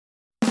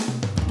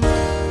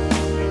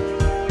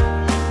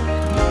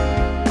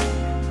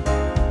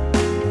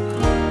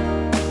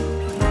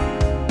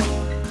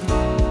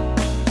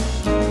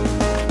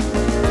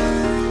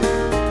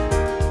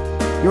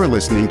You're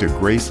listening to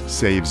Grace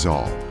Saves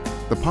All,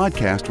 the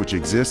podcast which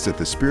exists at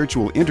the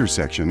spiritual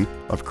intersection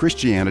of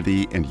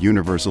Christianity and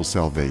universal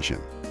salvation.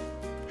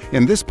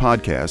 In this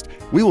podcast,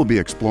 we will be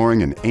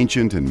exploring an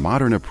ancient and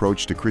modern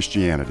approach to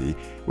Christianity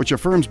which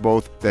affirms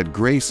both that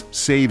grace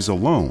saves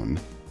alone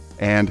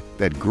and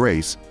that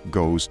grace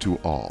goes to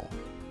all.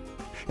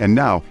 And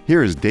now,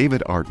 here is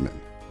David Artman,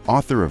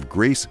 author of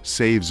Grace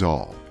Saves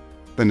All,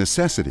 The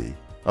Necessity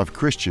of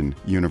Christian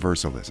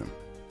Universalism.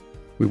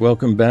 We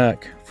welcome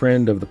back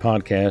friend of the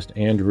podcast,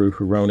 Andrew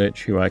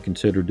Huronich, who I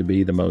consider to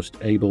be the most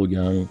able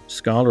young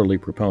scholarly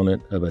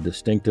proponent of a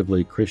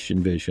distinctively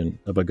Christian vision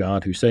of a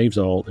God who saves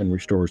all and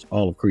restores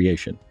all of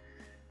creation.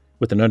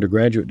 With an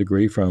undergraduate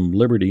degree from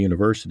Liberty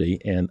University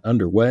and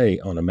underway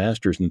on a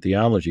master's in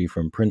theology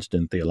from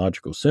Princeton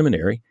Theological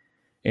Seminary,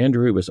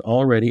 Andrew was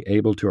already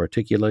able to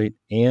articulate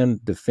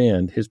and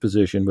defend his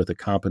position with a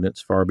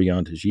competence far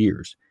beyond his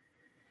years.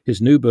 His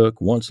new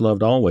book, Once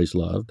Loved, Always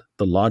Loved,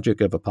 The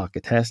Logic of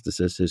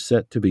Apokatastasis, is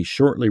set to be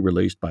shortly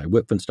released by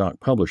Wittgenstock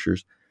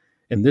Publishers,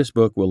 and this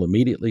book will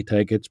immediately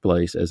take its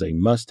place as a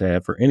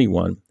must-have for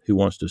anyone who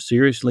wants to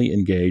seriously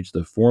engage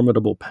the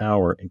formidable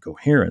power and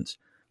coherence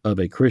of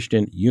a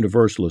Christian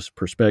universalist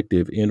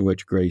perspective in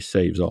which grace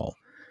saves all.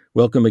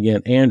 Welcome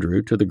again,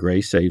 Andrew, to the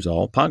Grace Saves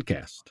All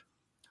podcast.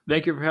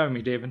 Thank you for having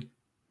me, David.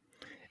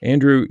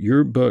 Andrew,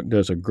 your book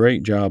does a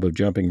great job of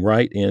jumping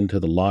right into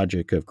the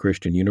logic of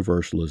Christian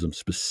universalism,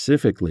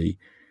 specifically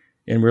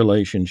in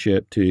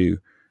relationship to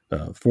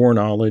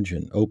foreknowledge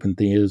and open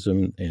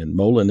theism and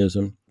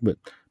Molinism. But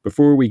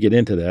before we get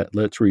into that,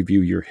 let's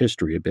review your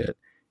history a bit.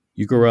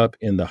 You grew up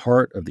in the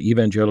heart of the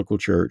evangelical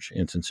church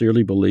and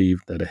sincerely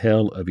believed that a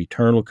hell of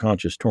eternal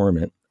conscious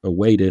torment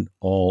awaited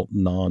all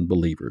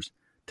non-believers.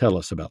 Tell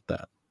us about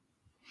that.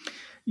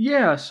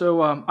 Yeah,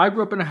 so I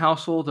grew up in a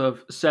household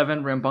of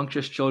 7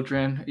 rambunctious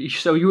children,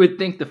 so you would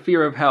think the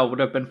fear of hell would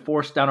have been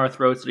forced down our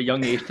throats at a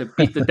young age to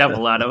beat the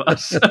devil out of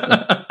us.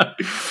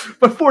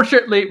 But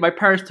fortunately, my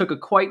parents took a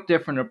quite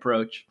different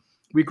approach.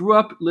 We grew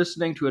up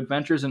listening to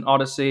Adventures in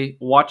Odyssey,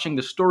 watching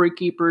the Story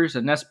Keepers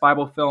and Nest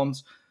Bible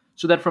films,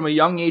 so that from a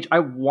young age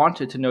I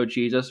wanted to know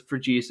Jesus for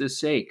Jesus'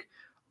 sake.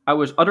 I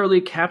was utterly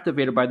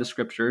captivated by the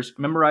scriptures,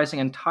 memorizing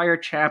entire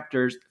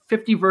chapters,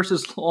 50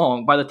 verses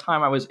long, by the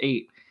time I was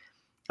 8.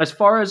 As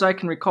far as I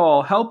can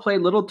recall, hell played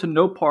little to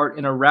no part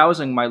in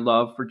arousing my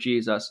love for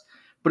Jesus,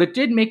 but it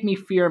did make me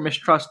fear and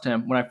mistrust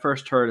him when I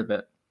first heard of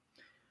it.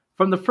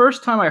 From the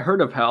first time I heard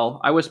of hell,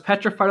 I was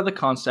petrified of the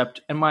concept,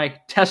 and my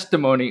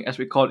testimony, as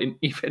we call it in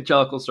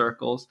evangelical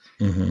circles,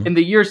 in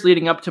the years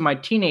leading up to my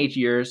teenage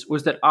years,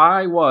 was that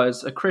I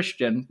was a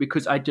Christian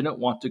because I didn't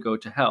want to go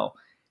to hell.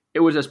 It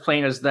was as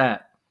plain as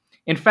that.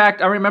 In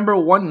fact, I remember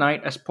one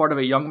night as part of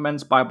a young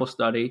men's Bible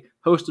study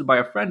hosted by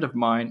a friend of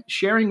mine,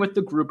 sharing with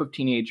the group of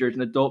teenagers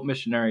and adult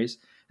missionaries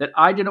that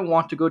I didn't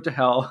want to go to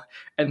hell,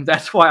 and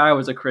that's why I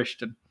was a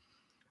Christian.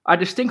 I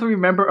distinctly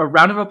remember a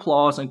round of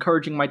applause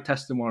encouraging my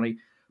testimony,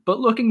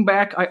 but looking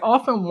back, I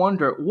often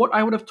wonder what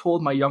I would have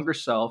told my younger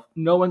self,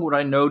 knowing what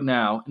I know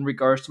now in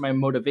regards to my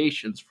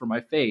motivations for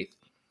my faith.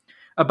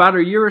 About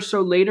a year or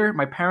so later,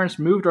 my parents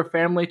moved our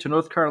family to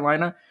North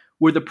Carolina,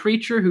 where the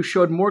preacher who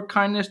showed more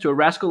kindness to a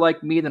rascal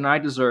like me than I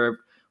deserved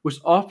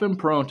was often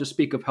prone to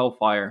speak of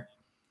hellfire.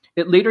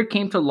 It later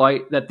came to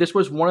light that this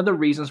was one of the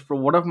reasons for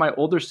one of my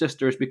older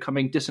sisters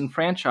becoming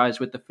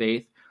disenfranchised with the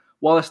faith,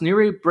 while it's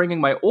nearly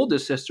bringing my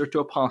oldest sister to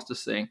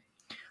apostasy.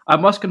 I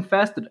must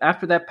confess that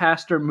after that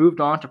pastor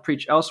moved on to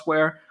preach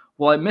elsewhere,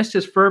 while I missed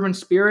his fervent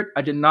spirit,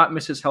 I did not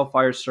miss his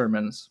hellfire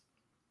sermons.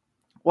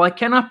 While I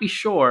cannot be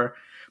sure,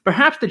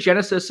 perhaps the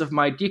genesis of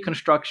my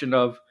deconstruction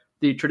of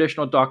the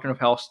traditional doctrine of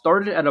hell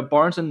started at a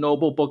Barnes &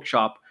 Noble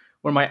bookshop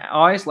where my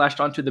eyes lashed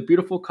onto the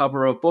beautiful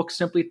cover of a book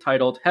simply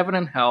titled Heaven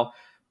and Hell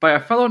by a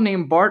fellow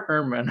named Bart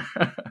Ehrman.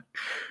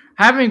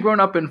 Having grown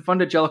up in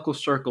fundagelical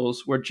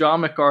circles where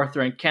John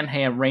MacArthur and Ken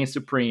Ham reigned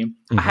supreme,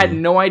 I had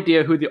no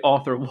idea who the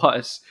author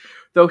was,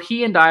 though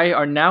he and I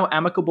are now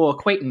amicable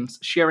acquaintance,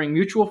 sharing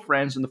mutual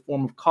friends in the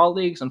form of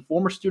colleagues and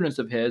former students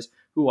of his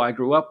who I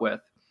grew up with.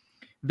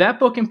 That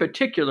book in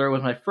particular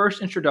was my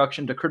first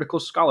introduction to critical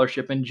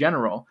scholarship in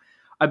general.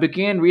 I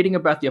began reading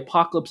about the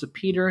Apocalypse of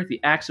Peter,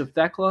 the Acts of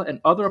Thecla, and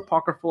other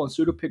apocryphal and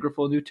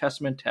pseudepigraphal New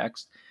Testament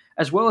texts,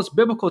 as well as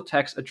biblical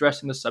texts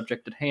addressing the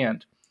subject at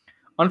hand.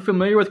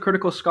 Unfamiliar with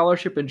critical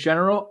scholarship in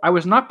general, I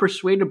was not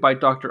persuaded by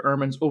Dr.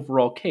 Ehrman's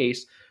overall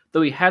case,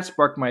 though he had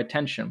sparked my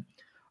attention.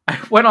 I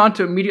went on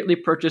to immediately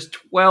purchase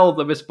 12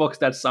 of his books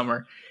that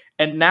summer,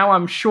 and now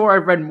I'm sure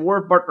I've read more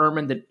of Bart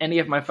Ehrman than any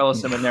of my fellow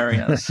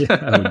seminarians. Yeah,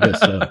 I would guess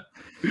so.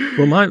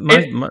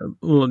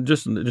 Well,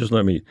 just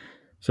let me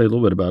say a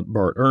little bit about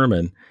Bart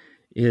Ehrman,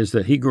 is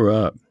that he grew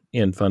up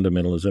in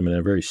fundamentalism in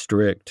a very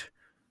strict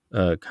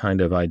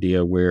kind of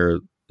idea where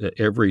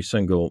every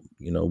single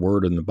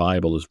word in the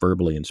Bible is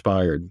verbally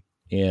inspired.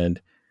 And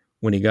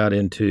when he got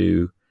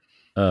into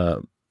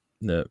the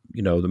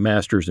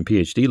master's and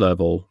PhD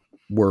level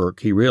work,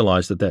 he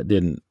realized that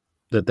didn't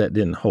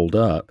hold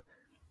up,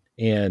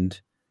 and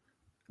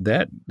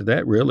that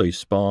really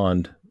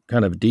spawned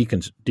kind of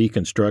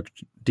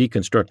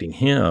deconstructing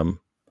him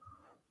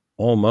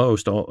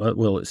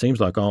it seems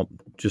like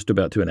just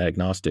about to an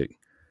agnostic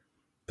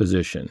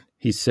position.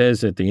 He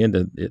says at the end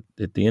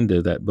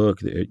of that book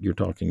that you're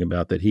talking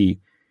about that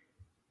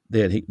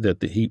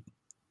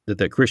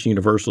Christian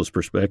Universalist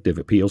perspective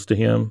appeals to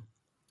him,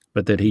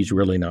 but that he's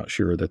really not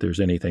sure that there's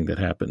anything that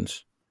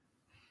happens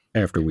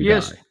after we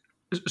die.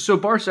 So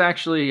Bart's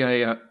actually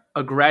a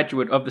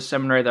graduate of the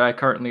seminary that I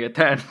currently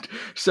attend.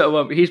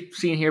 So he's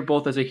seen here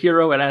both as a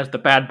hero and as the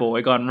bad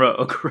boy gone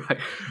rogue, right?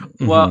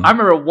 Mm-hmm. Well, I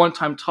remember one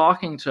time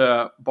talking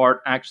to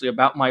Bart actually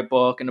about my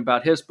book and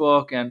about his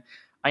book, and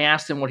I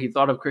asked him what he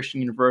thought of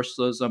Christian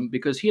Universalism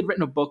because he had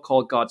written a book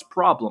called God's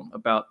Problem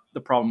about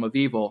the problem of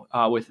evil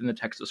within the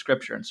text of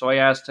Scripture. And so I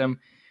asked him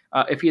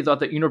if he thought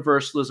that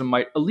Universalism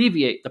might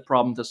alleviate the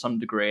problem to some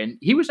degree. And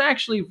he was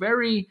actually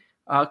very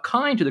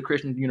kind to the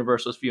Christian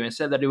Universalist view and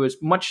said that it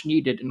was much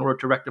needed in order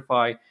to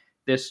rectify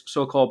this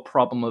so-called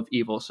problem of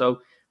evil. So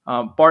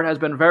Bart has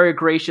been very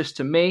gracious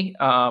to me.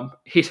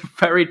 He's a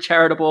very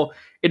charitable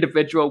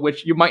individual,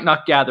 which you might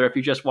not gather if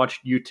you just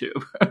watched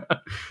YouTube.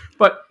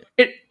 But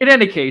in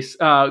any case,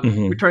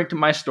 returning to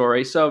my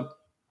story. So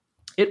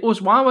it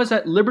was while I was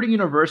at Liberty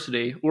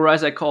University, or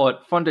as I call it,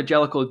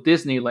 Fundagelical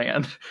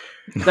Disneyland,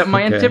 that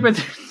my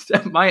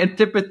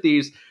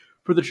antipathies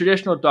for the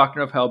traditional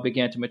doctrine of hell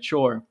began to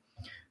mature.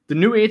 The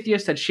new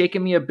atheist had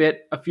shaken me a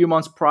bit a few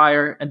months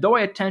prior, and though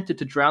I attempted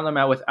to drown them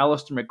out with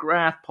Alistair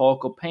McGrath, Paul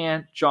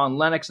Copan, John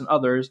Lennox, and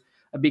others,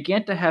 I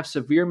began to have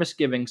severe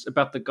misgivings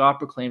about the God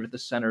proclaimed at the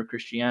center of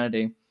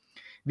Christianity.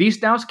 These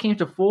doubts came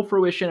to full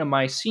fruition in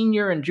my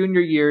senior and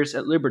junior years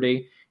at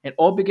Liberty, and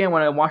all began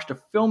when I watched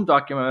a film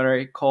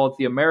documentary called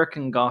The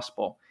American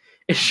Gospel.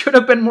 It should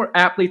have been more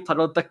aptly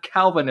titled The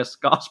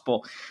Calvinist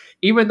Gospel,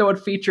 even though it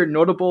featured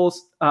notable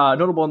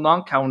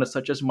non-Calvinists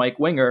such as Mike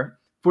Winger,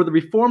 for the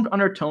Reformed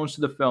undertones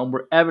to the film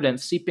were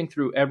evident seeping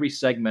through every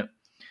segment.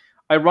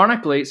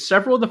 Ironically,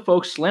 several of the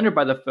folks slandered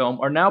by the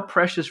film are now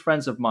precious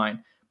friends of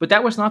mine, but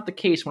that was not the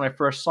case when I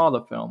first saw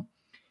the film.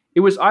 It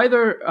was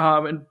either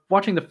in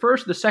watching the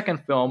first or the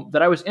second film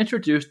that I was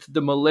introduced to the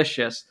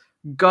malicious,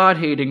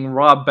 God-hating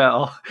Rob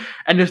Bell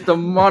and his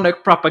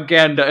demonic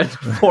propaganda in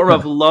the form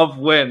of Love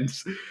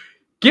Wins.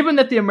 Given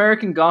that The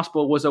American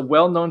Gospel was a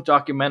well-known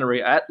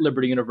documentary at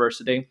Liberty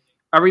University,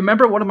 I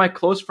remember one of my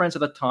close friends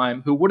at the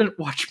time who wouldn't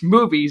watch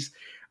movies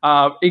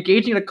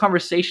engaging in a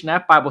conversation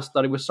at Bible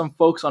study with some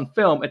folks on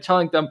film and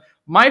telling them,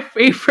 my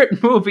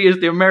favorite movie is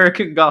The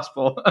American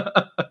Gospel.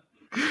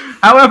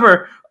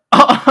 However,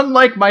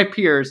 unlike my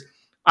peers,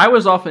 I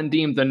was often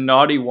deemed the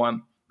naughty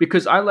one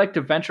because I liked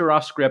to venture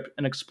off script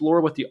and explore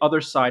what the other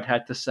side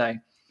had to say.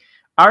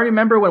 I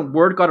remember when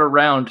word got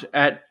around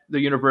at the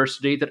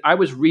university that I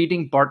was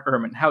reading Bart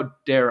Ehrman. How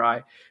dare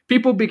I?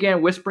 People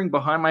began whispering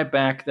behind my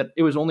back that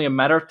it was only a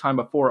matter of time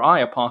before I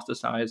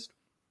apostatized.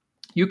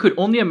 You could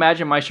only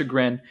imagine my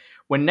chagrin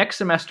when next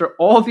semester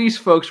all these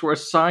folks were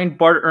assigned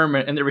Bart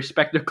Ehrman in their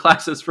respective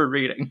classes for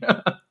reading.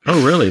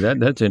 Oh, really?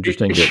 That's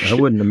interesting. I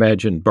wouldn't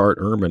imagine Bart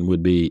Ehrman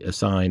would be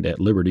assigned at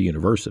Liberty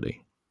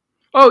University.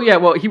 Oh, yeah,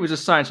 well, he was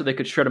assigned so they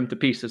could shred him to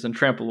pieces and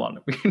trample on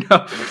him,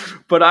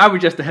 But I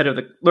was just ahead of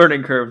the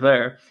learning curve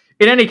there.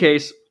 In any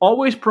case,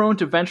 always prone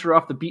to venture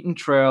off the beaten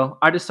trail,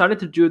 I decided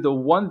to do the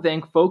one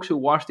thing folks who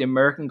watched The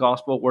American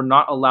Gospel were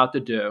not allowed to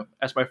do,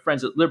 as my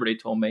friends at Liberty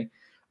told me.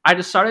 I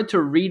decided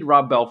to read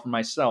Rob Bell for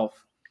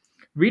myself.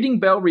 Reading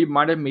Bell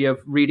reminded me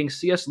of reading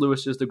C.S.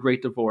 Lewis's The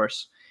Great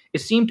Divorce.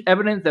 It seemed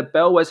evident that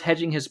Bell was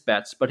hedging his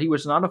bets, but he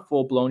was not a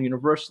full-blown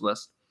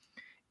universalist.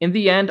 In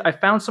the end, I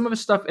found some of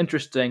his stuff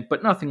interesting,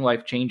 but nothing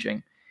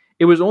life-changing.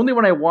 It was only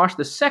when I watched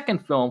the second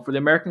film for The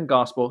American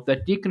Gospel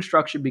that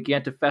deconstruction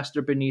began to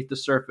fester beneath the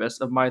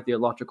surface of my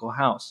theological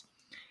house.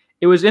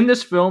 It was in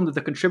this film that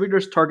the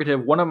contributors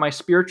targeted one of my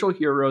spiritual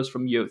heroes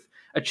from youth,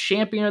 a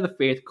champion of the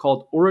faith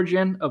called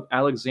Origen of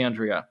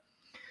Alexandria.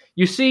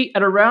 You see,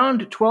 at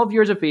around 12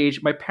 years of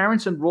age, my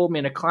parents enrolled me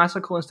in a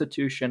classical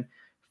institution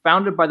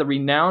founded by the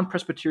renowned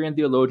Presbyterian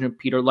theologian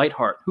Peter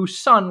Leithart, whose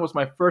son was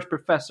my first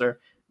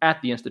professor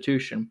at the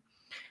institution.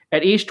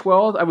 At age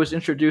 12, I was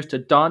introduced to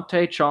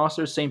Dante,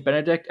 Chaucer, St.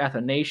 Benedict,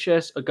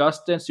 Athanasius,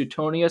 Augustine,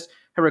 Suetonius,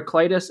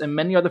 Heraclitus, and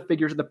many other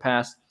figures of the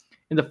past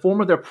in the form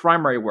of their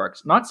primary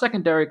works, not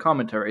secondary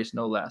commentaries,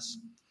 no less.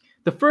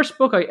 The first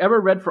book I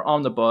ever read for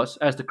Omnibus,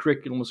 as the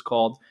curriculum was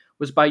called,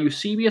 was by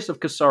Eusebius of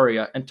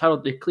Caesarea,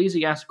 entitled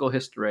Ecclesiastical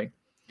History.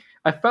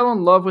 I fell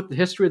in love with the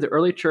history of the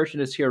early church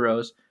and its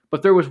heroes,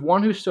 but there was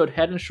one who stood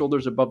head and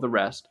shoulders above the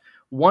rest,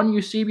 one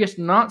Eusebius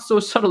not so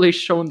subtly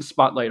shone the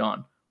spotlight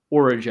on.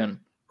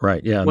 Origen.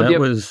 Right. Yeah.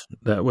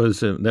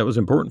 That was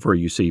important for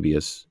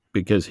Eusebius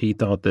because he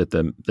thought that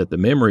the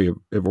memory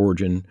of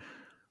Origen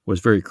was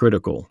very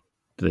critical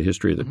to the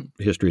history of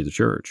the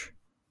church.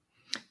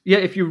 Yeah,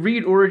 if you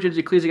read Origen's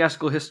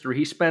Ecclesiastical History,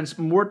 he spends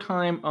more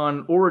time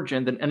on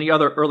Origen than any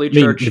other early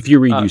church. If you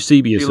read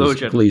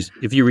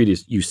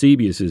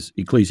Eusebius's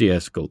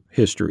Ecclesiastical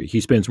History, he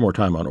spends more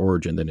time on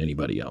Origen than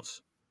anybody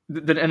else.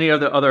 Than any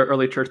other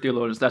early church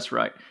theologians. That's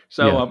right.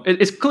 So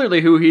it's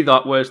clearly who he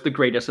thought was the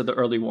greatest of the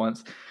early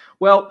ones.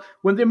 Well,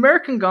 when the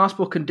American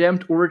Gospel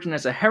condemned Origen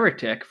as a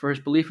heretic for his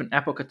belief in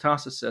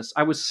apokatastasis,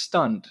 I was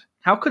stunned.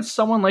 How could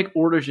someone like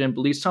Origen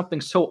believe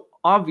something so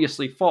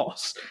obviously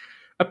false?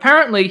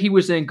 Apparently, he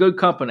was in good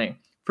company,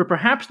 for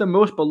perhaps the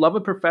most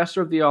beloved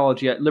professor of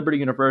theology at Liberty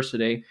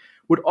University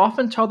would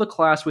often tell the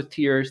class with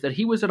tears that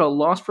he was at a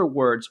loss for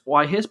words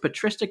why his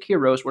patristic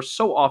heroes were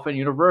so often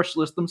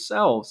Universalists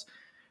themselves.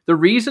 The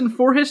reason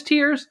for his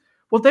tears?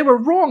 Well, they were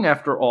wrong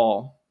after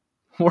all.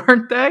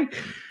 Weren't they?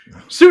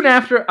 Soon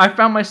after, I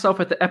found myself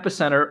at the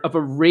epicenter of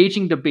a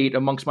raging debate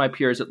amongst my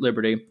peers at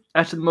Liberty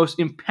as to the most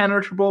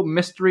impenetrable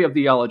mystery of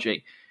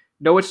theology.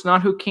 No, it's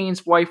not who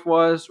Cain's wife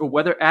was, or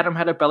whether Adam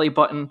had a belly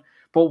button,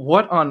 but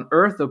what on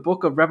earth the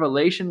book of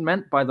Revelation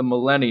meant by the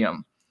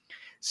millennium.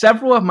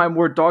 Several of my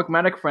more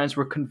dogmatic friends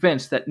were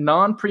convinced that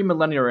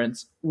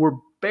non-premillennialists were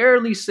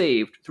barely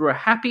saved through a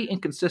happy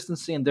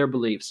inconsistency in their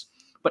beliefs,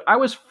 but I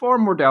was far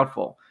more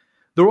doubtful.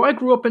 Though I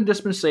grew up in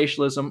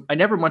dispensationalism, I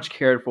never much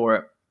cared for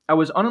it. I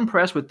was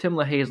unimpressed with Tim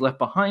LaHaye's Left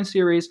Behind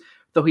series,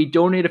 though he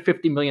donated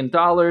 $50 million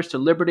to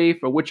Liberty,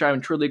 for which I am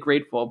truly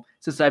grateful,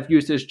 since I've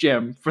used his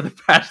gym for the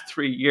past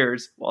 3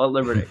 years while at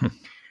Liberty.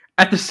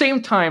 At the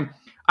same time,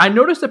 I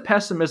noticed a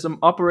pessimism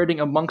operating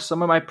amongst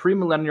some of my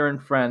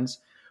premillennial friends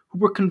who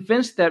were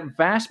convinced that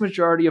vast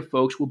majority of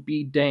folks will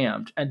be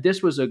damned, and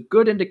this was a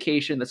good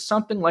indication that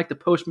something like the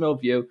post-mill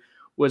view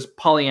was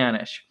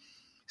Pollyannish.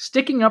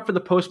 Sticking up for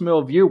the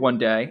post-mill view one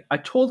day, I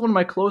told one of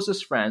my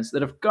closest friends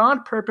that if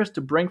God purposed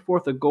to bring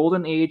forth a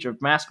golden age of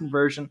mass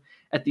conversion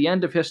at the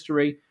end of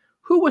history,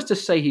 who was to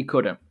say he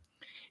couldn't?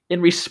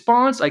 In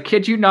response, I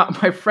kid you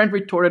not, my friend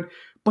retorted,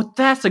 "But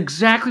that's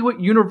exactly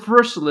what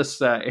Universalists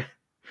say."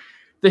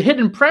 The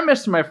hidden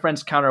premise to my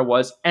friend's counter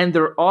was, and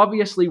they're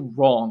obviously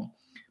wrong.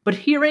 But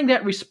hearing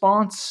that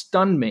response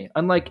stunned me,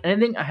 unlike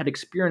anything I had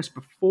experienced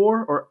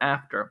before or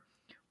after.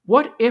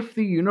 What if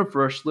the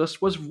Universalist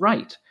was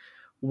right?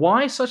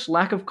 Why such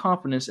lack of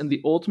confidence in the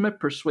ultimate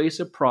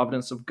persuasive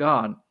providence of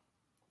God?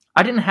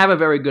 I didn't have a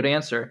very good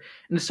answer,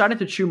 and decided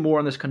to chew more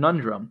on this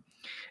conundrum.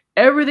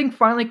 Everything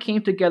finally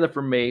came together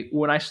for me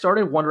when I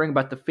started wondering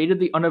about the fate of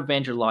the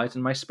unevangelized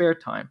in my spare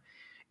time.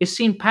 It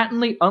seemed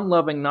patently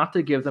unloving not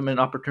to give them an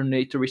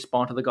opportunity to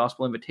respond to the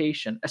gospel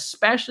invitation,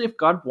 especially if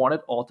God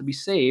wanted all to be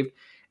saved,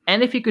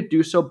 and if he could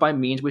do so by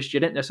means which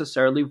didn't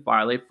necessarily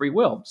violate free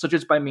will, such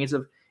as by means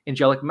of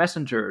angelic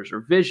messengers, or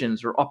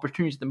visions, or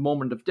opportunities at the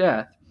moment of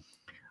death.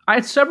 I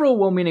had several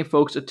well-meaning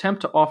folks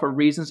attempt to offer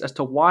reasons as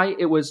to why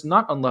it was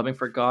not unloving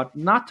for God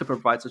not to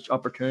provide such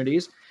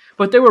opportunities,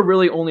 but they were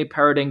really only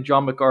parroting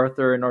John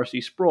MacArthur and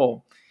R.C.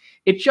 Sproul.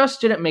 It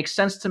just didn't make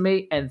sense to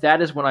me, and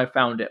that is when I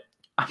found it.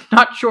 I'm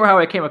not sure how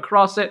I came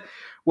across it,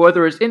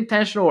 whether it's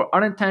intentional or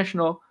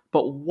unintentional,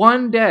 but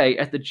one day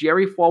at the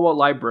Jerry Falwell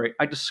Library,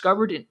 I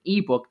discovered an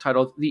ebook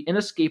titled The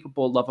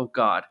Inescapable Love of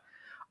God.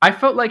 I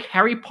felt like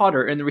Harry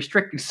Potter in the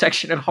restricted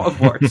section at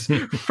Hogwarts,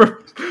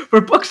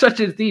 for books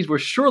such as these were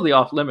surely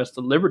off limits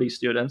to Liberty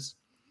students.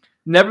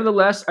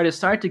 Nevertheless, I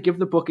decided to give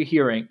the book a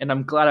hearing, and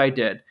I'm glad I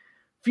did.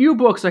 Few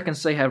books I can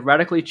say have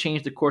radically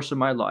changed the course of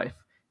my life.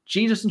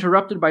 Jesus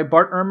Interrupted by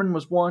Bart Ehrman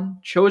was one,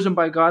 Chosen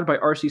by God by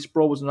R.C.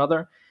 Sproul was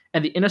another,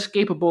 and The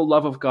Inescapable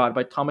Love of God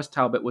by Thomas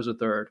Talbot was a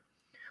third.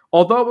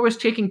 Although I was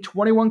taking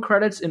 21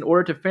 credits in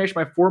order to finish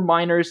my 4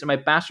 minors and my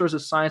Bachelor's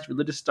of Science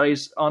Religious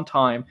Studies on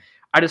time,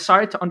 I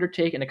decided to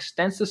undertake an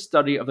extensive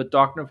study of the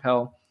doctrine of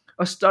hell,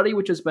 a study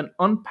which has been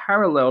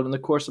unparalleled in the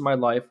course of my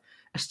life,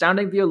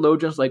 astounding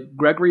theologians like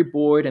Gregory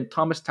Boyd and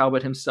Thomas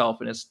Talbot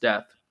himself in his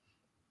death.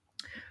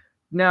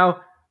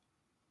 Now,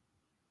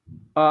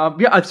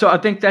 so I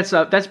think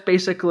that's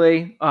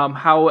basically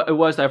how it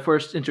was that I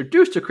first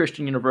introduced to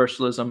Christian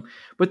Universalism.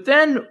 But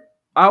then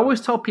I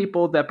always tell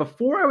people that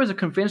before I was a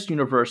convinced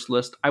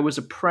Universalist, I was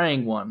a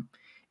praying one.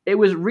 It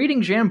was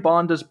reading Jan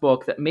Bonda's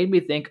book that made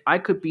me think I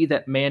could be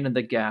that man in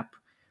the gap.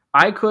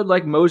 I could,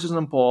 like Moses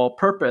and Paul,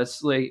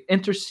 purposely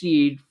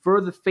intercede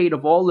for the fate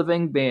of all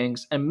living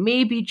beings, and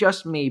maybe,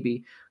 just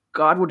maybe,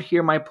 God would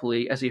hear my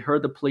plea as he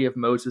heard the plea of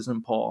Moses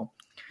and Paul.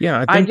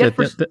 Yeah, I think that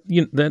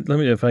let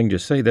me, if I can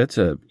just say, that's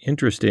a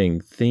interesting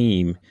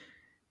theme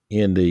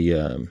in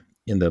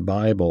the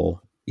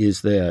Bible,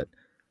 is that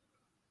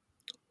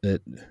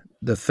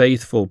the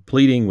faithful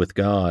pleading with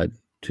God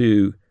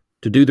to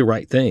do the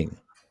right thing,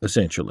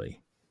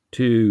 essentially,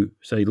 to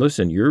say,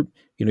 listen, you're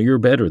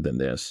better than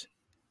this,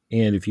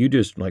 and if you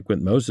just, like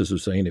what Moses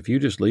was saying, if you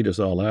just lead us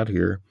all out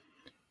here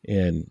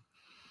and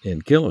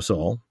kill us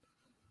all,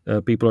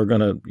 people are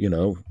going to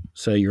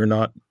say you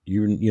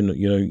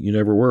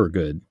never were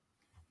good.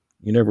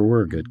 You never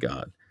were a good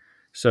God.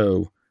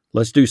 So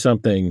let's do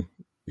something.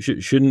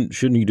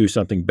 Shouldn't you do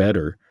something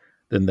better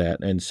than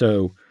that? And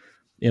so,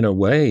 in a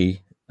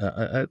way,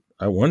 I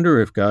wonder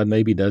if God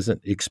maybe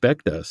doesn't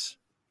expect us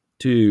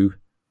to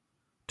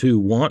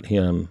want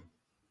him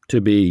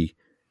to be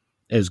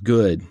as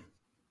good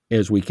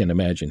as we can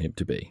imagine him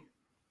to be.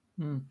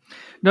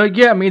 No,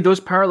 yeah, I mean, those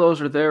parallels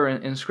are there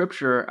in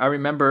Scripture. I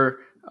remember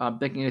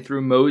thinking it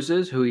through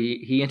Moses, who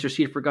he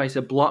interceded for God. He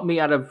said, blot me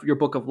out of your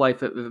book of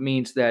life if it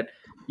means that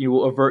you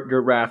will avert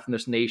your wrath from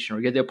this nation. Or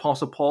you get the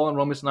Apostle Paul in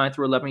Romans 9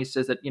 through 11. He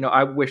says that,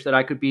 I wish that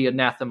I could be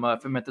anathema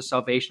if it meant the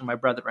salvation of my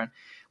brethren.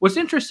 What's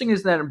interesting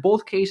is that in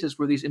both cases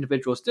where these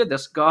individuals did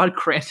this, God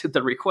granted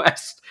the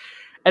request.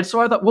 And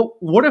so I thought, well,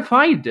 what if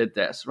I did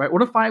this, right?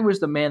 What if I was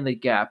the man in the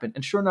gap?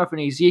 And sure enough, in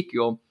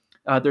Ezekiel,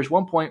 there's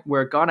one point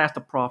where God asked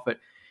the prophet,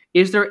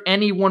 is there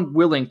anyone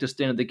willing to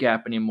stand in the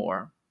gap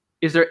anymore?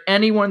 Is there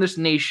anyone in this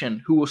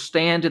nation who will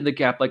stand in the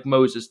gap like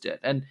Moses did?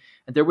 And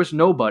there was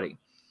nobody.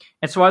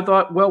 And so I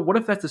thought, well, what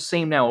if that's the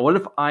same now? What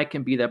if I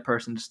can be that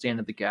person to stand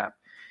in the gap?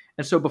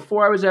 And so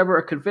before I was ever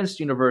a convinced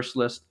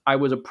universalist, I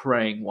was a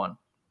praying one.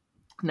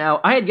 Now,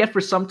 I had yet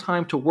for some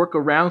time to work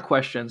around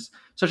questions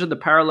such as the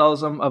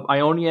parallelism of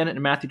Ionian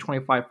in Matthew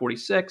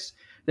 25:46,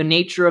 the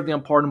nature of the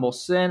unpardonable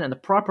sin, and the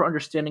proper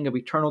understanding of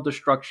eternal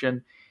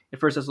destruction in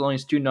 1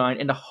 Thessalonians 2:9,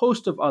 and a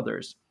host of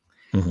others.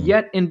 Mm-hmm.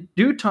 Yet, in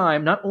due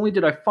time, not only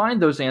did I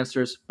find those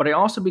answers, but I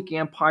also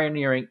began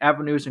pioneering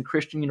avenues in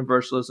Christian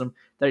universalism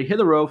that I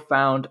hitherto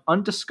found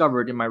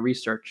undiscovered in my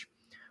research.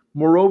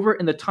 Moreover,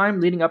 in the time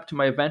leading up to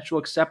my eventual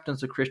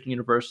acceptance of Christian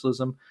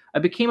universalism, I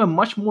became a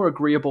much more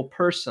agreeable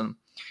person.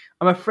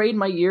 I'm afraid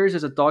my years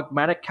as a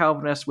dogmatic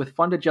Calvinist with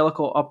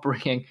fundagelical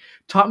upbringing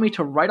taught me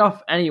to write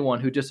off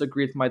anyone who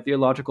disagreed with my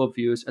theological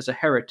views as a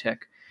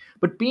heretic.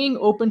 But being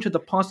open to the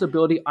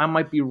possibility I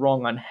might be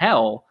wrong on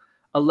hell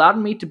allowed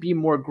me to be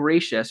more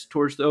gracious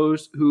towards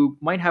those who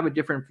might have a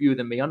different view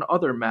than me on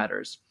other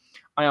matters.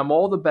 I am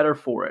all the better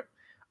for it.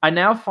 I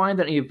now find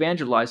that in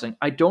evangelizing,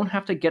 I don't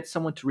have to get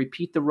someone to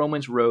repeat the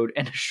Romans Road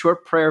and a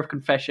short prayer of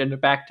confession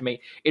back to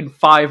me in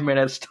 5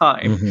 minutes'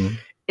 time. Mm-hmm.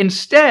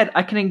 Instead,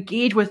 I can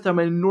engage with them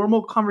in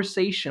normal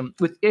conversation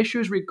with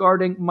issues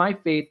regarding my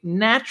faith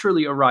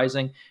naturally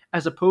arising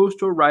as opposed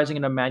to arising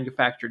in a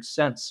manufactured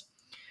sense.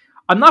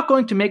 I'm not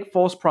going to make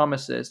false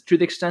promises to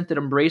the extent that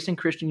embracing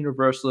Christian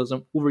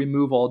universalism will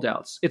remove all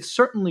doubts. It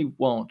certainly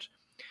won't.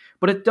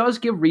 But it does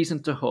give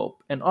reason to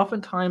hope, and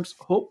oftentimes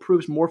hope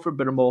proves more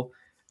formidable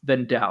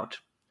than doubt.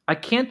 I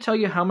can't tell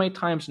you how many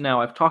times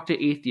now I've talked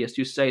to atheists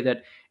who say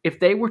that if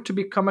they were to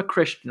become a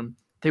Christian,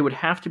 they would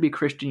have to be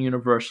Christian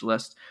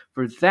universalists,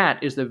 for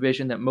that is the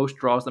vision that most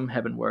draws them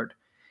heavenward.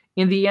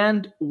 In the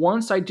end,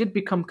 once I did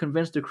become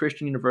convinced of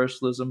Christian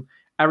universalism,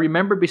 I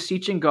remember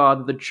beseeching God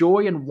that the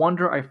joy and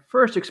wonder I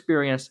first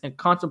experienced in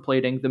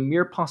contemplating the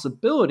mere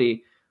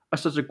possibility of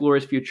such a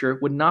glorious future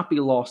would not be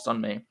lost on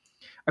me.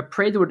 I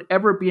prayed that it would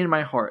ever be in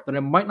my heart, that I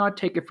might not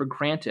take it for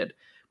granted,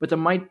 but that I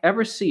might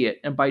ever see it,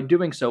 and by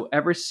doing so,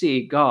 ever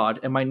see God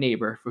and my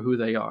neighbor for who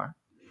they are.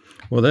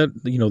 Well,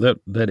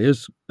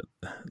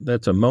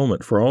 that's a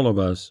moment for all of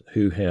us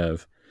who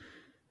have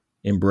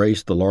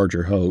embraced the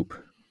larger hope,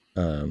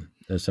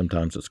 as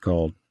sometimes it's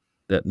called.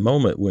 That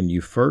moment when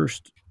you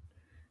first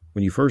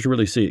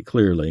really see it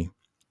clearly,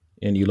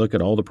 and you look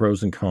at all the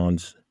pros and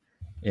cons,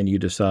 and you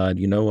decide,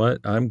 you know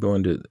what, I'm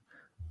going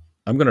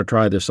to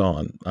try this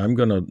on. I'm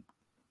going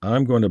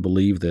to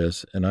believe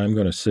this, and I'm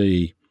going to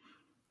see,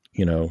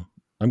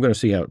 I'm going to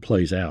see how it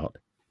plays out.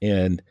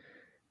 And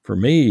for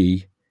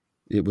me,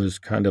 it was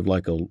kind of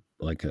like a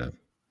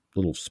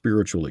little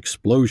spiritual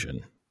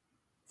explosion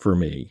for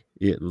me.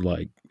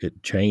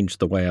 It changed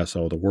the way I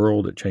saw the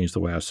world. It changed the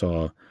way I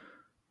saw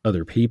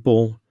other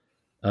people.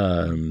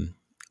 When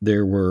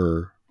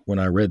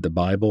I read the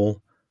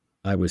Bible,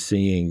 I was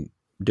seeing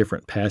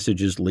different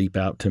passages leap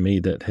out to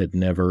me that had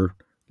never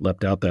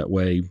leapt out that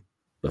way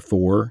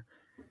before.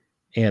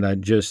 And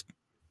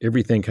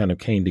everything kind of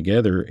came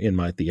together in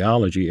my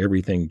theology.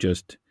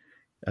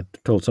 I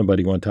told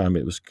somebody one time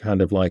it was kind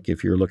of like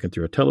if you're looking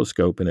through a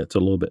telescope and it's a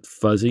little bit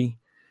fuzzy.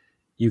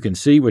 You can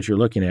see what you're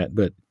looking at,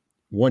 but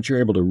once you're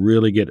able to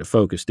really get it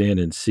focused in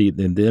and see,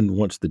 and then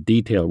once the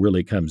detail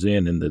really comes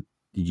in and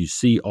you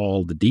see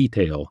all the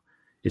detail,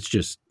 it's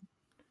just,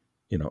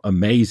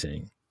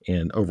 amazing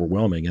and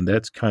overwhelming. And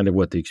that's kind of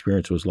what the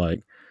experience was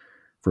like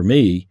for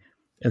me.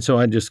 And so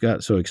I just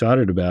got so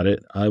excited about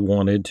it. I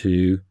wanted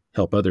to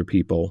help other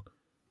people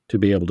to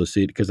be able to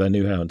see it because I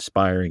knew how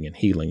inspiring and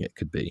healing it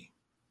could be.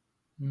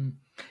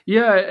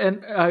 Yeah,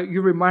 and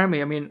you remind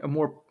me, on a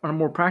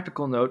more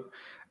practical note,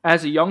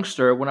 as a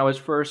youngster, when I was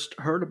first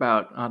heard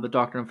about the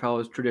doctrine of hell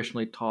as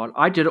traditionally taught,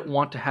 I didn't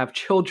want to have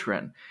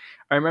children.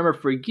 I remember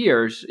for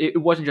years, it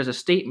wasn't just a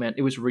statement,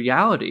 it was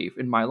reality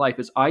in my life,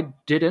 is I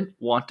didn't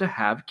want to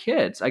have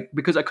kids.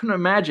 Because I couldn't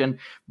imagine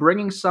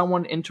bringing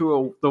someone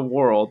into the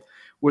world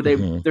where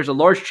there's a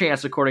large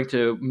chance, according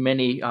to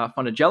many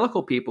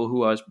fundagelical people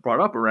who I was brought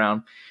up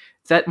around,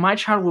 that my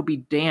child will be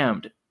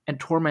damned and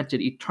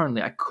tormented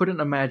eternally. I couldn't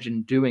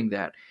imagine doing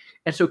that.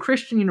 And so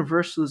Christian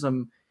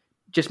universalism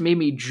just made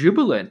me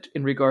jubilant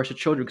in regards to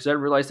children because I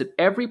realized that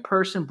every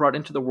person brought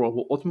into the world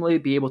will ultimately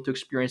be able to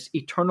experience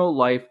eternal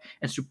life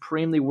and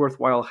supremely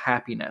worthwhile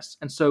happiness.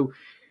 And so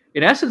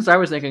in essence, I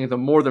was thinking the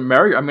more the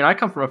merrier. I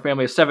come from a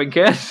family of 7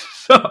 kids,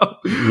 so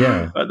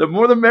the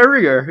more the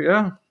merrier,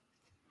 yeah.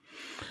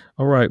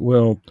 All right,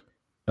 well,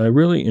 I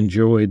really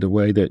enjoyed the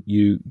way that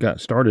you got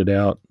started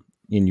out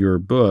in your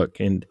book,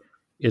 and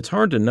it's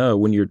hard to know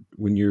when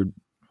you're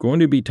going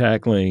to be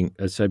tackling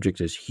a subject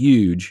as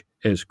huge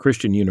as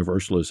Christian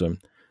universalism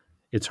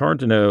it's hard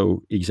to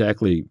know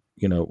exactly,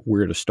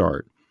 where to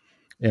start.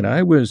 And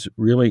I was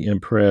really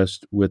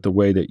impressed with the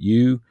way that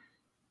you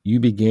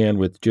began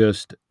with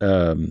just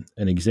an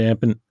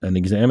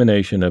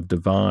examination of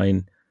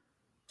divine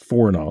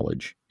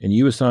foreknowledge, and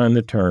you assign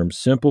the term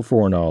simple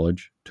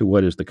foreknowledge to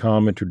what is the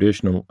common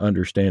traditional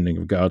understanding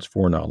of God's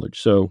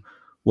foreknowledge. So,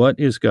 what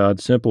is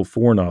God's simple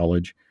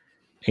foreknowledge,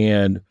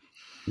 and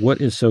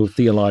what is so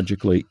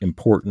theologically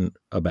important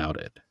about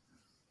it?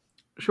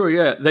 Sure,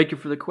 yeah. Thank you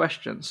for the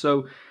question.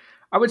 So,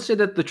 I would say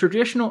that the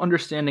traditional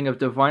understanding of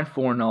divine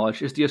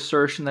foreknowledge is the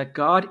assertion that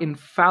God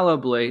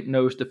infallibly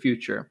knows the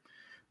future.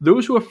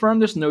 Those who affirm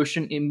this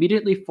notion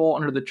immediately fall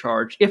under the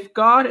charge: if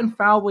God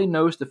infallibly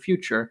knows the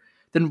future,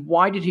 then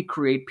why did he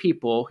create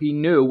people he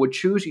knew would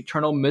choose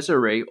eternal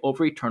misery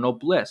over eternal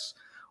bliss?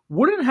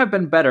 Wouldn't it have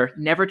been better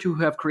never to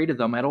have created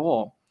them at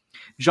all?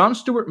 John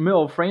Stuart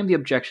Mill framed the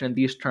objection in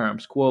these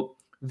terms, quote,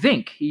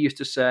 "Think," he used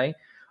to say,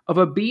 "of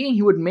a being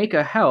who would make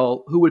a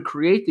hell, who would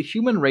create the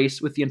human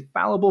race with the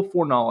infallible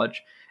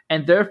foreknowledge,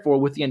 and therefore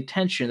with the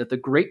intention that the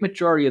great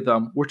majority of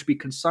them were to be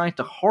consigned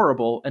to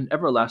horrible and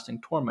everlasting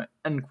torment."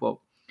 End quote.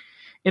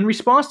 In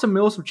response to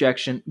Mill's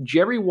objection,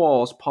 Jerry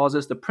Walls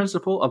posits the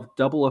principle of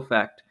double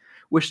effect,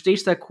 which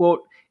states that,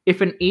 quote,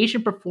 "if an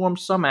agent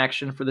performs some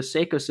action for the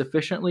sake of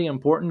sufficiently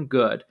important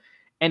good,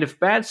 and if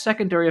bad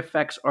secondary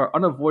effects are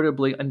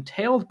unavoidably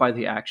entailed by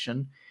the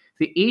action,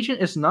 the agent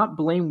is not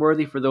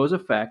blameworthy for those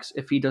effects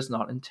if he does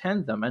not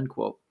intend them," end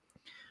quote.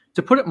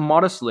 To put it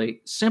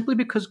modestly, simply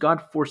because God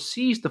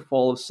foresees the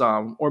fall of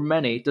some or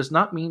many does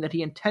not mean that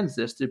he intends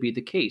this to be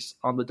the case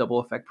on the double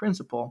effect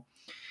principle.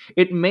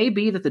 It may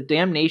be that the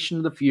damnation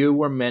of the few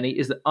or many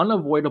is the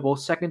unavoidable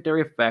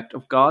secondary effect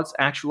of God's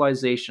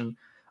actualization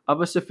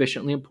of a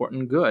sufficiently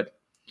important good.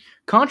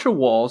 Contra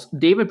Walls,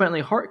 David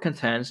Bentley Hart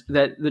contends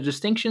that the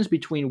distinctions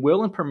between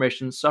will and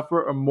permission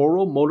suffer a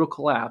moral modal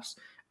collapse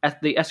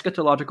at the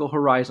eschatological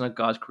horizon of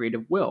God's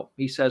creative will.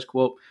 He says,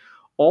 quote,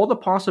 "all the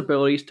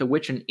possibilities to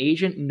which an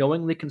agent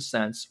knowingly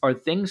consents are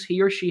things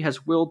he or she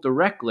has willed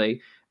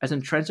directly as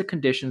intrinsic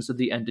conditions of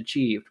the end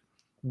achieved.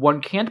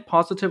 One can't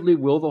positively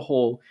will the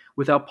whole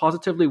without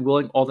positively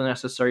willing all the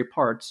necessary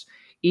parts,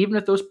 even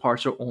if those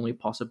parts are only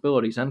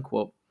possibilities," end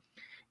quote.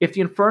 If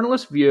the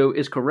infernalist view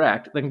is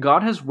correct, then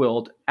God has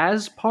willed,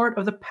 as part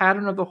of the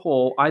pattern of the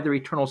whole, either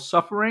eternal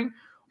suffering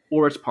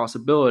or its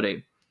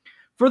possibility.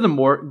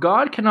 Furthermore,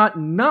 God cannot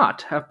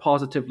not have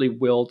positively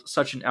willed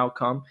such an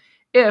outcome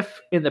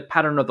if, in the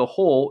pattern of the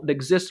whole, it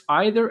exists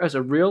either as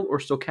a real or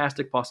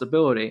stochastic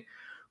possibility.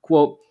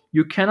 Quote,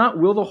 "you cannot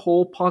will the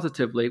whole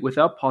positively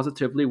without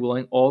positively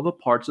willing all the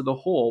parts of the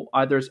whole,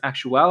 either as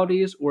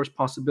actualities or as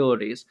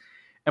possibilities.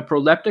 And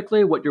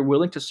proleptically, what you're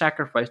willing to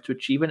sacrifice to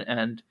achieve an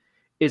end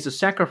is a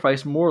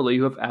sacrifice morally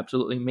you have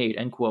absolutely made,"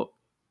 end quote.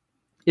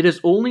 It is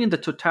only in the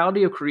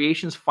totality of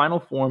creation's final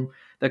form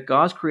that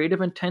God's creative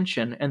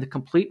intention and the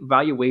complete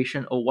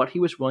valuation of what he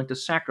was willing to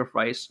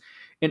sacrifice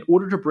in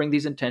order to bring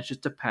these intentions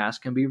to pass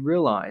can be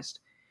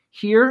realized.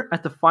 Here,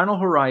 at the final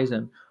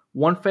horizon,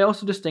 one fails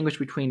to distinguish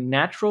between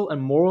natural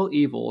and moral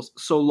evils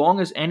so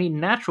long as any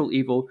natural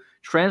evil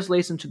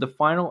translates into the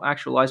final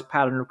actualized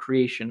pattern of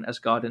creation as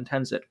God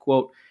intends it.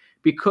 Quote,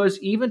 "because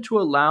even to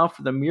allow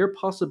for the mere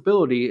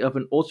possibility of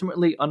an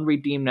ultimately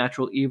unredeemed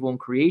natural evil in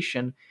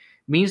creation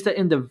means that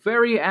in the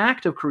very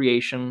act of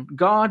creation,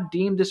 God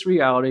deemed this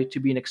reality to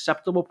be an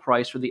acceptable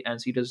price for the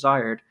ends he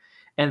desired,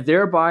 and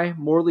thereby,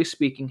 morally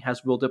speaking,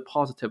 has willed it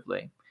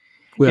positively."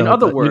 Well, in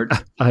other words,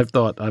 I've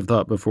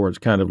thought before, it's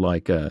kind of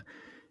like,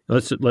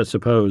 let's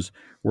suppose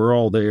we're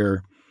all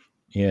there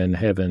in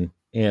heaven,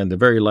 and the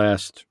very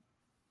last,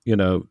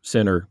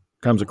 sinner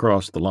comes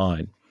across the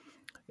line,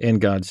 and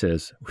God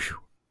says, "Whew,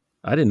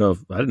 I didn't know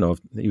if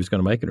he was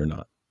going to make it or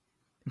not."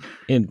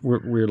 And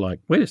we're like,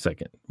 "Wait a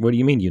second, what do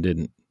you mean you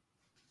didn't?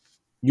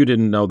 You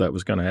didn't know that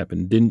was going to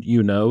happen? Didn't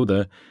you know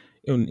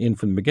from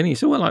the beginning?" He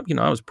said, "Well,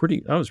 I was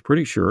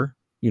pretty sure,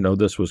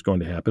 this was going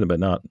to happen, but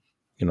not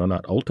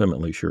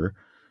ultimately sure."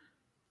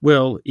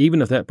 Well,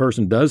 even if that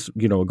person does,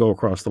 go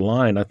across the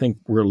line, I think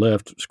we're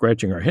left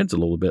scratching our heads a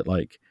little bit.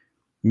 Like,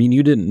 I mean,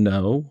 you didn't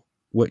know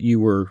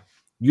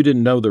you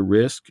didn't know the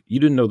risk. You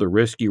didn't know the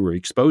risk you were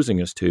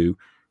exposing us to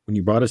when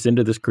you brought us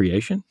into this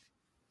creation.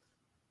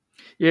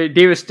 yeah,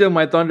 David stole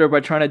my thunder by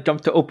trying to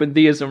jump to open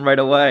theism right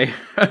away.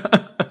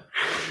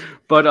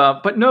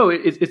 But no,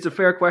 it's a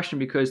fair question,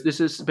 because this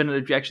has been an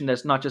objection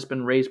that's not just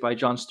been raised by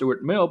John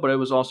Stuart Mill, but it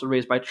was also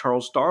raised by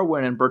Charles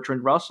Darwin and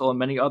Bertrand Russell and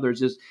many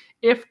others, is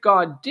if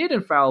God did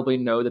infallibly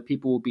know that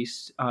people will be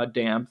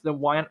damned, then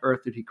why on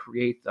earth did he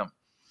create them?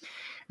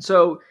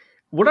 So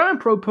what I'm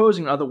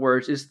proposing, in other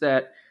words, is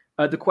that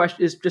the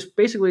question is just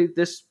basically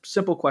this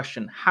simple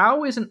question: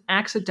 how is an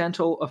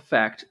accidental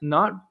effect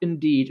not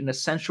indeed an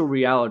essential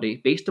reality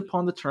based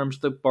upon the terms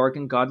of the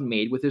bargain God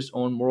made with his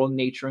own moral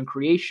nature and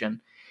creation?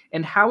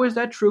 And how is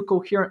that true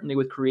coherently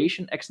with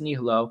creation ex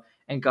nihilo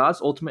and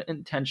God's ultimate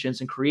intentions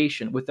in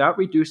creation, without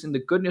reducing the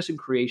goodness in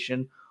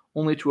creation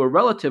only to a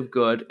relative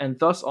good and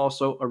thus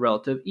also a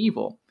relative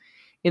evil?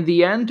 In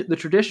the end, the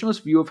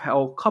traditionalist view of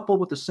hell, coupled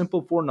with the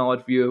simple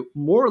foreknowledge view,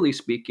 morally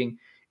speaking,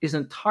 is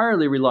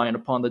entirely reliant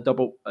upon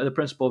the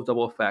principle of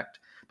double effect.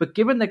 But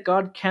given that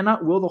God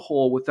cannot will the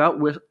whole without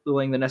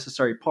willing the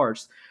necessary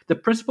parts, the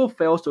principle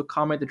fails to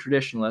accommodate the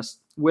traditionalists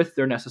with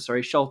their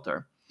necessary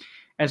shelter.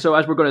 And so,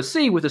 as we're going to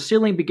see, with the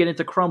ceiling beginning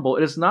to crumble,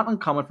 it is not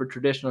uncommon for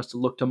traditionalists to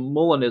look to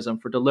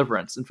Molinism for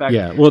deliverance. In fact,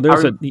 yeah, well,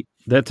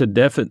 that's a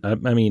definite.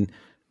 I mean,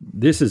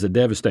 this is a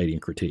devastating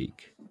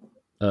critique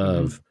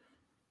of,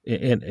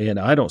 and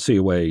I don't see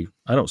a way.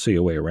 I don't see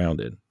a way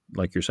around it.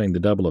 Like you're saying, the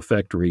double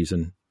effect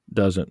reason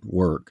doesn't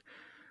work.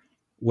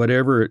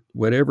 Whatever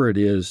it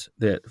is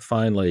that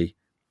finally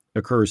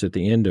occurs at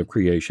the end of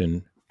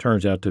creation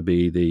turns out to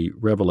be the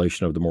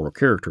revelation of the moral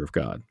character of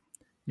God.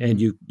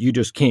 And you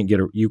just can't get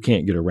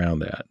around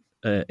that.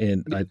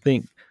 And I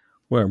think,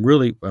 well, I'm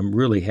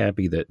really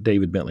happy that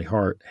David Bentley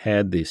Hart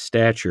had the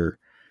stature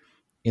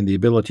and the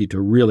ability to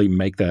really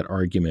make that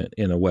argument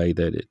in a way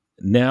that it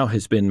now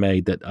has been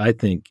made that I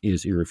think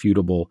is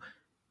irrefutable.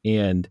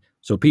 And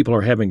so people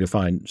are having to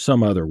find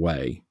some other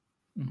way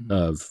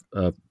of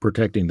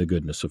protecting the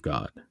goodness of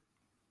God.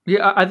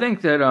 Yeah, I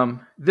think that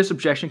this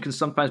objection can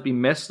sometimes be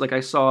missed. Like I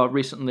saw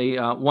recently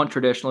one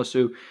traditionalist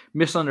who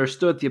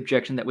misunderstood the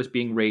objection that was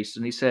being raised.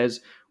 And he says,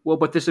 well,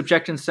 but this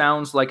objection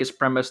sounds like it's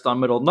premised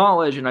on middle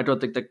knowledge, and I don't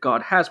think that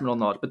God has middle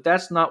knowledge. But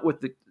that's not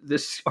what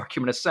this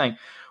argument is saying.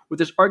 What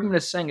this argument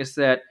is saying is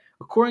that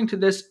according to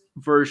this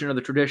version of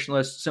the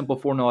traditionalist simple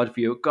foreknowledge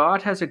view,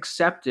 God has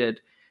accepted,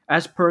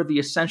 as per the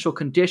essential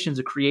conditions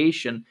of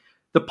creation,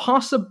 the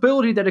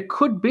possibility that it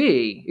could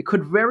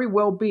very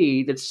well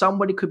be that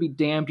somebody could be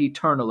damned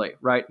eternally,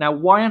 right? Now,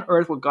 why on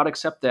earth would God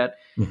accept that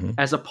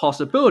as a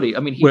possibility? I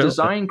mean, he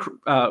designed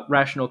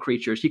rational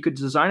creatures. He could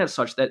design it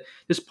such that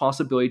this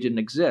possibility didn't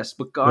exist,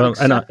 but God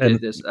accepted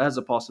this as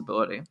a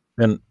possibility.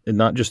 And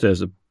not just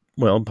as a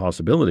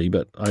possibility,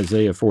 but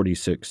Isaiah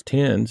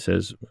 46:10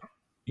 says,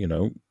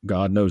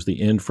 God knows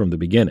the end from the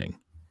beginning.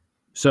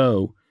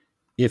 So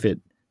if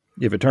it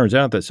turns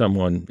out that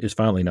someone is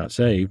finally not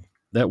saved,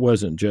 that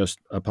wasn't just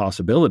a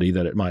possibility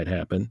that it might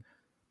happen.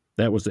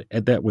 That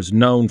was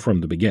known from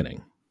the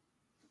beginning.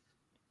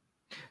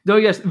 Though,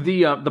 yes,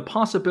 the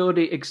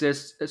possibility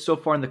exists so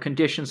far in the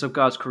conditions of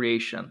God's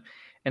creation.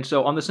 And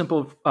so on the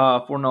simple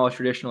foreknowledge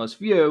traditionalist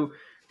view,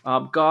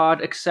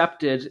 God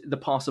accepted the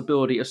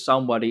possibility of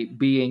somebody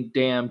being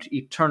damned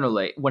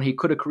eternally when he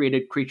could have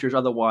created creatures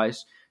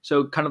otherwise.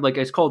 So kind of like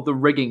it's called the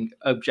rigging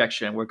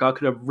objection, where God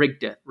could have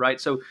rigged it,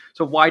 right? So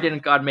why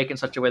didn't God make it in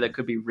such a way that it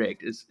could be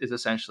rigged is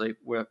essentially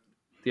where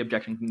the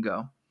objection can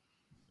go.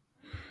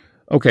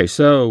 Okay,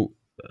 so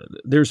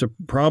there's a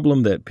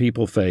problem that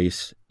people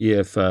face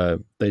if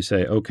they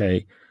say,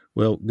 okay,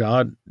 well,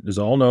 God is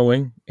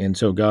all-knowing, and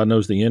so God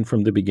knows the end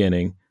from the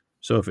beginning.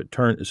 So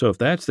if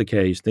that's the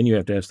case, then you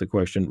have to ask the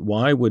question,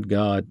 why would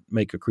God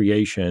make a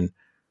creation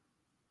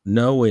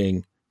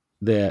knowing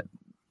that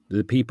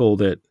the people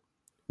that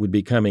would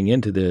be coming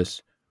into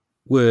this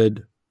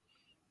would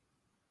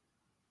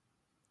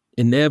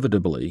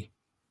inevitably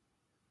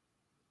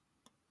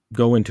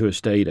go into a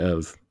state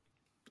of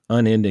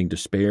unending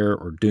despair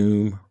or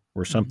doom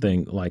or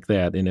something like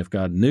that? And if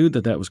God knew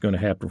that was going to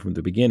happen from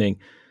the beginning,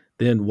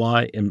 then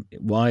why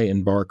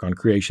embark on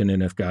creation?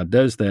 And if God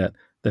does that,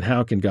 then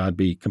how can God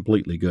be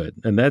completely good?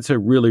 And that's a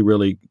really,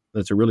 really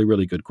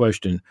good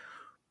question.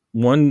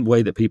 One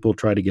way that people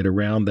try to get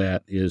around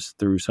that is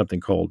through something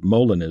called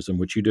Molinism,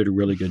 which you did a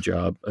really good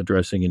job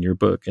addressing in your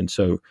book. And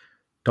so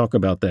talk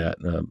about that,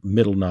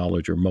 middle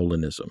knowledge or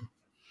Molinism.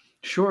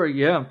 Sure,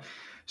 yeah.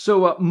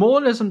 So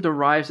Molinism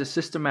derives the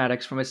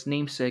systematics from its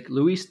namesake,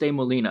 Luis de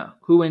Molina,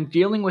 who in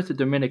dealing with the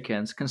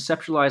Dominicans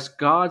conceptualized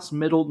God's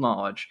middle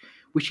knowledge,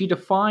 which he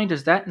defined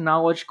as that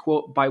knowledge,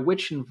 quote, by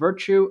which in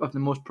virtue of the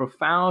most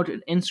profound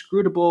and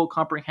inscrutable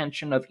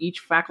comprehension of each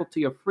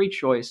faculty of free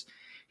choice,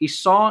 he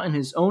saw in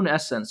his own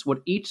essence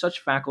what each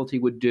such faculty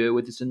would do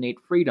with its innate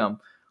freedom,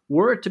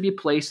 were it to be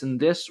placed in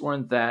this or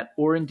in that,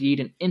 or indeed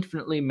in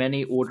infinitely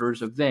many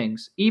orders of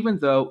things, even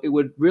though it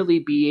would really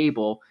be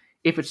able,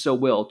 if it so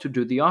will, to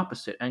do the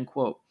opposite, end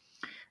quote.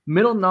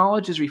 Middle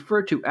knowledge is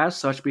referred to as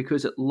such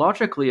because it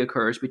logically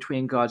occurs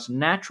between God's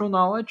natural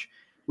knowledge,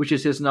 which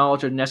is his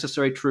knowledge of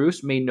necessary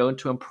truths made known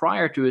to him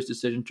prior to his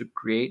decision to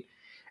create,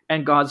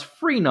 and God's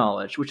free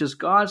knowledge, which is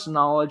God's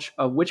knowledge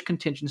of which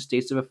contingent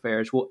states of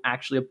affairs will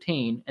actually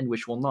obtain and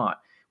which will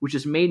not, which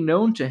is made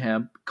known to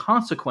him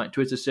consequent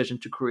to his decision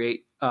to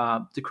create,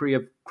 decree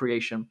of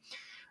creation.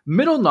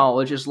 Middle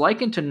knowledge is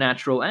likened to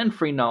natural and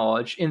free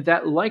knowledge in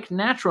that, like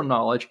natural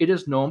knowledge, it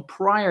is known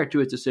prior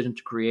to its decision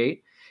to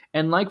create,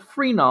 and like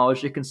free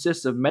knowledge, it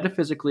consists of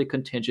metaphysically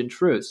contingent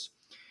truths.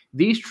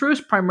 These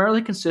truths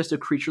primarily consist of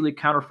creaturely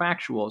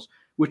counterfactuals,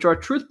 which are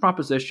truth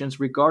propositions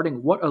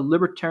regarding what a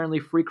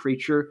libertarianly free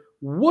creature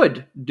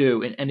would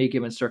do in any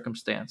given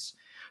circumstance.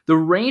 The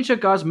range of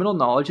God's middle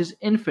knowledge is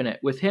infinite,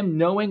 with him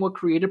knowing what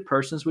created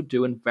persons would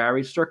do in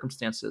varied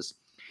circumstances.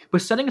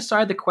 But setting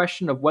aside the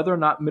question of whether or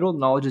not middle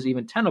knowledge is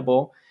even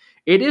tenable,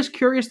 it is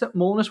curious that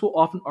Molinists will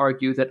often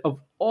argue that of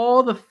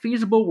all the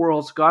feasible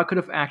worlds God could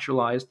have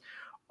actualized,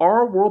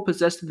 our world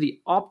possessed the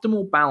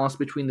optimal balance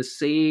between the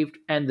saved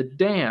and the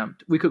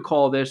damned. We could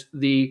call this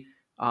the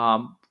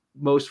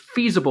most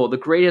feasible, the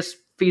greatest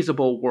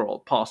feasible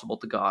world possible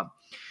to God.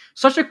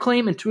 Such a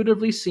claim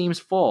intuitively seems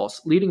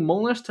false, leading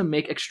Molinists to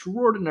make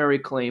extraordinary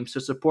claims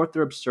to support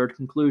their absurd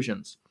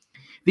conclusions.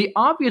 The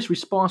obvious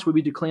response would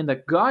be to claim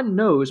that God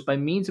knows by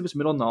means of his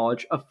middle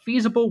knowledge of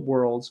feasible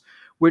worlds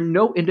where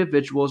no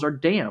individuals are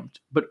damned,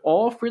 but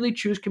all freely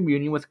choose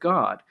communion with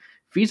God.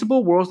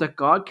 Feasible worlds that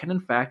God can in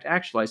fact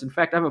actualize. In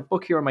fact, I have a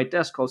book here on my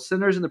desk called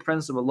Sinners in the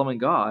Presence of a Loving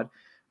God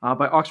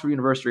by Oxford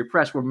University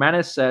Press, where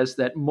Manus says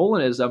that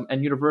Molinism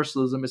and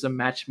Universalism is a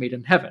match made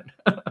in heaven.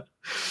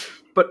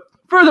 But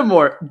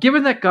furthermore,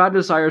 given that God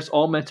desires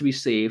all men to be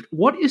saved,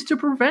 what is to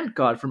prevent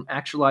God from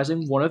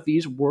actualizing one of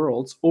these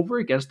worlds over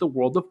against the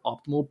world of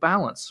optimal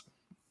balance?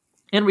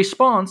 In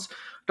response,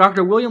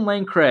 Dr. William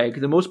Lane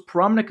Craig, the most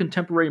prominent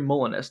contemporary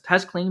Molinist,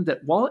 has claimed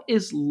that while it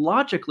is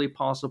logically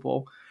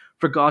possible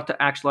for God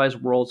to actualize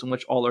worlds in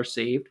which all are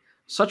saved,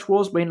 such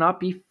worlds may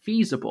not be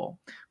feasible.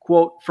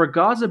 Quote, for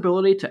God's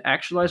ability to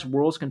actualize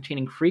worlds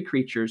containing free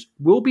creatures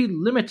will be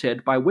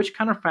limited by which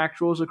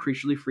counterfactuals of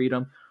creaturely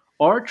freedom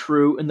are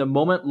true in the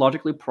moment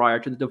logically prior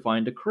to the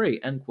divine decree,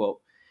 end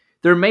quote.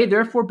 There may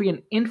therefore be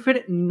an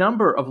infinite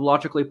number of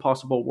logically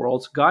possible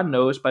worlds God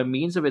knows by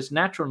means of his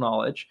natural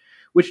knowledge,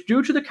 which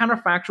due to the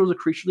counterfactuals of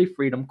creaturely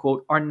freedom,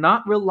 quote, are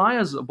not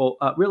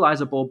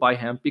realizable by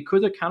him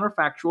because the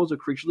counterfactuals of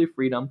creaturely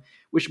freedom,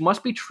 which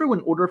must be true in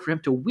order for him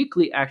to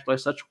weakly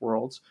actualize such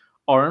worlds,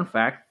 are in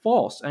fact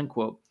false, end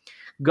quote.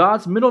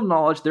 God's middle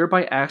knowledge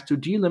thereby acts to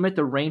delimit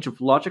the range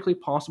of logically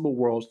possible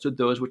worlds to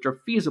those which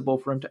are feasible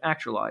for him to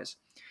actualize.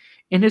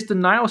 In his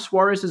denial of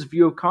Suarez's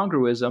view of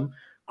congruism,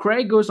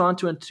 Craig goes on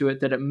to intuit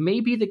that it may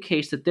be the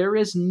case that there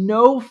is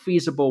no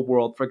feasible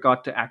world for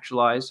God to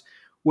actualize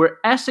where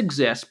S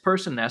exists,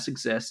 person S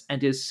exists,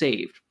 and is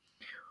saved.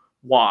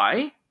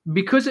 Why?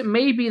 Because it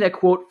may be that,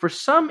 quote, for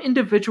some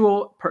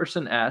individual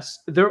person S,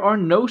 there are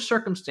no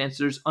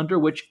circumstances under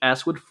which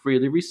S would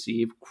freely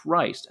receive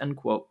Christ, end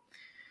quote.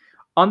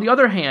 On the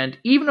other hand,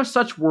 even if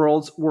such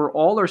worlds where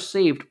all are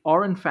saved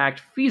are in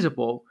fact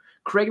feasible,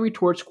 Craig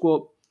retorts,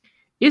 quote,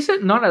 is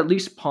it not at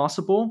least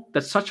possible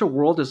that such a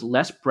world is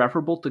less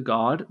preferable to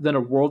God than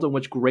a world in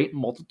which great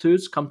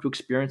multitudes come to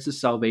experience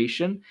his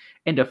salvation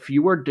and a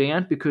few are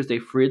damned because they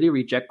freely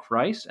reject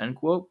Christ, end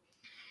quote?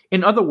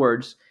 In other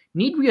words,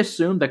 need we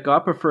assume that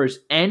God prefers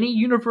any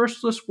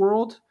universalist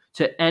world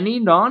to any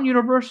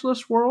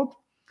non-universalist world?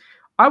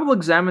 I will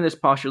examine this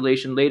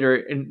postulation later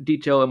in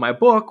detail in my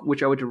book,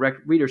 which I would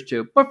direct readers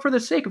to, but for the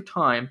sake of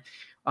time,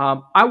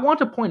 I want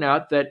to point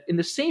out that in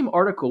the same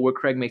article where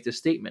Craig makes this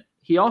statement,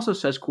 he also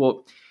says,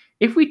 quote,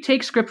 if we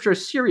take Scripture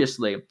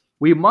seriously,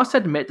 we must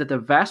admit that the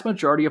vast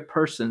majority of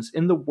persons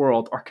in the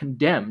world are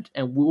condemned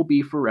and will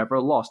be forever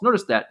lost.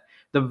 Notice that,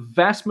 the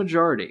vast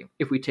majority,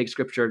 if we take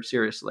Scripture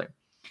seriously.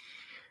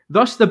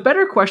 Thus, the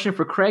better question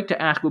for Craig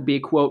to ask would be,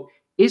 quote,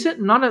 is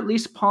it not at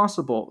least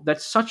possible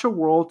that such a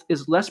world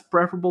is less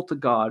preferable to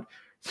God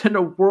than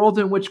a world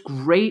in which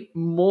great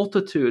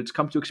multitudes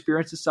come to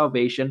experience his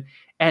salvation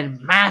and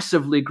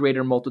massively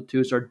greater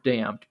multitudes are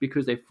damned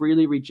because they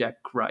freely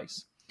reject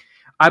Christ?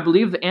 I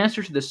believe the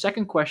answer to the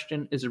second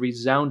question is a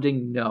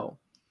resounding no.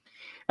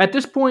 At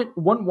this point,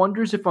 one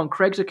wonders if on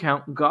Craig's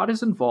account, God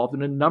is involved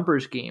in a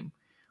numbers game.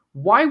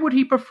 Why would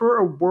he prefer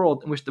a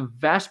world in which the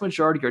vast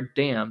majority are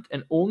damned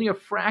and only a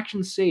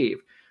fraction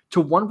saved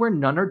to one where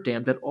none are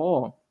damned at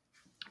all?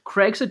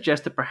 Craig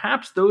suggests that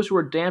perhaps those who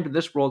are damned in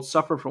this world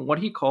suffer from what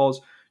he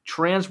calls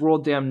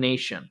trans-world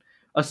damnation,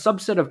 a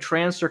subset of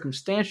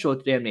trans-circumstantial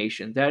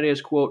damnation, that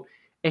is, quote,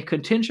 a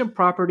contingent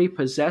property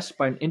possessed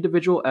by an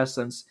individual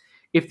essence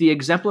if the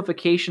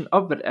exemplification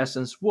of that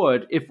essence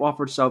would, if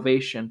offered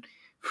salvation,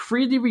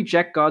 freely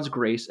reject God's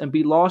grace and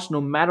be lost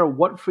no matter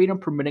what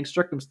freedom-permitting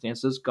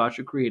circumstances God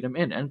should create him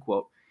in, end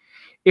quote.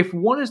 If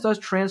one is thus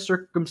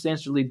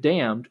trans-circumstantially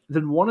damned,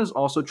 then one is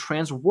also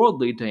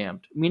trans-worldly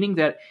damned, meaning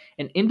that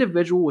an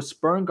individual will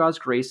spurn God's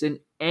grace in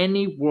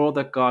any world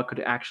that God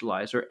could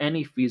actualize, or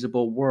any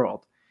feasible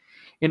world.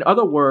 In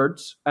other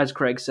words, as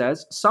Craig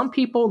says, some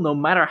people, no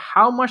matter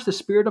how much the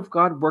Spirit of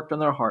God worked on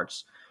their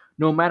hearts,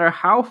 no matter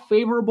how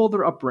favorable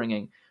their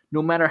upbringing,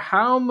 no matter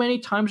how many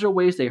times or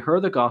ways they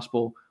heard the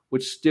gospel,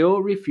 would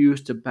still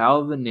refuse to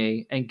bow the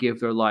knee and give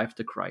their life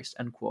to Christ,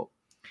 end quote.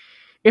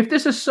 If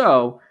this is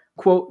so,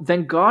 quote,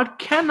 then God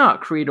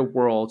cannot create a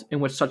world in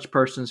which such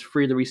persons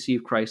freely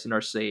receive Christ and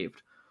are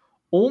saved.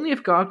 Only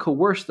if God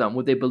coerced them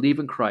would they believe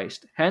in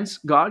Christ. Hence,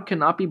 God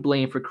cannot be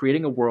blamed for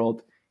creating a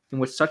world in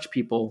which such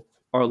people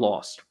are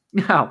lost.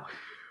 Now,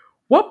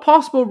 what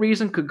possible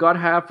reason could God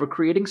have for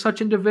creating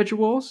such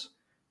individuals?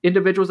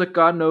 Individuals that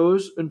God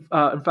knows,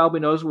 infallibly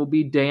knows, will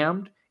be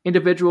damned.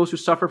 Individuals who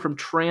suffer from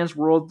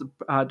trans-world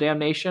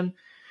damnation.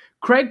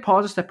 Craig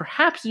posits that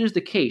perhaps it is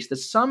the case that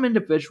some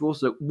individuals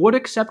that would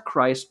accept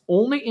Christ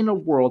only in a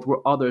world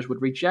where others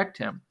would reject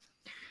him.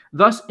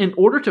 Thus, in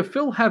order to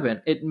fill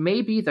heaven, it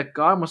may be that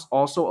God must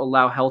also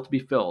allow hell to be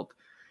filled.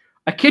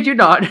 I kid you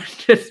not,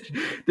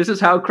 this is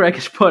how Craig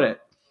has put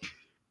it.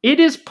 It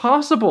is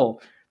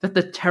possible that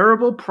the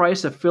terrible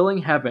price of filling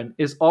heaven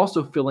is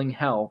also filling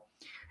hell,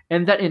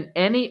 and that in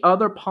any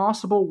other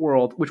possible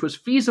world which was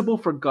feasible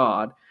for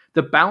God,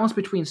 the balance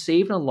between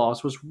saved and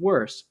lost was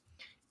worse.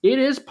 It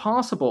is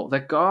possible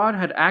that God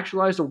had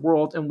actualized a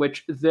world in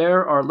which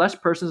there are less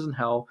persons in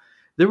hell.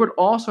 There would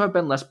also have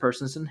been less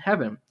persons in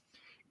heaven.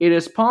 It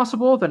is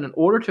possible that in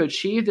order to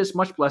achieve this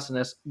much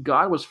blessedness,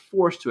 God was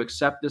forced to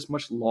accept this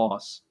much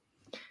loss.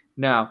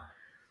 Now,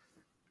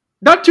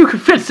 not too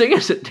convincing,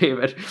 is it,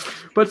 David?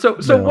 But so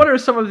No. what are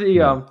some of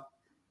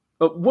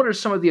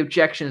the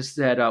objections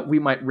that we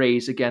might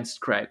raise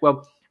against Craig?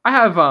 Well, I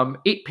have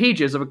 8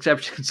 pages of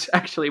exceptions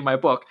actually in my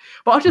book,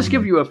 but I'll just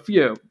give you a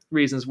few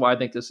reasons why I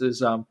think this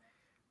is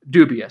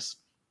dubious.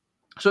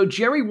 So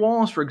Jerry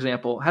Wallace, for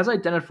example, has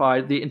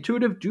identified the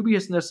intuitive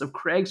dubiousness of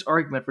Craig's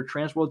argument for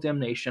transworld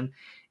damnation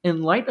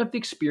in light of the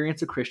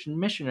experience of Christian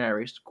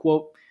missionaries.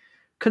 Quote,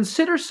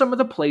 "Consider some of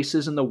the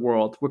places in the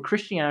world where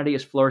Christianity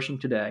is flourishing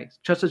today,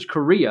 such as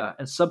Korea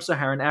and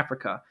sub-Saharan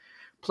Africa,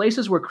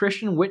 places where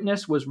Christian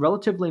witness was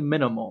relatively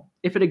minimal,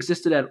 if it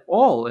existed at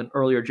all in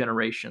earlier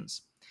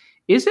generations.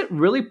 Is it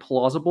really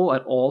plausible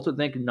at all to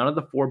think none of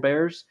the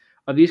forebears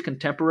of these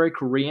contemporary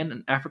Korean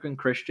and African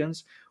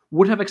Christians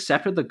would have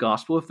accepted the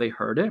gospel if they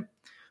heard it?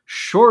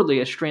 Surely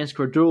it strains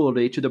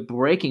credulity to the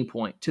breaking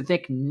point to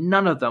think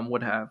none of them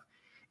would have.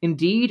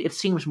 Indeed, it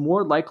seems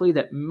more likely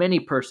that many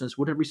persons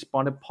would have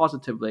responded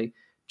positively,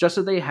 just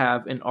as they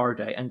have in our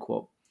day." End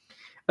quote.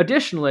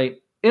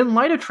 Additionally, in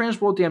light of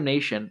transworld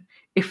damnation,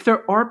 if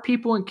there are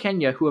people in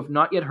Kenya who have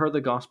not yet heard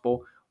the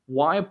gospel,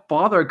 why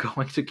bother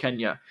going to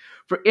Kenya?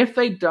 For if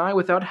they die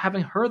without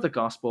having heard the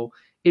gospel,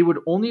 it would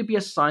only be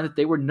a sign that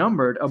they were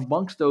numbered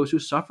amongst those who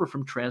suffer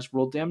from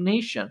transworld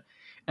damnation,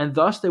 and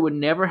thus they would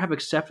never have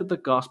accepted the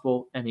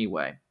gospel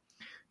anyway.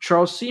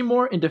 Charles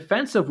Seymour, in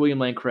defense of William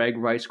Lane Craig,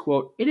 writes,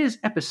 quote, "It is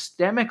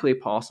epistemically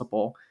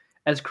possible,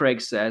 as Craig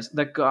says,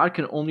 that God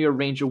can only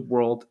arrange a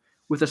world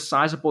with a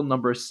sizable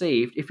number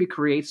saved if he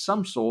creates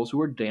some souls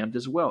who are damned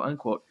as well."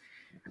 Unquote.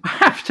 I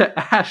have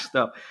to ask,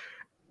 though,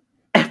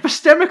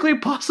 epistemically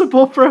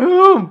possible for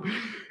whom?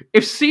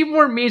 If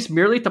Seymour means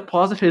merely to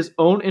posit his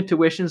own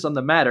intuitions on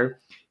the matter,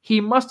 he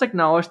must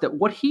acknowledge that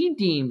what he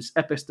deems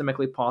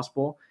epistemically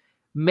possible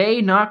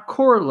may not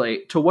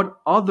correlate to what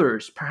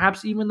others,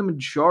 perhaps even the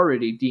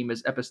majority, deem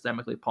as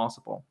epistemically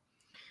possible.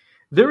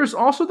 There is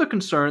also the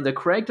concern that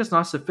Craig does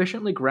not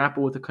sufficiently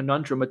grapple with the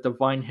conundrum of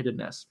divine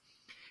hiddenness.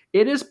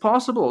 It is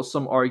possible,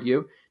 some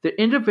argue,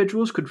 that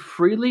individuals could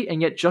freely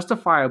and yet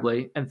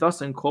justifiably, and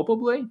thus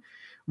inculpably,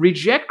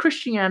 reject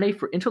Christianity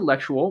for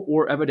intellectual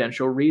or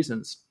evidential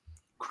reasons.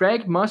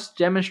 Craig must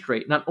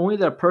demonstrate not only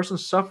that a person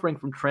suffering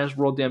from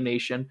transworld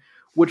damnation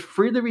would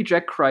freely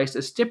reject Christ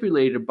as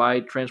stipulated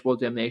by transworld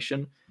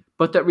damnation,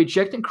 but that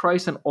rejecting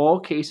Christ in all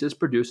cases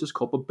produces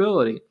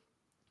culpability,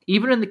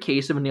 even in the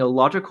case of an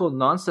illogical,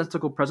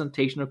 nonsensical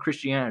presentation of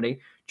Christianity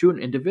to an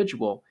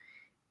individual.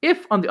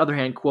 If, on the other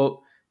hand,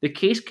 quote, "the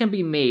case can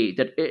be made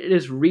that it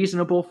is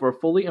reasonable for a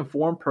fully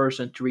informed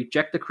person to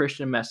reject the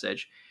Christian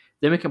message,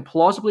 then we can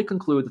plausibly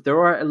conclude that there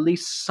are at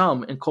least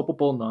some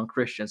inculpable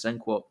non-Christians," end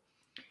quote.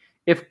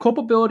 If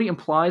culpability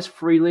implies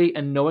freely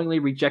and knowingly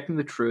rejecting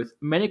the truth,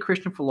 many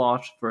Christian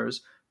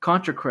philosophers,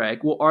 contra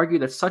Craig, will argue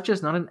that such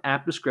is not an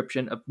apt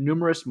description of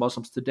numerous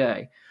Muslims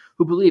today,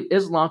 who believe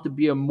Islam to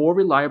be a more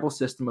reliable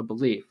system of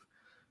belief.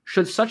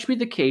 Should such be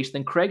the case,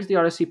 then Craig's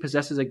theodicy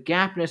possesses a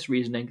gap in its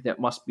reasoning that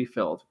must be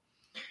filled.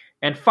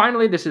 And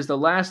finally, this is the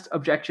last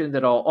objection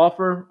that I'll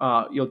offer.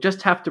 You'll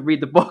just have to read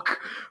the book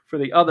for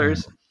the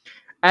others.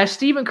 As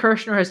Stephen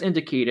Kirshner has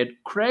indicated,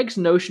 Craig's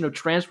notion of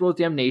transworld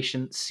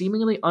damnation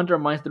seemingly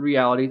undermines the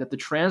reality that the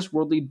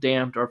transworldly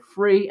damned are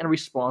free and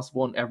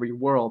responsible in every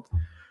world.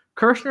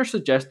 Kirshner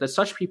suggests that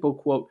such people,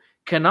 quote,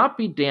 "cannot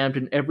be damned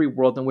in every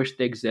world in which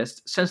they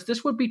exist, since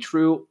this would be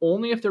true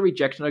only if their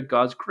rejection of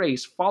God's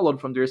grace followed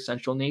from their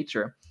essential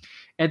nature.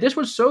 And this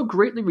would so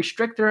greatly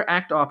restrict their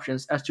act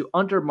options as to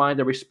undermine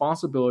their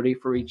responsibility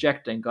for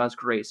rejecting God's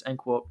grace," end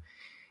quote.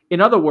 In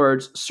other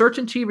words,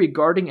 certainty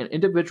regarding an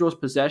individual's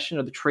possession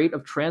of the trait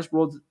of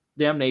transworld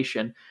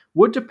damnation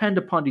would depend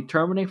upon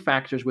determining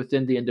factors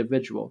within the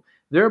individual,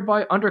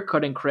 thereby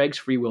undercutting Craig's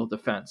free will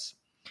defense.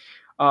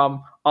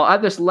 I'll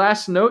add this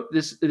last note.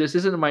 This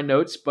isn't in my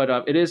notes, but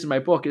it is in my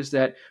book, is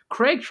that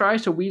Craig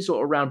tries to weasel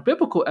around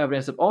biblical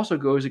evidence that also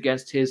goes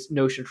against his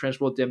notion of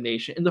transworld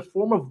damnation in the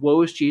form of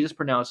woes Jesus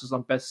pronounces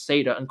on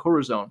Bethsaida and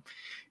Chorazin.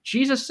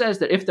 Jesus says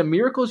that if the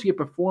miracles he had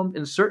performed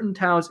in certain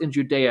towns in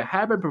Judea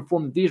had been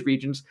performed in these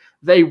regions,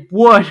 they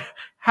would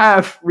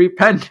have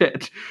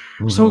repented.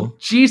 Mm-hmm. So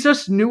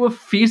Jesus knew of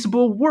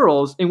feasible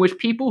worlds in which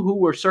people who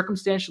were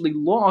circumstantially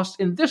lost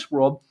in this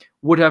world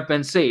would have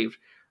been saved.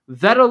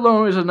 That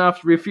alone is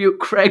enough to refute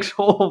Craig's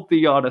whole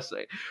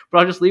theodicy. But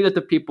I'll just leave it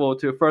to people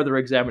to further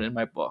examine in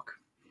my book.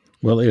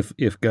 Well,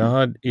 if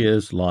God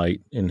is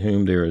light in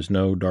whom there is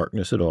no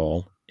darkness at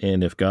all,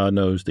 and if God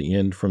knows the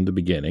end from the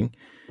beginning,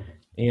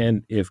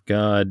 and if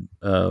God,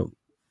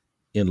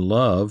 in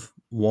love,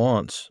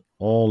 wants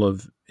all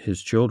of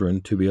his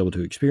children to be able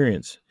to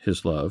experience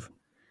his love,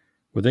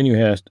 well, then you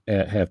have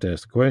to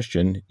ask the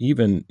question,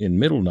 even in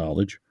middle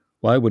knowledge,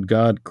 why would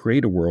God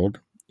create a world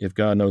if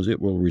God knows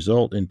it will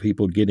result in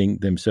people getting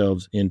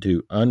themselves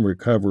into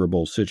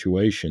unrecoverable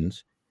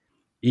situations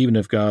even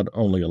if God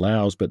only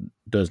allows but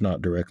does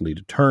not directly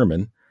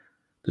determine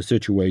the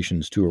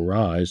situations to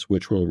arise,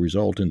 which will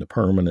result in the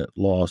permanent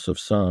loss of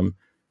some,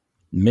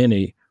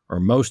 many, or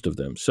most of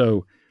them.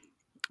 So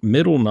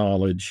middle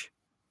knowledge,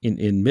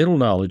 in middle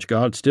knowledge,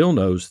 God still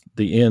knows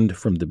the end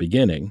from the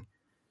beginning,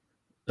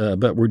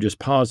 but we're just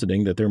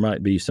positing that there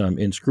might be some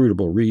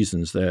inscrutable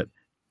reasons that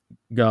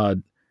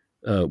God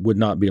would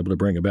not be able to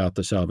bring about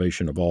the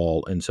salvation of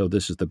all, and so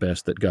this is the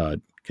best that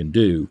God can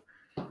do,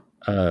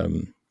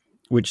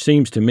 which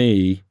seems to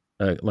me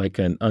like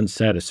an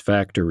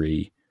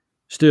unsatisfactory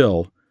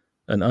solution,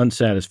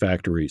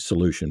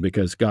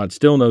 because God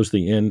still knows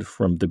the end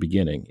from the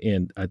beginning.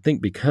 And I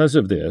think because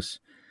of this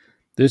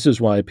is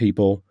why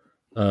people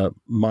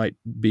might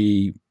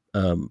be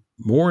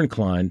more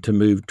inclined to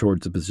move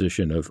towards the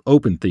position of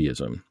open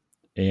theism.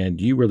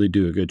 And you really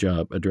do a good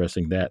job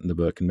addressing that in the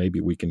book, and maybe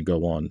we can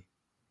go on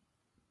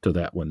to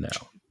that one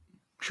now.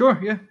 Sure,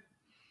 yeah.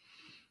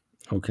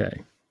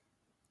 Okay.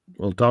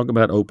 We'll talk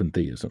about open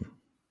theism.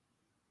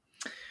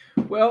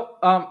 Well,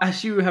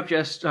 as you have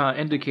just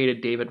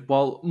indicated, David,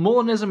 while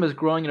Molinism is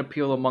growing in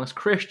appeal amongst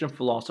Christian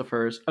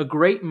philosophers, a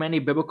great many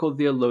biblical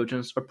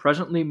theologians are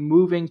presently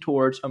moving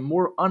towards a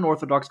more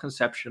unorthodox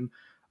conception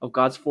of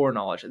God's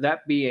foreknowledge,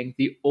 that being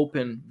the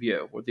open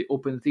view, or the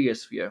open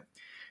theist view.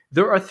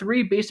 There are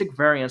three basic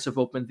variants of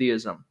open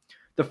theism.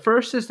 The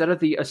first is that of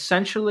the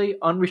essentially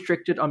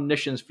unrestricted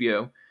omniscience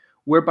view,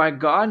 whereby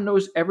God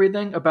knows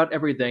everything about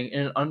everything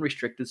in an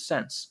unrestricted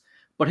sense.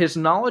 But his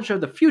knowledge of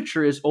the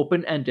future is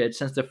open-ended,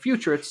 since the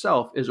future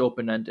itself is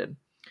open-ended.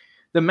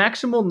 The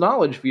maximal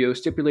knowledge view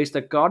stipulates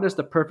that God is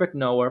the perfect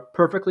knower,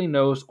 perfectly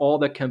knows all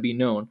that can be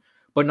known,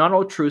 but not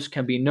all truths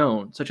can be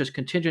known, such as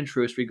contingent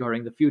truths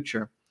regarding the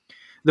future.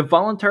 The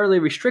voluntarily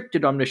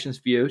restricted omniscience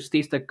view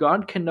states that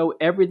God can know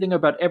everything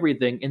about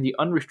everything in the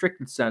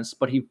unrestricted sense,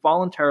 but he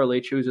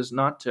voluntarily chooses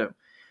not to.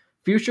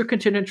 Future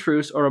contingent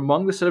truths are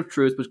among the set of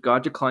truths which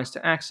God declines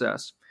to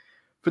access.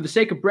 For the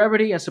sake of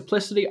brevity and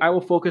simplicity, I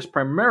will focus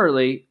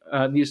primarily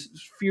these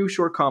few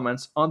short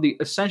comments on the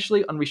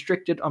essentially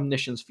unrestricted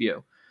omniscience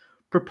view.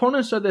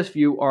 Proponents of this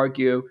view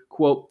argue,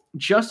 quote,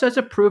 just as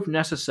it proved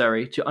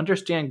necessary to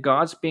understand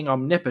God's being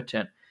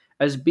omnipotent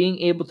as being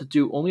able to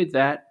do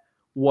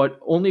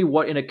only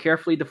what in a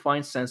carefully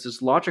defined sense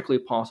is logically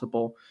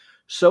possible,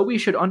 so we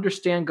should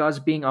understand God's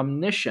being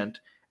omniscient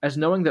as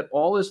knowing that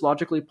all is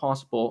logically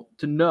possible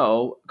to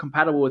know,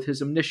 compatible with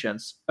his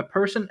omniscience. A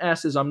person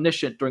S is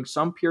omniscient during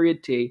some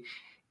period T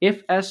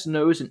if S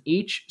knows in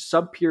each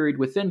subperiod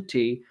within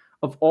T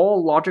of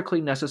all logically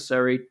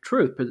necessary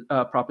truth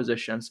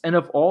propositions and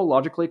of all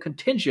logically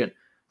contingent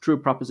true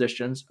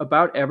propositions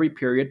about every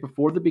period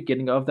before the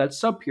beginning of that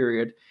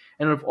subperiod,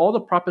 and of all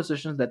the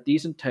propositions that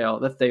these entail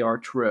that they are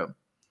true.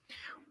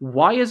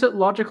 Why is it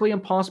logically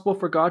impossible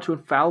for God to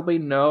infallibly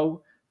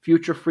know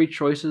future free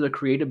choices of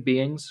created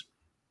beings?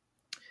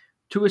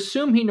 To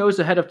assume he knows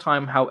ahead of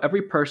time how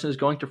every person is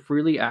going to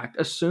freely act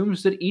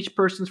assumes that each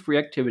person's free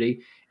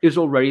activity is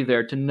already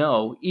there to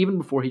know, even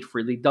before he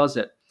freely does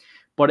it.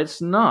 But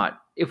it's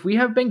not. If we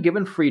have been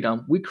given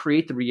freedom, we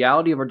create the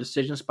reality of our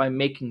decisions by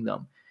making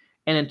them.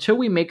 And until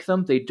we make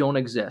them, they don't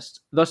exist.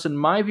 Thus, in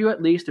my view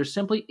at least, there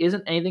simply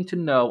isn't anything to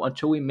know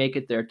until we make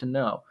it there to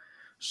know.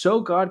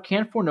 So God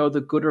can't foreknow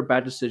the good or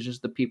bad decisions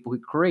of the people he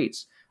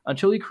creates,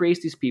 until he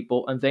creates these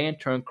people, and they in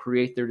turn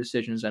create their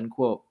decisions, end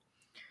quote.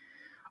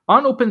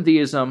 On open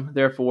theism,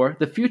 therefore,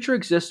 the future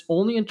exists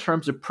only in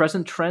terms of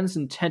present trends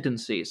and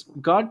tendencies.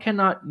 God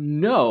cannot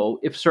know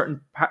if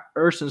certain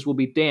persons will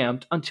be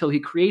damned until he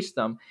creates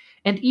them,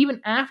 and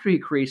even after he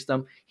creates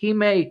them, he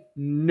may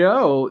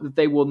know that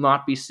they will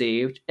not be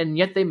saved, and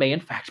yet they may in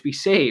fact be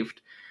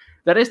saved.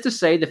 That is to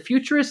say, the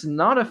future is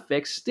not a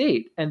fixed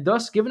state, and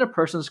thus, given a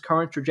person's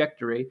current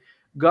trajectory,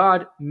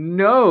 God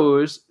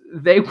knows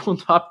they will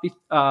not be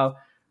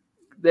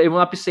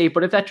saved,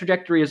 but if that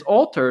trajectory is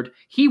altered,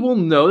 he will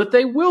know that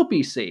they will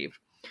be saved.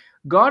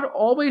 God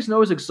always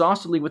knows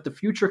exhaustively what the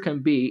future can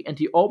be, and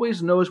he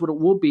always knows what it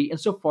will be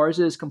insofar as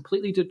it is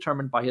completely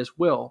determined by his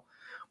will.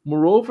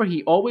 Moreover,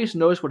 he always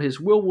knows what his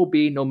will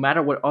be, no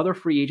matter what other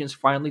free agents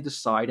finally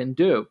decide and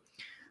do.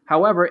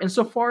 However,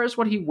 insofar as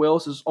what he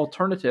wills is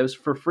alternatives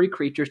for free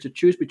creatures to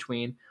choose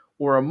between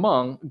or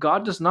among,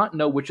 God does not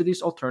know which of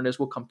these alternatives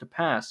will come to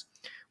pass.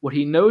 What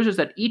he knows is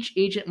that each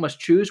agent must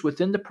choose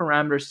within the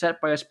parameters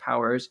set by his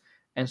powers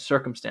and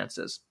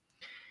circumstances.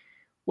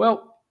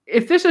 Well,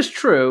 if this is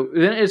true,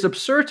 then it is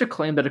absurd to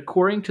claim that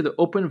according to the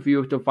open view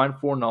of divine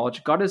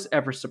foreknowledge, God is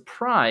ever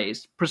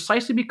surprised,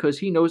 precisely because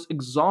he knows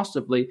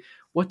exhaustively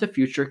what the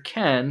future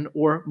can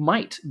or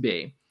might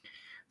be.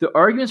 The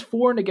arguments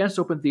for and against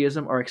open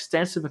theism are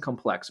extensive and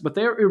complex, but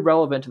they are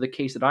irrelevant to the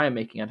case that I am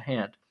making at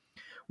hand.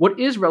 What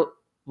is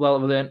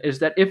relevant is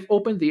that if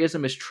open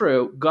theism is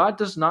true, God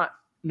does not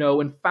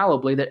know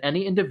infallibly that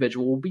any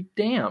individual will be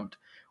damned,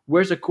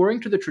 whereas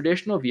according to the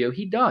traditional view,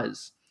 he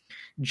does.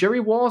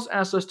 Jerry Walls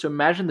asks us to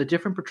imagine the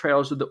different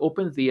portrayals of the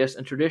open theist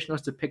and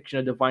traditionalist depiction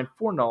of divine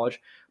foreknowledge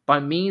by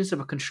means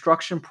of a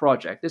construction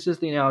project. This is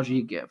the analogy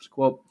he gives.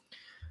 Quote,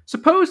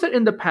 Suppose that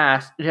in the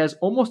past it has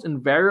almost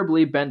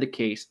invariably been the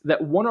case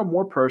that one or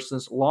more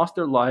persons lost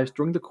their lives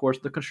during the course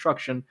of the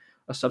construction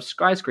of such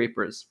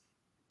skyscrapers.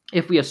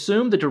 If we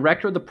assume the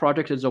director of the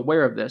project is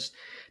aware of this,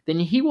 then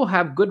he will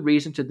have good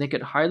reason to think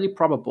it highly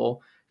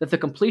probable that the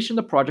completion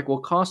of the project will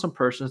cost some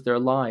persons their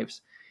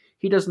lives.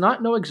 He does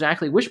not know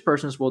exactly which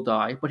persons will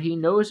die, but he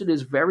knows it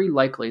is very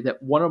likely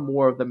that one or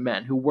more of the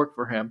men who work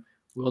for him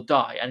will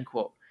die. End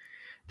quote.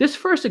 This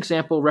first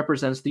example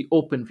represents the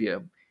open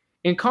view.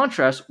 In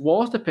contrast,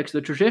 Walls depicts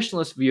the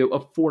traditionalist view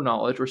of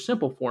foreknowledge or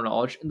simple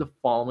foreknowledge in the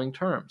following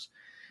terms.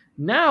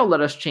 Now let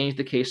us change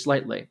the case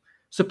slightly.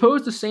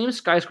 Suppose the same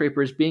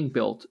skyscraper is being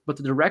built, but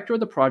the director of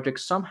the project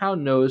somehow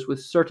knows with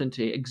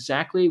certainty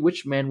exactly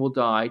which man will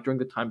die during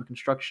the time of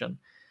construction.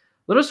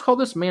 Let us call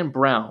this man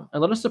Brown,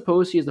 and let us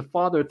suppose he is the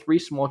father of 3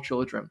 small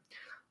children.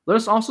 Let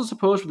us also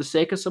suppose, for the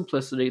sake of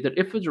simplicity, that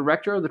if the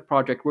director of the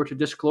project were to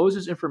disclose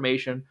his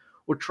information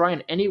or try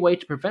in any way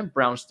to prevent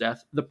Brown's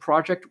death, the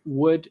project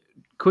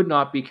could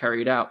not be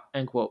carried out.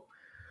 End quote.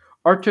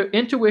 Our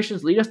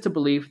intuitions lead us to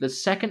believe the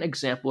second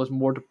example is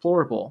more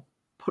deplorable.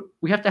 But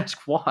we have to ask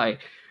why.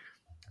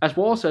 As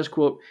Wallace says,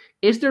 quote,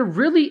 is there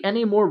really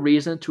any more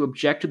reason to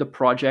object to the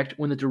project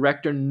when the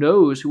director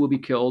knows who will be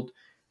killed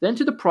than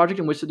to the project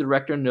in which the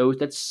director knows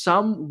that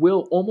some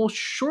will almost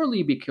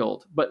surely be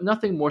killed, but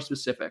nothing more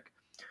specific?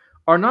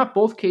 Are not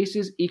both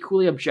cases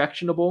equally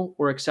objectionable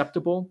or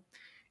acceptable?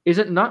 Is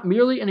it not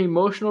merely an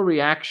emotional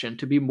reaction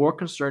to be more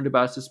concerned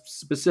about a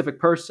specific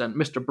person,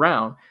 Mr.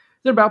 Brown,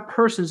 than about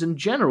persons in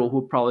general who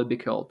will probably be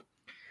killed?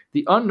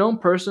 The unknown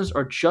persons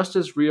are just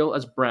as real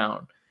as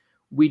Brown.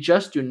 We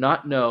just do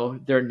not know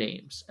their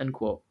names. End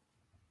quote.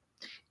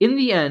 In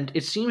the end,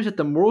 it seems that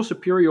the moral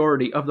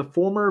superiority of the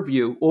former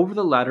view over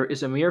the latter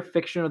is a mere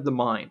fiction of the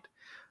mind.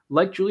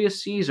 Like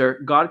Julius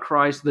Caesar, God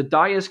cries, "The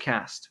die is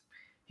cast."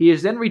 He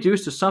is then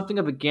reduced to something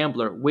of a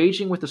gambler,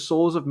 waging with the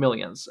souls of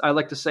millions. I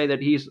like to say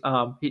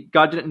that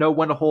God didn't know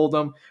when to hold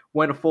them,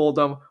 when to fold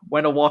them,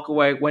 when to walk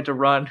away, when to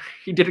run.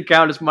 He didn't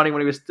count his money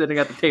when he was sitting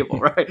at the table,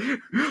 right?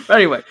 But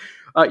anyway,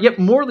 yet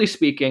morally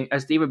speaking,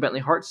 as David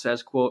Bentley Hart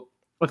says, quote,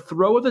 a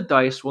throw of the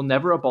dice will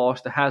never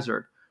abolish the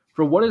hazard,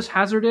 for what is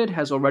hazarded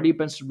has already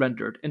been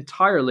surrendered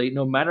entirely,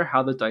 no matter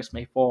how the dice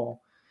may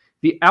fall.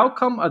 The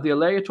outcome of the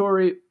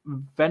aleatory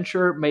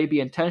venture may be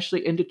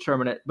intentionally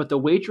indeterminate, but the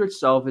wager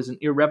itself is an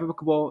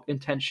irrevocable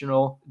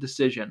intentional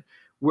decision,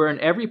 wherein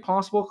every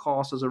possible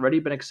cost has already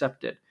been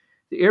accepted.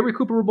 The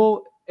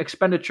irrecuperable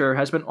expenditure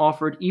has been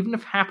offered, even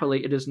if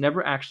happily it is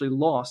never actually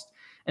lost,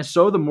 and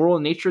so the moral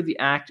nature of the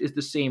act is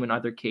the same in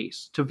either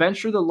case. To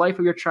venture the life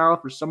of your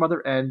child for some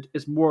other end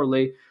is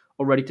morally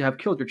already to have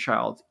killed your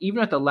child.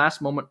 Even at the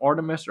last moment,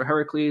 Artemis or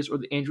Heracles or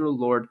the angel of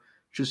the Lord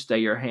should stay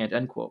your hand.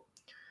 End quote.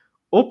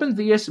 Open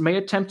theists may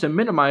attempt to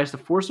minimize the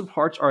force of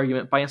Hart's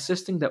argument by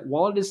insisting that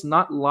while it is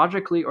not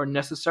logically or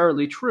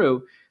necessarily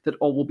true that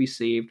all will be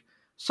saved,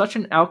 such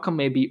an outcome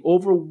may be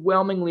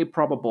overwhelmingly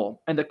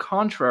probable, and the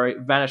contrary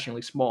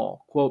vanishingly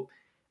small. Quote,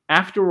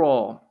 after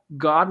all,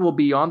 God will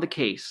be on the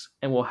case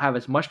and will have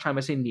as much time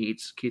as he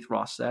needs, Keith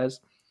Ross says.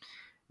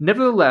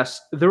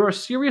 Nevertheless, there are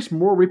serious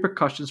moral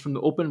repercussions from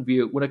the open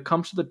view when it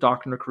comes to the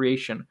doctrine of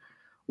creation.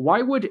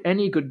 Why would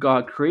any good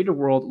God create a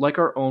world like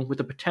our own with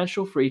the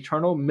potential for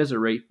eternal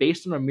misery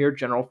based on a mere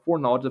general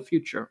foreknowledge of the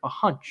future, a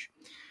hunch?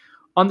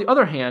 On the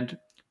other hand,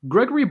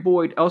 Gregory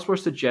Boyd elsewhere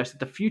suggests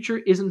that the future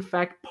is in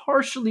fact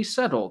partially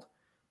settled,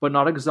 but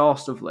not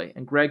exhaustively.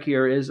 And Greg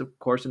here is, of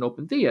course, an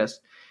open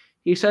theist.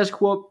 He says,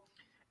 quote,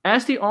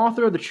 as the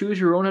author of the Choose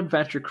Your Own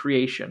Adventure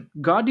creation,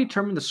 God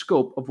determined the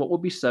scope of what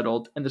would be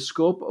settled and the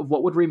scope of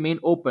what would remain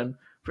open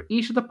for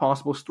each of the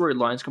possible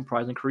storylines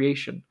comprising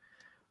creation.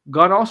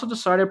 God also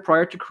decided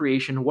prior to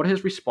creation what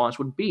his response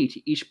would be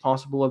to each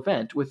possible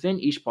event within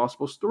each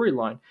possible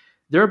storyline,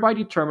 thereby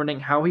determining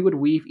how he would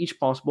weave each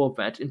possible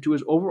event into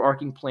his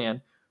overarching plan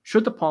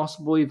should the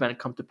possible event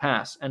come to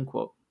pass. End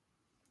quote.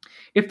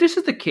 If this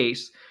is the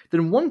case,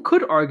 then one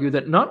could argue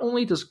that not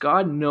only does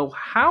God know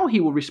how he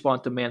will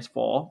respond to man's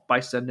fall by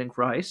sending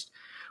Christ,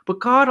 but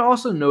God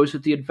also knows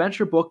that the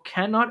adventure book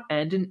cannot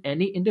end in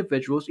any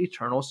individual's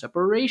eternal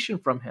separation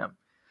from him.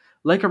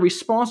 Like a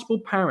responsible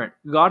parent,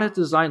 God has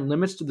designed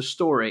limits to the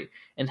story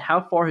and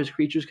how far his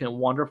creatures can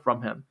wander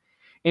from him.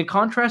 In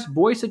contrast,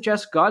 Boyd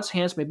suggests God's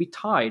hands may be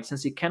tied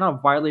since he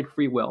cannot violate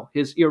free will,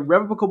 his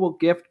irrevocable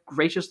gift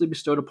graciously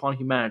bestowed upon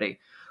humanity,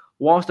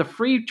 whilst the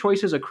free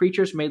choices of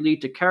creatures may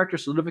lead to character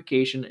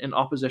solidification in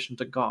opposition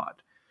to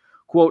God.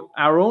 Quote,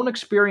 our own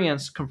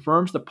experience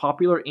confirms the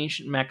popular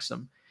ancient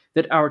maxim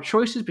that our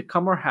choices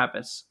become our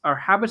habits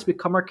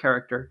become our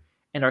character,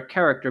 and our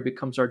character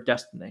becomes our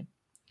destiny.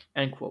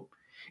 End quote.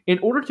 In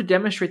order to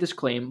demonstrate this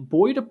claim,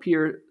 Boyd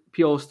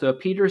appeals to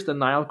Peter's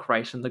denial of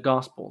Christ in the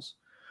Gospels.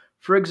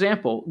 For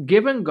example,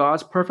 given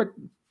God's perfect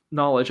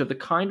knowledge of the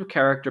kind of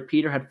character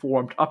Peter had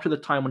formed up to the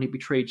time when he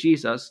betrayed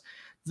Jesus,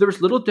 there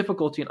was little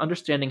difficulty in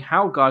understanding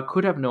how God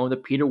could have known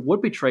that Peter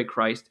would betray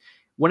Christ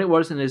when it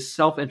was in his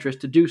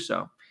self-interest to do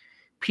so.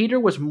 Peter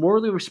was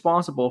morally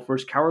responsible for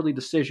his cowardly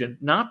decision,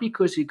 not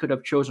because he could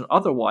have chosen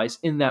otherwise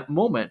in that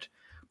moment,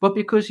 but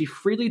because he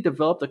freely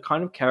developed a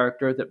kind of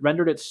character that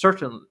rendered it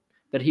certain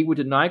that he would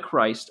deny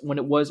Christ when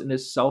it was in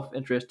his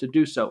self-interest to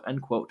do so,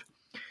 end quote.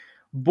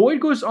 Boyd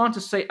goes on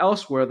to say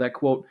elsewhere that,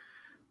 quote,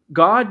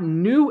 God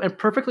knew and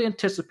perfectly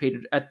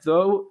anticipated, as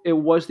though it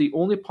was the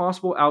only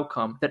possible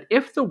outcome, that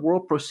if the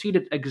world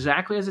proceeded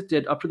exactly as it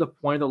did up to the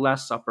point of the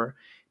Last Supper,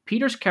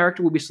 Peter's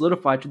character would be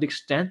solidified to the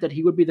extent that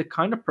he would be the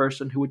kind of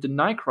person who would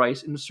deny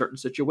Christ in a certain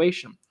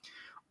situation.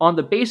 On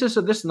the basis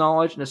of this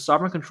knowledge and his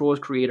sovereign control as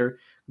creator,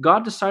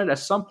 God decided at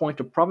some point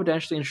to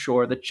providentially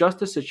ensure that just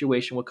this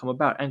situation would come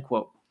about, end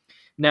quote.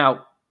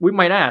 Now, we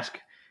might ask,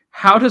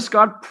 how does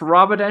God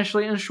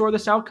providentially ensure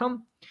this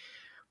outcome?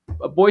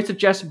 Boyd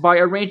suggests by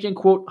arranging,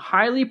 quote,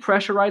 highly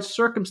pressurized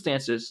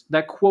circumstances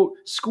that, quote,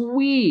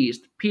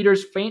 squeezed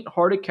Peter's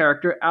faint-hearted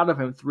character out of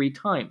him 3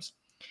 times.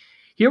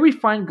 Here we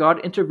find God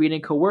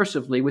intervening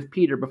coercively with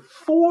Peter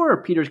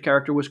before Peter's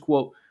character was,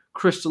 quote,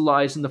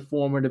 crystallized in the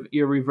formative,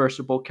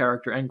 irreversible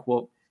character, end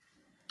quote.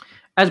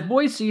 As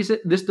Boyd sees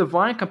it, this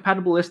divine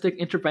compatibilistic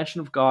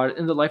intervention of God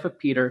in the life of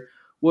Peter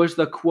was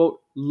the,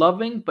 quote,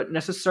 loving but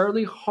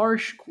necessarily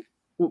harsh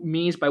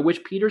means by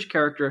which Peter's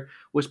character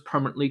was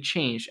permanently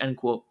changed, end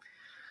quote.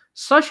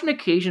 Such an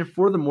occasion,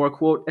 furthermore,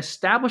 quote,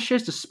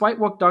 establishes, despite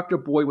what Dr.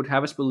 Boyd would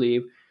have us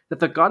believe, that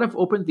the God of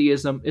open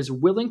theism is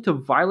willing to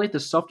violate the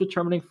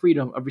self-determining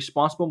freedom of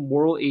responsible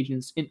moral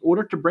agents in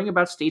order to bring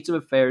about states of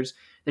affairs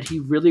that he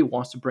really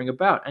wants to bring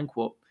about, end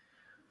quote.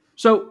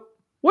 So,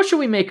 what should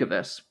we make of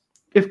this?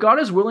 If God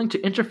is willing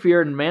to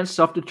interfere in man's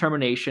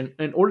self-determination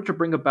in order to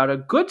bring about a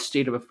good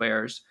state of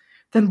affairs,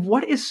 then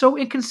what is so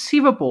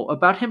inconceivable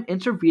about him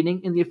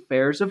intervening in the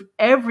affairs of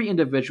every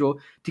individual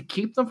to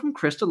keep them from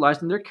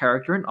crystallizing their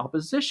character in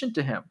opposition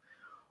to him?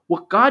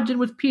 What God did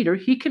with Peter,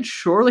 he can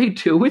surely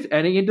do with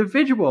any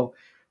individual.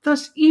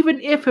 Thus, even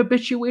if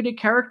habituated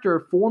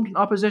character formed in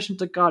opposition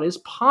to God is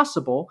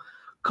possible,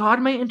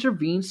 God may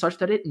intervene such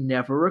that it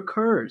never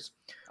occurs.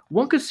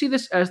 One could see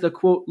this as the,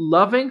 quote,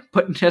 loving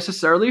but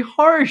necessarily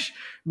harsh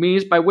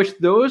means by which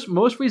those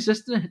most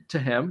resistant to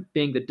him,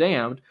 being the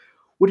damned,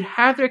 would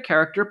have their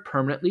character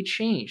permanently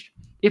changed.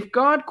 If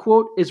God,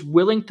 quote, is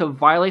willing to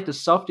violate the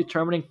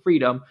self-determining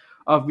freedom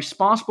of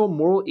responsible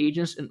moral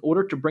agents in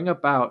order to bring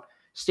about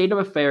state of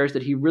affairs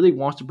that he really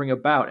wants to bring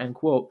about, end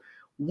quote,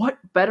 what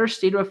better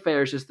state of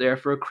affairs is there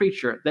for a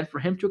creature than for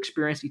him to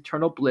experience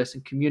eternal bliss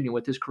and communion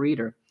with his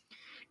creator?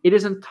 It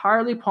is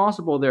entirely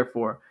possible,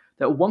 therefore,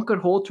 that one could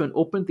hold to an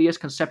open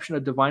theist conception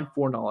of divine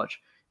foreknowledge,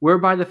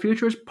 whereby the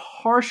future is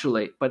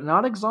partially, but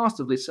not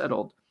exhaustively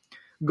settled.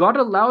 God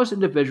allows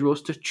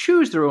individuals to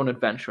choose their own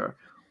adventure,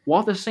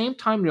 while at the same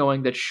time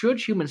knowing that should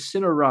human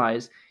sin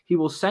arise, he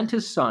will send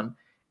his Son,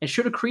 and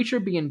should a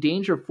creature be in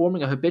danger of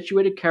forming a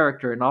habituated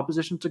character in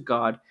opposition to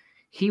God,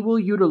 he will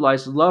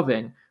utilize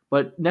loving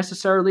but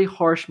necessarily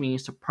harsh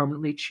means to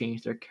permanently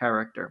change their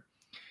character.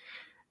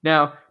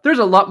 Now, there's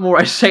a lot more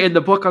I say in the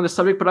book on the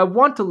subject, but I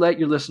want to let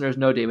your listeners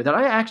know, David, that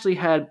I actually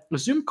had a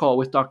Zoom call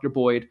with Dr.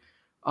 Boyd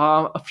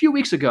a few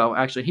weeks ago,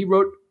 actually. He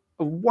wrote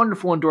a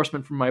wonderful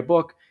endorsement for my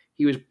book.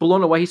 He was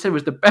blown away. He said it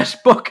was the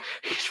best book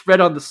he's read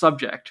on the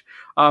subject.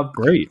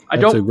 Great.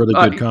 That's a really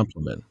good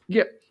compliment.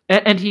 Yeah.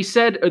 And he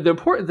said, the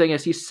important thing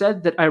is he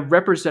said that I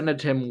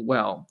represented him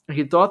well. And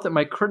he thought that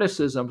my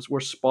criticisms were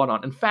spot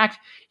on. In fact,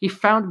 he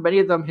found many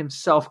of them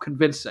himself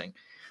convincing.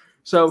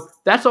 So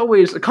that's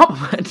always a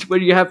compliment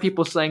when you have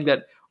people saying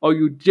that, oh,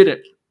 you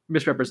didn't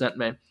misrepresent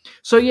me.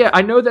 So yeah,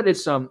 I know that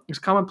it's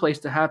commonplace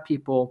to have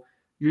people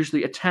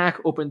usually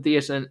attack open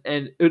theists, and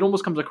it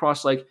almost comes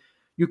across like,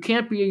 you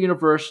can't be a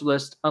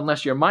universalist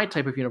unless you're my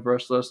type of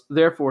universalist.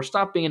 Therefore,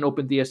 stop being an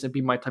open theist and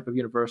be my type of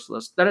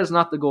universalist. That is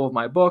not the goal of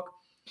my book.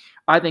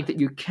 I think that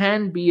you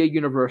can be a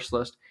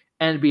universalist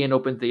and be an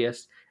open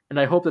theist, and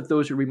I hope that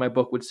those who read my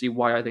book would see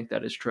why I think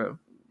that is true.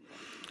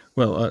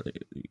 Well,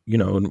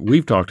 and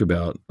we've talked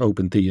about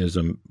open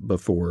theism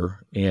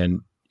before,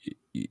 and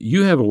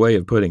you have a way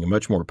of putting a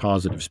much more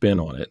positive spin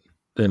on it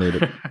than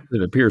it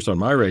appears on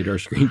my radar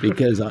screen,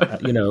 because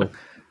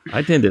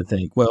I tend to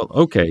think, well,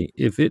 okay,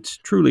 if it's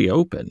truly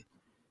open,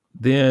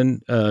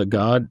 then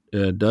God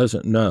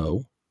doesn't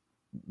know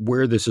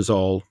where this is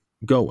all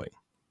going.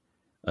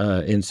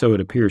 And so it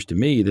appears to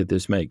me that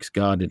this makes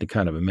God into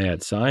kind of a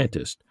mad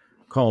scientist,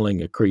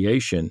 calling a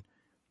creation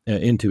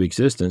into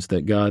existence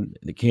that God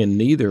can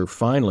neither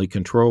finally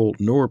control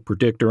nor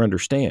predict or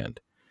understand.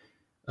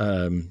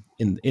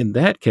 In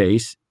that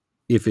case,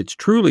 if it's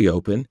truly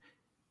open,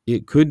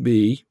 it could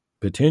be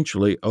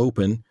potentially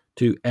open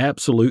to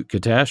absolute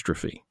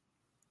catastrophe,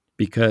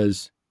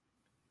 because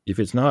if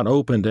it's not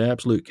open to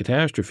absolute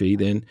catastrophe,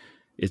 then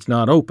it's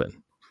not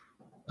open.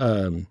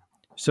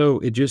 So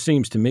it just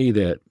seems to me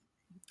that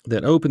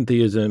open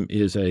theism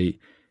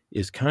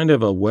is kind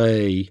of a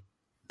way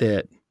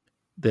that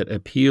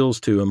appeals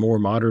to a more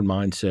modern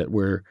mindset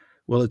where,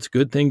 well, it's a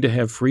good thing to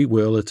have free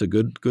will. It's a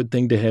good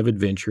thing to have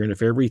adventure. And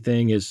if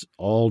everything is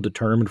all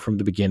determined from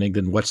the beginning,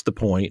 then what's the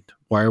point?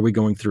 Why are we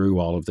going through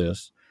all of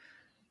this?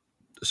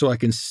 So I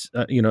can,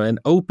 and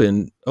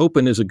open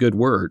is a good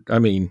word. I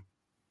mean,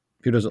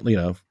 who doesn't, we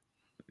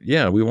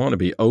want to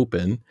be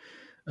open.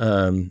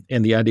 and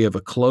the idea of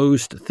a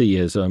closed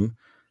theism.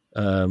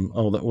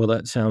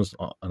 That sounds,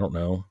 I don't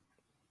know,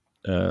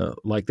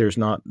 like there's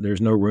no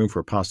room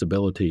for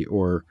possibility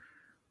or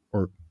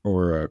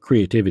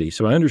creativity.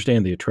 So I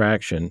understand the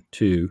attraction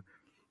to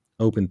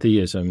open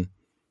theism,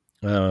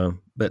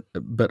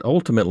 but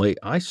ultimately,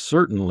 I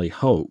certainly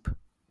hope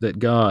that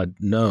God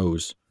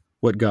knows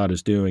what God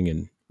is doing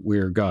and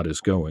where God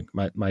is going.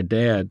 My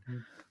dad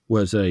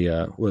was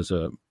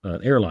an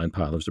airline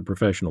pilot, was a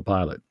professional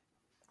pilot,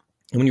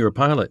 and when you're a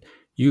pilot,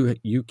 you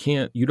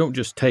don't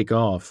just take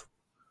off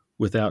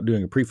without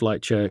doing a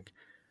pre-flight check,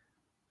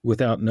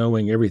 without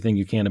knowing everything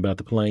you can about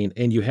the plane,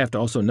 and you have to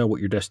also know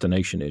what your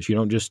destination is. You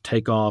don't just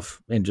take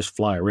off and just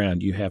fly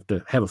around. You have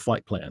to have a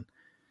flight plan.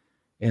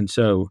 And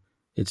so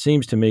it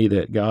seems to me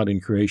that God in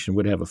creation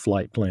would have a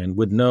flight plan,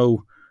 would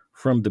know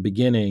from the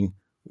beginning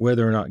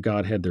whether or not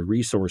God had the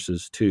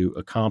resources to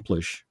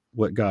accomplish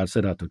what God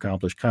set out to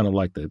accomplish, kind of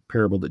like the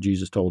parable that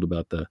Jesus told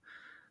about the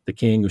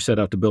king who set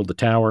out to build the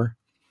tower,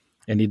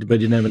 but he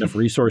didn't have enough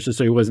resources,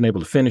 so he wasn't able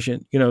to finish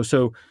it.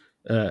 So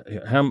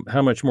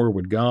how much more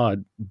would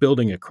God,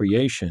 building a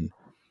creation,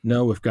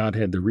 know if God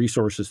had the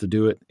resources to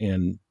do it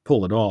and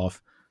pull it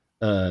off?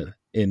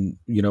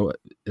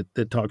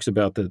 It talks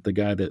about the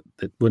guy that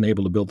wasn't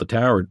able to build the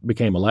tower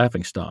became a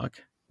laughingstock.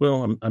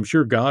 Well, I'm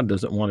sure God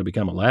doesn't want to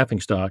become a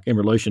laughingstock in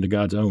relation to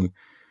God's own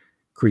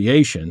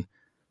creation.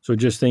 So it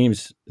just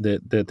seems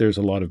that there's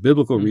a lot of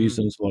biblical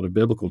reasons, a lot of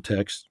biblical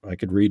texts I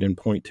could read and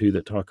point to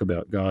that talk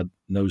about God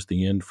knows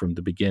the end from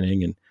the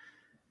beginning.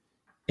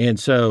 And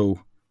so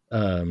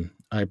I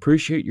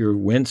appreciate your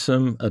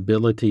winsome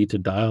ability to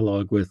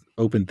dialogue with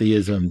open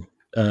theism,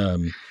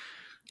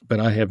 but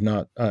I have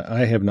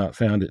not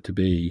found it to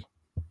be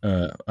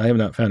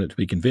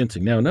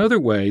convincing. Now, another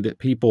way that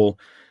people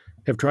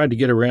have tried to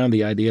get around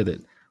the idea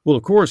that, well,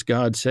 of course,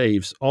 God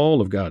saves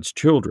all of God's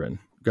children,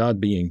 God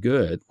being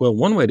good. Well,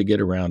 one way to get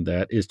around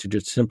that is to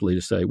just simply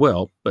to say,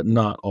 well, but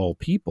not all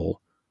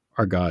people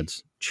are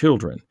God's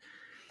children.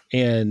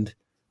 And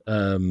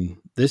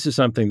this is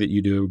something that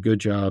you do a good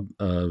job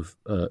of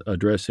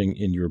addressing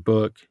in your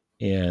book,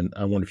 and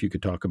I wonder if you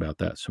could talk about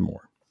that some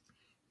more.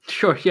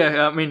 Sure,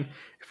 yeah. I mean,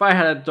 if I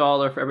had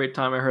 $1 for every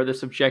time I heard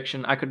this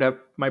objection, I could have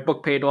my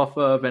book paid off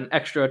of and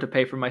extra to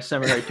pay for my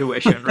seminary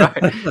tuition,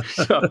 right?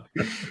 So,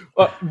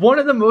 one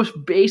of the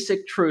most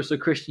basic truths of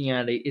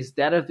Christianity is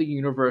that of the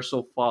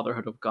universal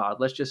fatherhood of God.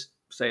 Let's just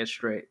say it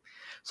straight.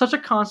 Such a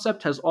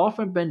concept has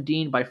often been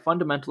deemed by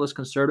fundamentalist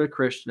conservative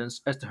Christians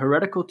as the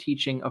heretical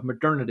teaching of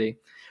modernity,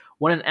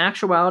 when in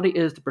actuality it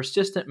is the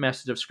persistent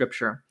message of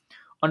Scripture.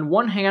 On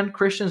one hand,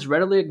 Christians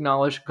readily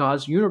acknowledge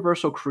God's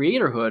universal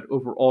creatorhood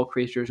over all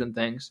creatures and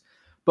things,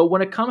 but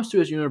when it comes to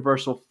his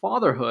universal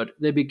fatherhood,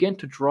 they begin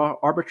to draw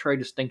arbitrary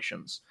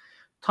distinctions.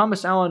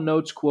 Thomas Allen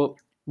notes, quote,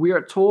 "We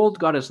are told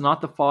God is not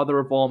the father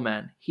of all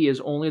men, he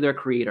is only their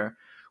creator.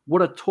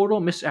 What a total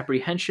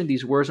misapprehension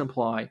these words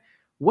imply.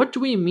 What do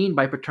we mean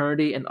by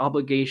paternity and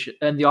obligation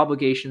and the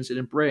obligations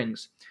it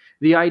brings?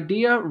 The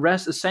idea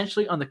rests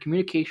essentially on the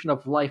communication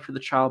of life to the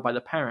child by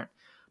the parent.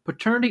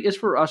 Paternity is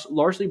for us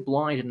largely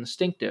blind and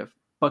instinctive,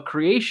 but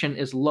creation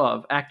is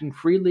love, acting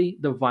freely,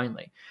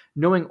 divinely,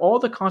 knowing all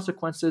the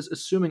consequences,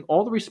 assuming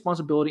all the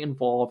responsibility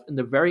involved in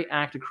the very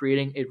act of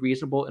creating a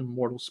reasonable and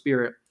mortal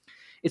spirit.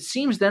 It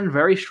seems then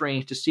very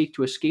strange to seek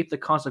to escape the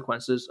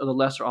consequences of the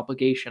lesser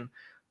obligation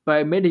by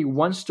omitting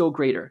one still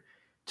greater,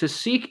 to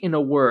seek, in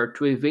a word,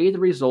 to evade the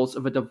results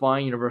of a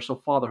divine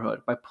universal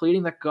fatherhood by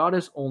pleading that God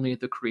is only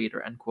the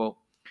creator," end quote.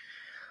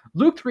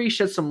 Luke 3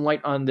 sheds some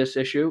light on this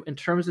issue in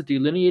terms of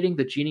delineating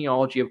the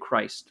genealogy of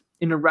Christ.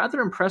 In a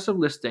rather impressive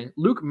listing,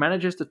 Luke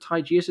manages to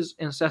tie Jesus'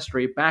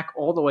 ancestry back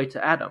all the way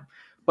to Adam.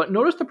 But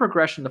notice the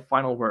progression in the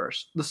final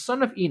verse. The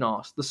son of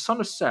Enos, the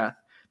son of Seth,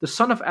 the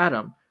son of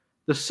Adam,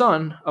 the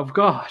son of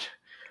God.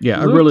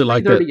 Yeah, I really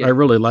like that. I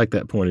really like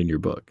that point in your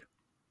book.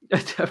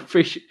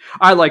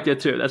 I liked it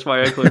too. That's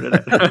why I included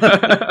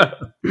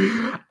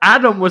it.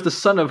 Adam was the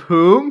son of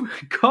whom?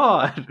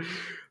 God.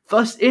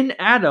 Thus, in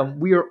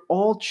Adam, we are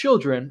all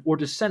children or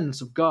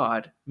descendants of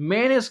God.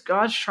 Man is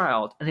God's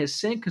child, and his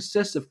sin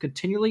consists of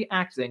continually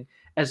acting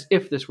as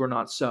if this were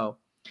not so.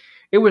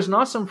 It was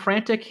not some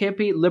frantic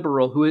hippie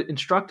liberal who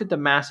instructed the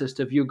masses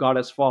to view God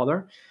as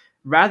Father.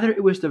 Rather,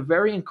 it was the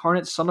very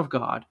incarnate Son of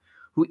God,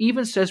 who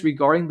even says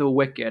regarding the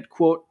wicked,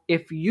 quote,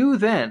 "If you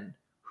then,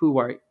 who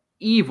are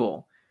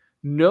evil,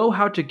 know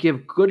how to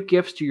give good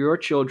gifts to your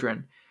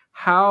children,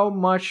 how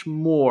much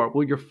more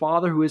will your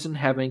Father who is in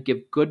heaven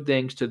give good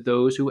things to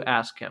those who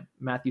ask him?"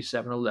 Matthew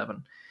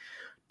 7:11.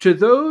 To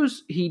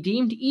those he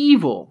deemed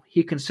evil,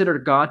 he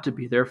considered God to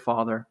be their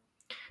Father.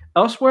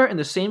 Elsewhere in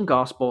the same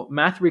gospel,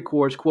 Matthew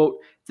records, quote,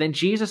 "Then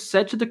Jesus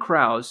said to the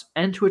crowds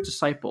and to his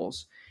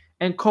disciples,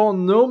 and call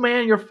no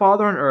man your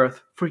father on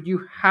earth, for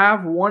you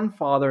have one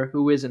Father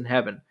who is in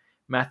heaven."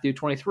 Matthew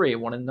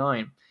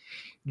 23:1-9.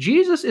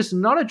 Jesus is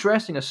not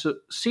addressing a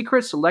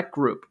secret select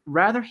group.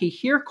 Rather, he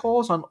here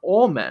calls on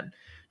all men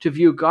to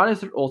view God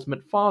as their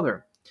ultimate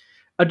Father.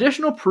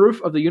 Additional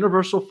proof of the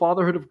universal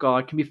fatherhood of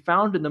God can be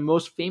found in the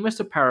most famous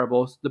of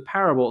parables, the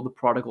parable of the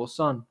prodigal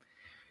son.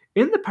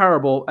 In the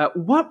parable, at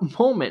what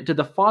moment did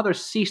the father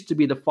cease to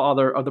be the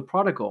father of the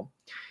prodigal?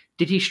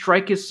 Did he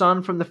strike his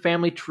son from the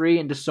family tree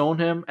and disown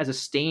him as a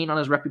stain on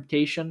his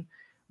reputation?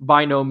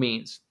 By no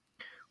means.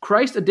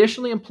 Christ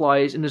additionally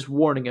implies in his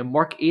warning in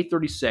Mark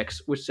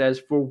 8:36, which says,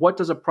 "For what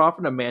does it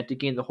profit a man to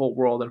gain the whole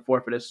world and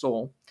forfeit his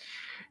soul?"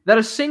 that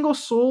a single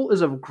soul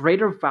is of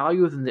greater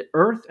value than the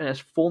earth and its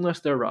fullness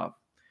thereof.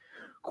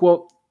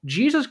 Quote,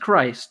 Jesus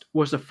Christ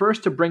was the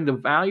first to bring the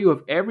value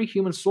of every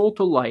human soul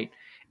to light,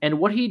 and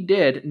what he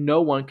did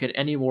no one can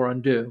any more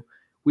undo.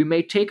 We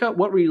may take up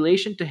what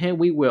relation to him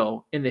we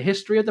will. In the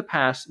history of the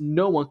past,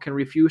 no one can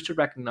refuse to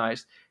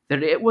recognize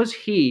that it was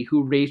he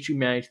who raised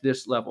humanity to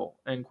this level.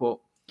 End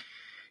quote.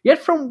 Yet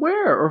from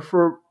where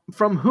or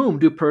from whom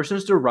do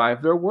persons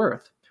derive their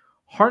worth?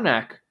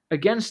 Harnack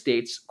again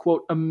states,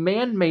 quote, a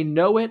man may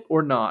know it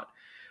or not,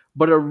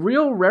 but a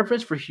real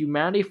reverence for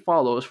humanity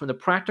follows from the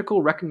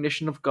practical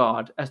recognition of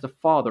God as the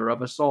Father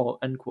of us all,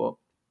 end quote.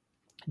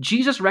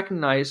 Jesus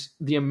recognized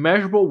the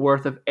immeasurable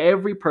worth of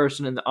every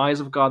person in the eyes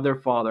of God their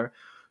Father,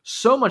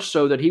 so much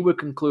so that he would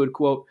conclude,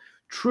 quote,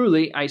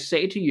 truly I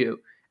say to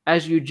you,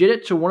 as you did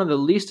it to one of the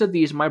least of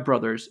these my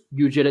brothers,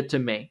 you did it to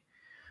me.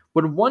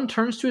 When one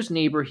turns to his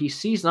neighbor, he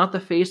sees not the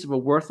face of a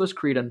worthless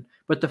cretin,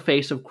 but the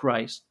face of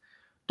Christ.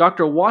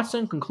 Dr.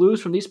 Watson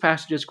concludes from these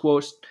passages,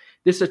 quotes,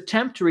 this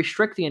attempt to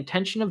restrict the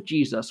intention of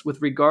Jesus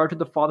with regard to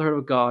the fatherhood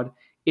of God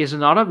is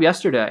not of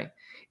yesterday.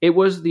 It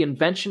was the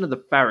invention of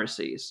the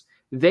Pharisees.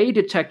 They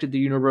detected the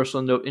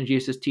universal note in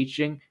Jesus'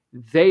 teaching.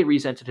 They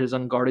resented his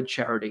unguarded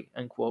charity,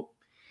 end quote.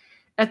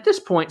 At this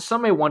point,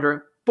 some may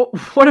wonder, but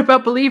what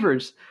about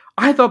believers?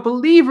 I thought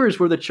believers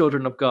were the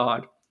children of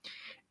God.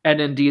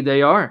 And indeed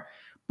they are.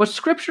 But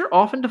Scripture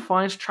often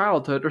defines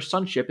childhood or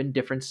sonship in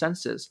different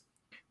senses.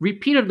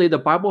 Repeatedly, the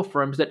Bible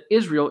affirms that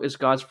Israel is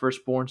God's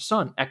firstborn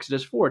son,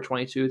 Exodus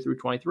 4:22 through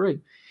 23,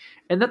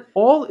 and that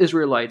all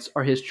Israelites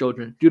are his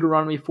children,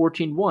 Deuteronomy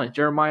 14:1,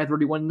 Jeremiah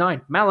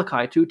 31:9,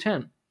 Malachi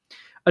 2:10.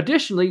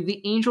 Additionally,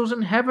 the angels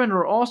in heaven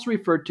are also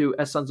referred to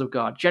as sons of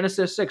God,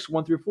 Genesis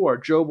 6:1 through 4,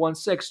 Job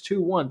 1:6,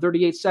 2:1,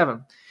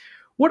 38:7.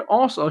 What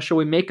also shall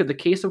we make of the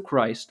case of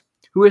Christ,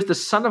 who is the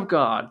Son of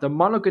God, the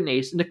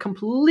monogenes, in a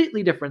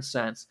completely different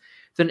sense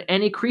than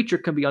any creature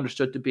can be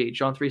understood to be,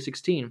 John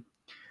 3:16.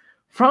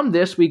 From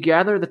this, we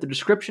gather that the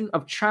description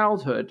of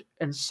childhood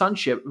and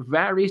sonship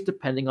varies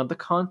depending on the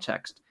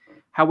context.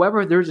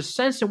 However, there is a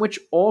sense in which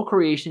all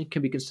creation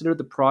can be considered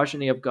the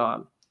progeny of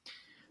God.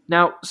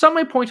 Now, some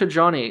may point to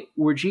John 8,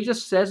 where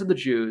Jesus says of the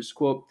Jews,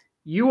 quote,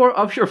 you are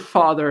of your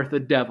father,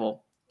 the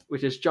devil,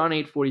 which is John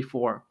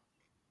 8:44.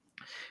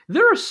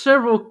 There are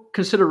several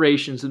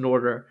considerations in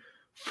order.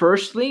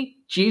 Firstly,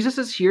 Jesus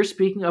is here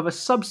speaking of a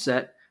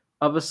subset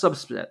of a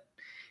subset.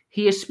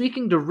 He is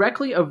speaking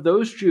directly of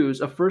those Jews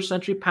of first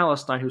century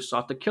Palestine who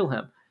sought to kill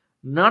him,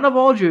 not of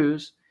all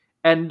Jews,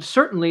 and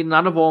certainly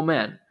not of all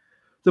men.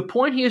 The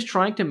point he is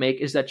trying to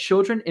make is that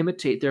children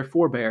imitate their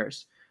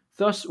forebears.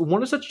 Thus,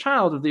 one is a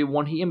child of the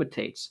one he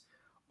imitates.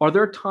 Are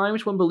there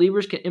times when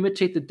believers can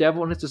imitate the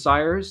devil and his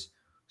desires?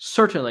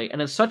 Certainly,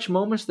 and in such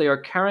moments they are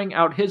carrying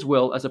out his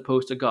will as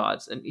opposed to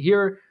God's. And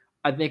here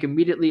I think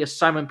immediately of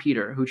Simon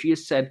Peter, who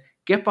Jesus said,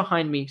 get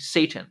behind me,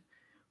 Satan.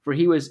 For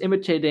he was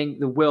imitating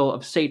the will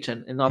of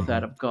Satan and not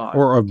that of God.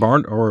 Or of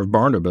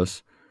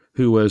Barnabas,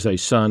 who was a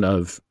son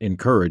of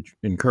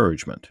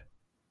encouragement.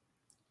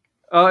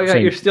 Oh yeah,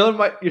 you're still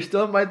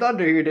in my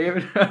thunder here,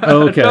 David.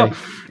 Okay.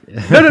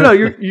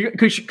 no.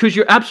 Because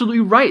you're absolutely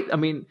right. I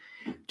mean,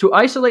 to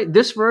isolate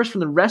this verse from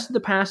the rest of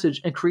the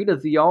passage and create a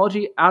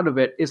theology out of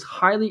it is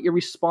highly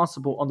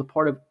irresponsible on the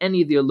part of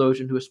any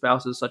theologian who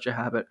espouses such a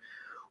habit.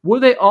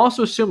 Would they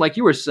also assume, like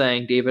you were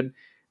saying, David,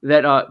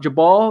 that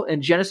Jabal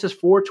in Genesis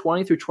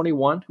 4:20 through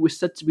 21, who is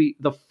said to be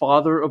the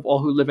father of all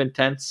who live in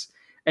tents,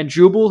 and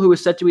Jubal, who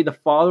is said to be the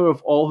father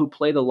of all who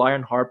play the lyre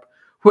and harp,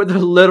 were the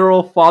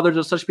literal fathers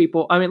of such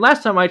people? I mean,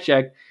 last time I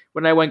checked,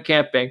 when I went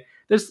camping,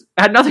 this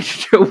had nothing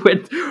to do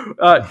with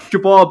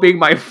Jabal being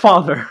my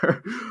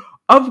father.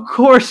 Of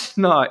course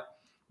not.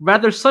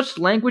 Rather, such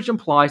language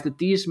implies that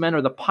these men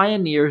are the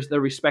pioneers of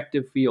their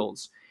respective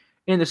fields.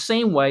 In the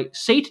same way,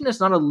 Satan is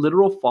not a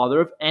literal father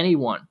of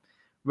anyone.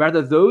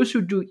 Rather, those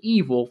who do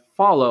evil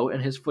follow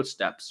in his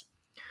footsteps.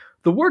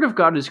 The word of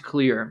God is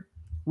clear.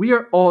 We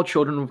are all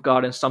children of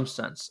God in some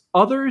sense,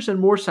 others in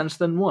more sense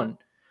than one.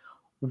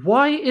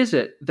 Why is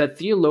it that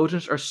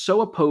theologians are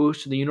so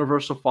opposed to the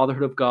universal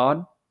fatherhood of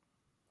God?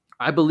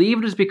 I believe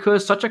it is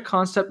because such a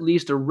concept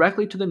leads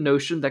directly to the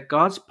notion that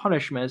God's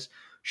punishments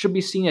should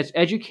be seen as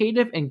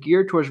educative and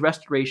geared towards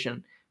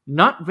restoration,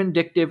 not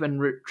vindictive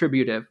and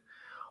retributive.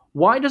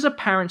 Why does a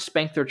parent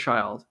spank their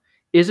child?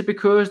 Is it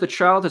because the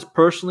child has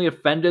personally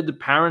offended the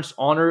parent's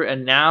honor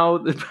and now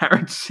the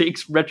parent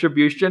seeks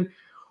retribution?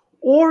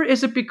 Or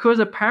is it because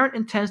a parent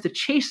intends to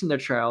chasten their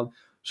child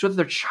so that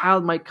their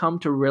child might come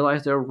to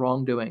realize their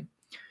wrongdoing?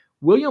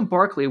 William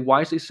Barclay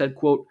wisely said,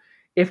 quote,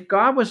 if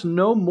God was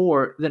no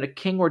more than a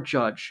king or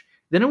judge,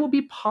 then it would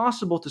be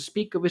possible to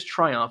speak of his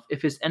triumph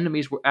if his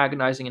enemies were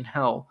agonizing in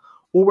hell,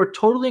 or were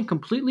totally and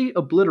completely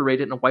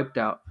obliterated and wiped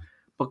out.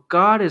 But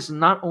God is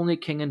not only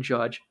king and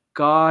judge,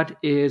 God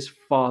is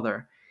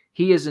Father.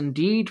 He is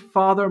indeed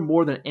Father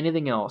more than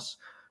anything else.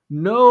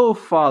 No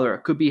father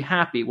could be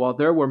happy while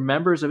there were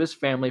members of his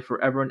family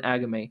forever in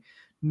agony.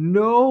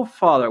 No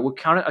father would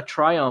count it a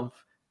triumph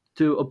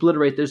to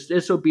obliterate the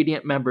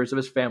disobedient members of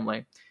his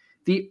family.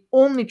 The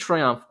only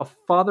triumph a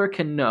father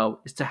can know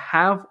is to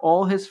have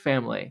all his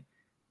family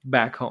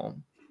back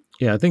home.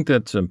 Yeah, I think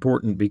that's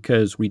important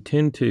because we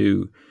tend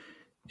to,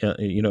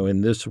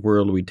 in this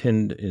world, we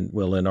tend,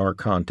 in our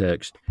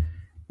context,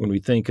 when we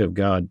think of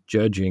God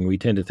judging, we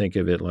tend to think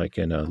of it like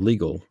in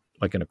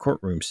a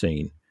courtroom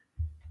scene.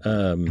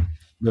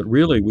 But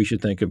really, we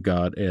should think of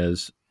God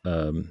as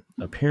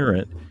a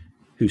parent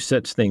who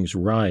sets things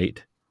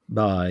right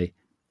by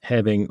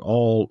having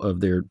all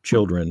of their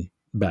children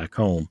back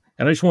home.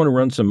 And I just want to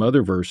run some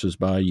other verses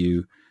by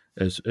you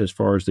as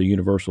far as the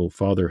universal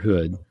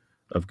fatherhood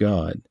of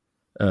God.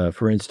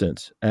 For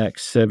instance,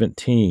 Acts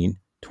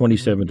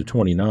 17:27 to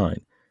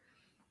 29,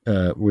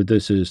 where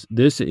this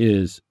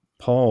is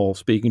Paul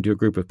speaking to a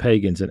group of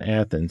pagans in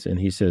Athens, and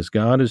he says,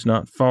 God is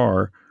not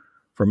far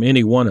from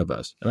any one of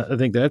us. And I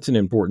think that's an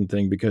important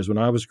thing because when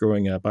I was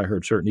growing up, I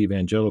heard certain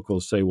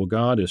evangelicals say, well,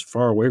 God is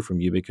far away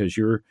from you because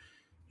you're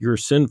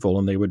sinful,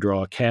 and they would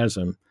draw a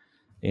chasm,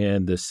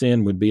 and the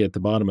sin would be at the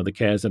bottom of the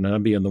chasm, and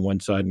I'd be on the one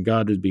side, and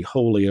God would be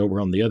holy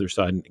over on the other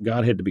side. And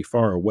God had to be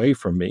far away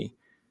from me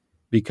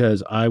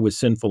because I was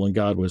sinful and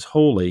God was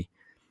holy.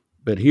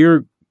 But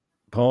here,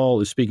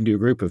 Paul is speaking to a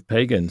group of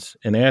pagans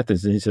in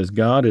Athens, and he says,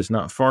 God is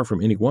not far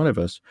from any one of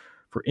us,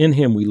 for in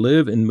him we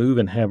live and move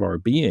and have our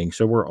being.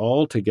 So we're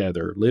all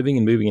together, living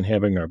and moving and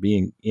having our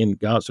being in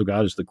God. So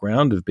God is the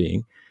ground of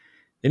being.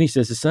 Then he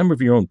says, as some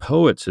of your own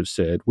poets have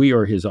said, we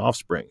are his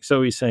offspring.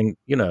 So he's saying,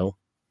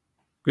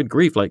 good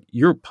grief, like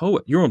your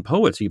own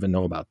poets even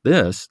know about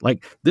this.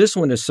 Like this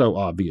one is so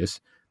obvious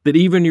that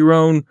even your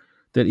own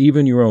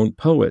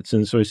poets.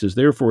 And so he says,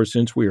 therefore,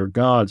 since we are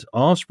God's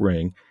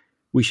offspring,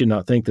 we should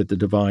not think that the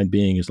divine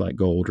being is like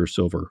gold or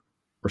silver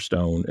or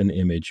stone, an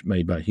image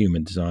made by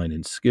human design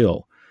and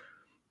skill.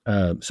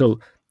 So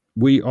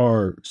we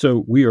are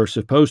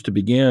supposed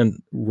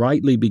to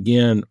rightly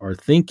begin our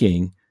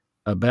thinking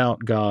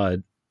about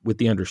God with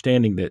the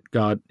understanding that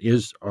God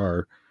is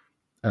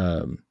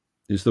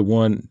is the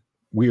one.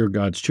 We are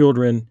God's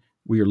children.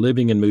 We are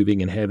living and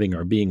moving and having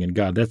our being in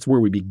God. That's where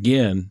we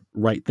begin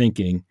right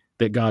thinking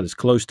that God is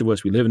close to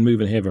us. We live and move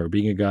and have our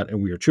being in God,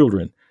 and we are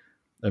children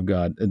of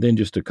God. And then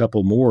just a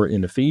couple more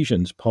in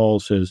Ephesians, Paul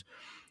says,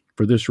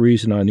 for this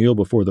reason I kneel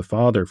before the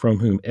Father, from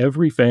whom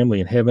every family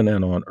in heaven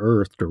and on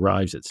earth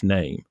derives its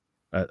name.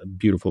 A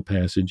beautiful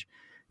passage.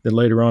 Then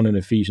later on in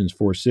Ephesians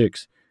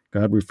 4:6,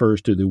 God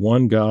refers to the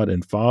one God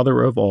and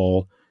Father of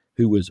all,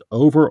 who is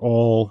over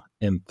all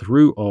and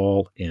through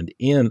all and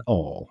in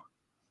all.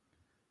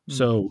 Mm-hmm.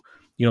 So,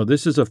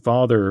 this is a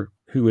Father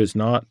who is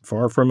not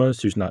far from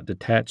us, who's not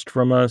detached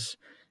from us,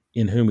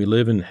 in whom we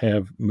live and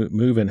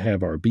move and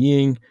have our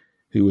being,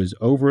 who is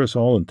over us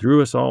all and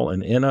through us all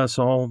and in us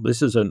all.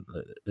 This is a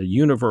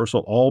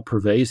universal,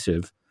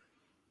 all-pervasive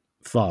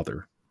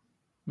Father.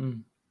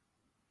 Mm.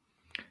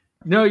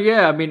 No,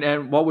 yeah, I mean,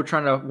 and while we're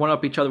trying to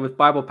one-up each other with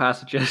Bible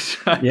passages,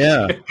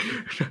 yeah,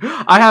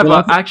 I have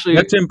actually.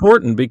 That's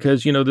important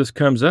because this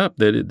comes up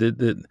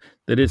that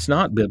it's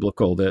not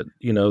biblical.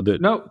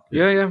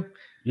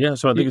 Yeah,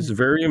 so I think it's a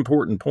very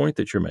important point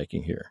that you're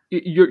making here.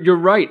 You're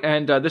right,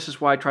 and this is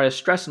why I try to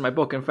stress in my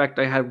book. In fact,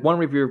 I had one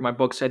reviewer of my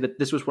book say that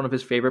this was one of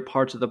his favorite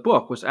parts of the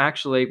book, was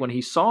actually when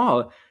he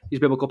saw these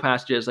biblical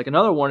passages. Like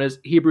another one is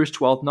Hebrews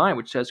 12:9,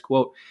 which says,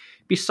 quote,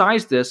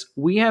 besides this,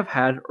 we have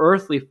had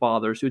earthly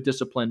fathers who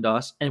disciplined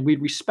us, and we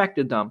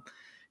respected them.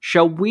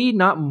 Shall we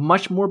not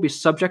much more be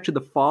subject to the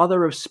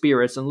Father of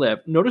spirits and live?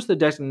 Notice the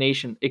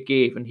designation it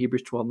gave in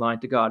Hebrews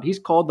 12:9 to God. He's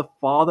called the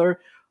Father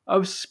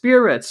of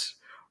spirits.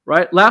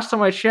 Right? Last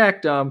time I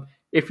checked,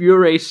 if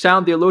you're a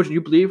sound theologian,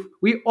 you believe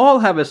we all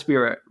have a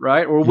spirit,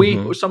 right? Or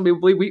or some people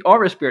believe we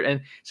are a spirit,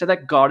 and say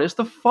that God is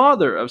the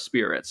Father of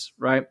spirits,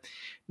 right?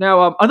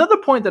 Now, another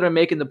point that I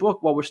make in the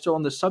book, while we're still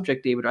on this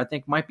subject, David, I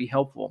think might be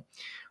helpful.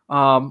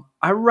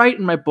 I write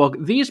in my book,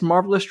 these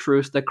marvelous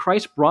truths that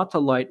Christ brought to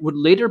light would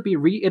later be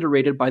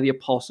reiterated by the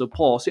Apostle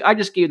Paul. See, I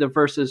just gave the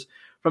verses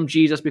from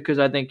Jesus because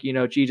I think,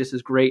 Jesus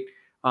is great.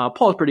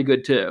 Paul's pretty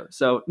good too.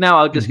 So now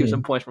I'll just give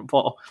some points from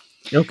Paul.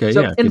 Okay,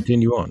 so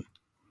continue on.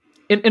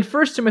 In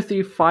 1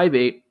 Timothy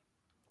 5:8,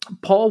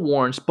 Paul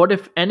warns, but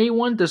if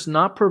anyone does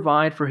not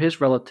provide for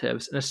his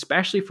relatives, and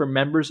especially for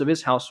members of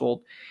his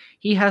household,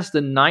 he has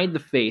denied the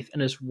faith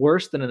and is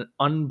worse than an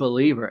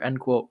unbeliever, end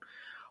quote.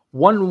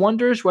 One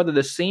wonders whether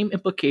the same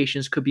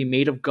implications could be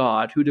made of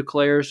God, who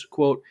declares,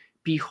 quote,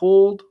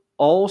 behold,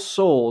 all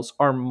souls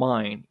are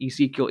mine,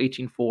 Ezekiel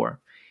 18:4.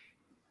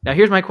 Now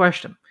here's my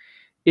question.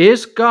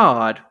 Is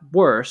God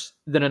worse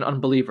than an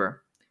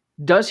unbeliever?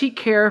 Does he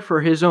care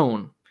for his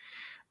own?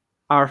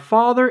 Our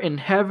Father in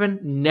heaven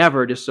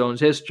never disowns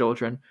his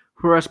children,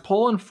 for as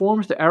Paul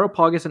informs the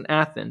Areopagus in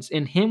Athens,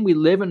 in him we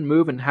live and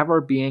move and have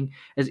our being,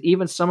 as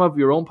even some of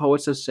your own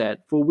poets have said,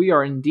 for we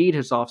are indeed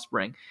his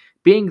offspring.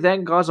 Being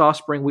then God's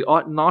offspring, we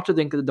ought not to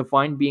think that the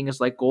divine being is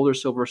like gold or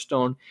silver or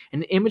stone,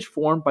 an image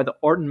formed by the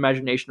art and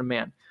imagination of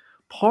man.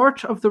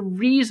 Part of the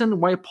reason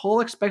why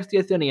Paul expects the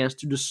Athenians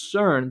to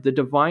discern the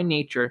divine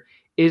nature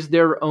is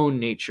their own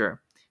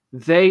nature.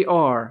 They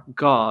are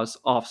God's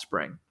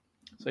offspring.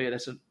 So yeah,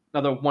 that's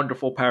another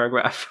wonderful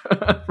paragraph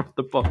from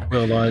the book.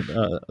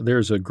 Well,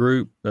 there's a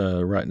group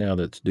right now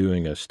that's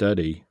doing a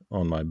study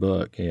on my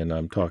book, and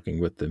I'm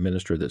talking with the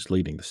minister that's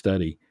leading the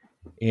study.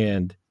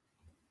 And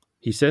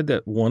he said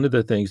that one of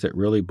the things that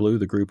really blew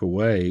the group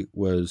away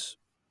was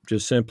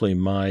just simply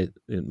I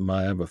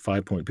have a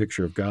 5-point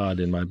picture of God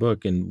in my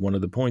book, and one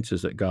of the points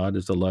is that God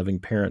is a loving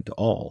parent to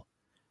all.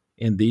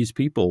 And these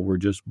people were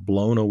just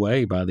blown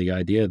away by the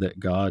idea that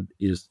God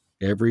is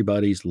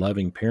everybody's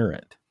loving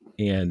parent.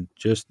 And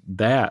just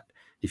that,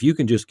 if you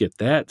can just get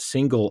that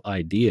single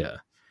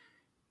idea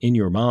in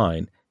your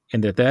mind,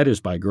 and that is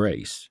by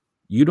grace,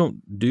 you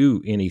don't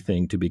do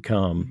anything to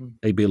become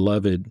a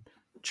beloved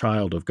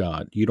child of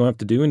God. You don't have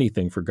to do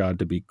anything for God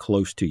to be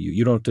close to you.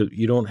 You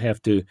don't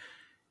have to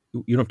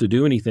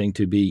do anything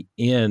to be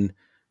in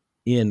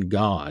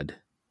God.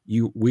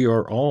 We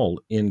are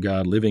all in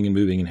God, living and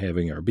moving and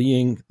having our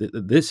being.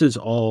 This is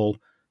all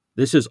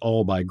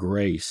by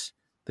grace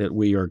that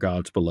we are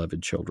God's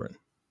beloved children.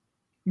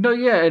 No,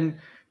 yeah, and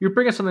you're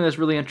bringing something that's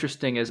really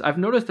interesting. Is I've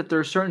noticed that there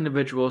are certain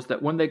individuals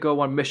that when they go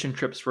on mission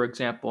trips, for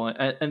example,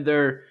 and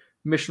they're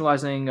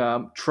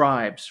missionalizing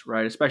tribes,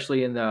 right,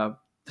 especially in the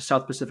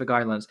South Pacific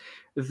Islands,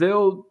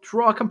 they'll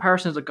draw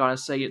comparisons to God and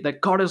say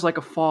that God is like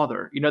a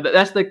father.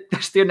 That's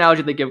the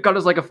analogy they give. God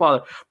is like a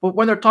father. But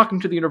when they're talking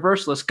to the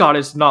Universalists, God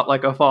is not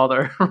like a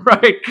father,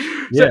 right?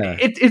 Yeah. So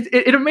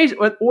it amazes.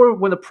 Or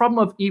when the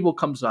problem of evil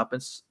comes up,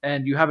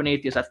 and you have an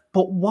atheist,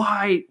 but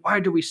why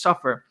do we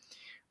suffer?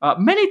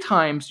 Many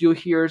times you'll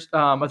hear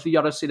a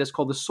theodicy that's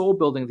called the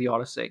soul-building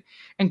theodicy,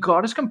 and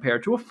God is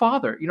compared to a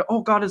father.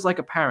 God is like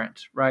a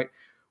parent, right?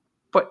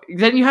 But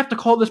then you have to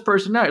call this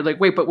person out. You're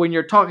like, wait, but when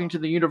you're talking to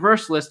the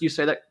Universalist, you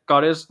say that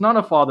God is not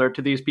a father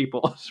to these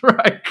people,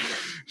 right?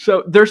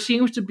 So there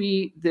seems to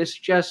be this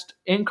just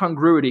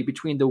incongruity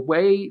between the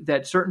way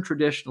that certain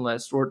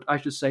traditionalists, or I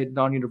should say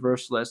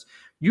non-Universalists,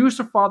 use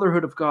the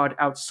fatherhood of God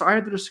outside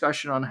of the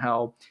discussion on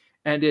hell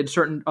and in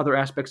certain other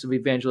aspects of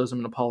evangelism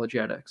and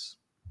apologetics.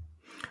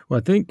 Well,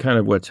 I think kind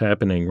of what's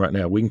happening right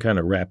now, we can kind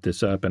of wrap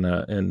this up,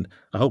 and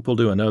I hope we'll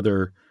do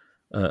another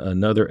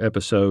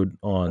episode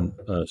on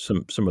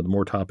some of the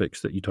more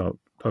topics that you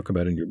talk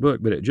about in your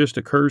book. But it just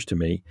occurs to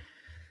me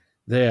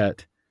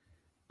that,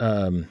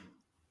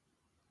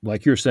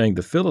 like you're saying,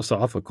 the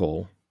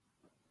philosophical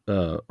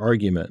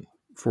argument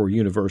for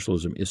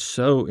universalism is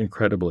so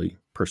incredibly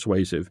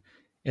persuasive,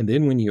 and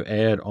then when you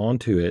add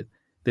onto it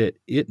that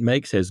it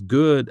makes as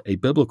good a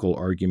biblical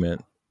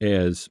argument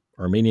as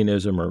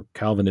Arminianism or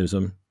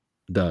Calvinism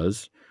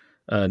does,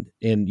 and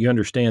you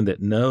understand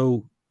that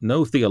no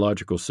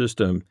theological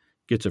system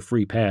gets a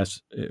free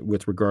pass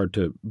with regard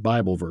to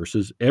Bible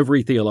verses.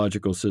 Every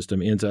theological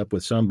system ends up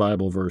with some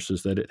Bible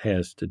verses that it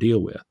has to deal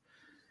with.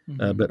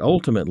 Mm-hmm. But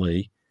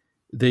ultimately,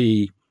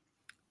 the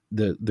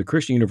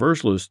Christian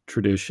Universalist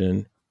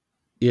tradition,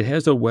 it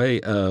has a way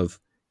of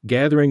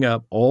gathering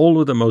up all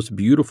of the most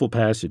beautiful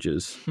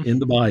passages in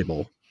the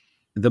Bible,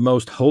 the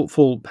most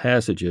hopeful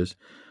passages,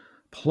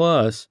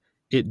 plus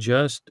it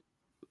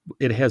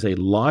has a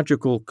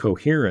logical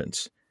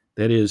coherence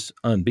that is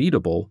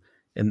unbeatable.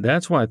 And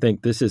that's why I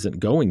think this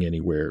isn't going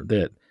anywhere.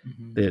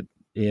 And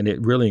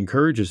it really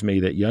encourages me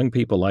that young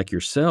people like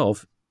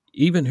yourself,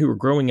 even who are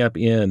growing up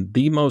in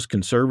the most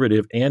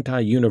conservative,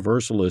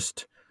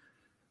 anti-universalist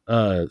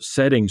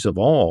settings of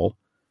all,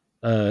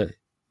 have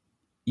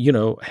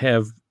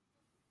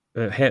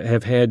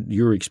had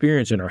your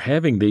experience and are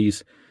having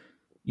these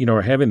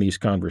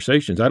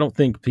conversations. I don't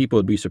think people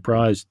would be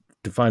surprised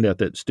to find out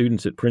that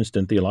students at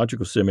Princeton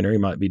Theological Seminary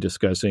might be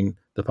discussing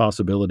the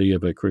possibility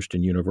of a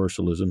Christian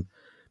universalism.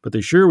 But they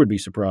sure would be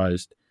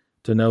surprised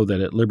to know that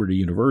at Liberty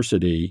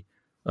University,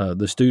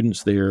 the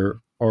students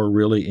there are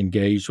really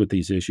engaged with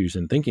these issues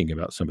and thinking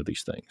about some of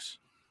these things.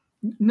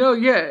 No,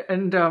 yeah.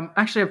 And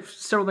actually I have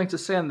several things to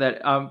say on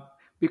that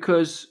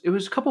because it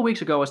was a couple of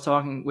weeks ago I was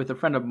talking with a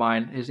friend of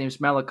mine. His name's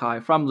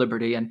Malachi from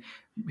Liberty. And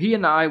he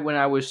and I, when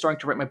I was starting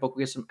to write my book,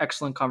 we had some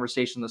excellent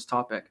conversation on this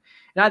topic.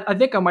 And I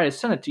think I might have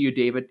sent it to you,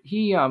 David.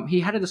 He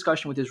had a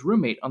discussion with his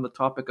roommate on the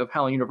topic of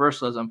hell and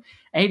universalism,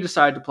 and he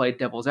decided to play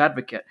devil's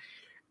advocate.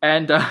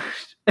 And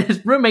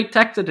his roommate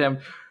texted him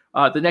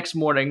the next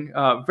morning,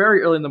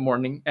 very early in the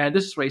morning, and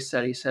this is what he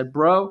said. He said,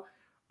 "Bro,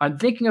 I'm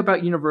thinking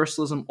about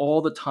universalism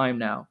all the time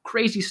now.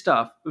 Crazy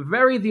stuff.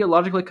 Very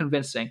theologically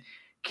convincing.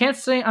 Can't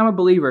say I'm a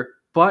believer,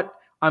 but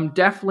I'm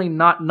definitely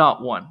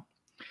not one."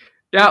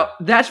 Now,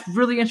 that's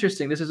really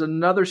interesting. This is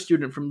another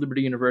student from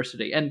Liberty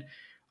University. And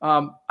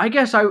I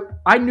guess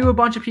I knew a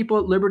bunch of people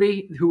at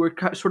Liberty who were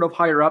sort of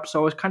higher up, so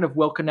I was kind of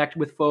well-connected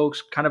with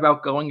folks, kind of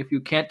outgoing, if you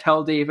can't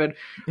tell, David.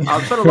 So I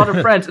had a lot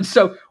of friends. And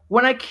so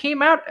when I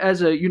came out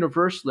as a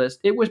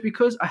Universalist, it was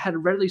because I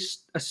had readily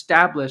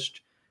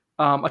established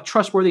a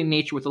trustworthy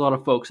nature with a lot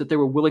of folks, that they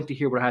were willing to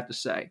hear what I had to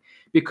say.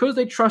 Because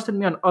they trusted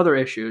me on other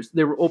issues,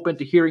 they were open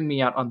to hearing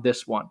me out on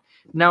this one.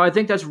 Now, I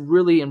think that's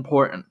really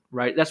important,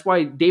 right? That's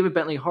why David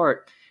Bentley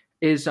Hart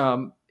is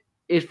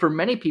for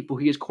many people,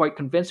 he is quite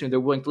convincing. They're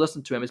willing to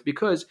listen to him. It's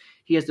because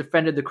he has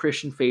defended the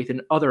Christian faith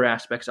in other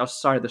aspects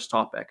outside of this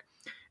topic.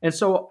 And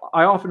so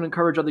I often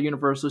encourage other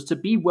universalists to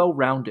be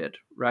well-rounded,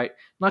 right?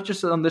 Not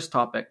just on this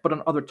topic, but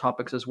on other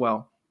topics as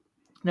well.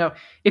 Now,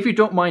 if you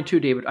don't mind too,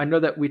 David, I know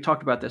that we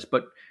talked about this,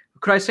 but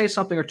could I say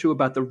something or two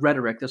about the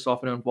rhetoric that's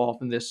often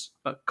involved in this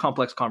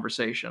complex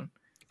conversation?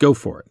 Go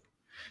for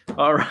it.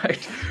 All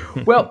right.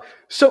 Well,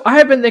 so I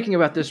have been thinking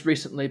about this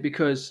recently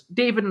because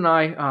David and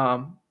I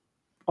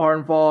are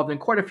involved in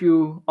quite a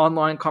few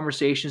online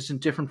conversations in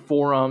different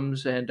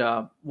forums and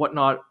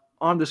whatnot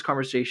on this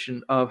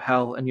conversation of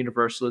hell and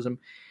universalism.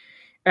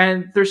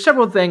 And there's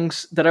several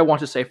things that I want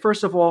to say.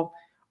 First of all,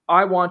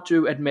 I want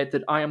to admit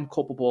that I am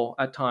culpable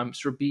at times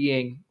for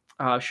being,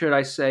 should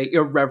I say,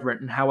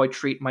 irreverent in how I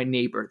treat my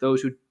neighbor,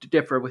 those who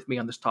differ with me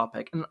on this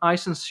topic. And I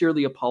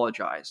sincerely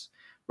apologize,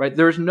 right?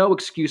 There's no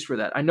excuse for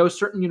that. I know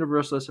certain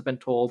universalists have been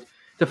told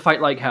to fight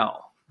like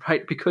hell,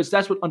 right? Because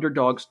that's what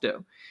underdogs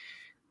do.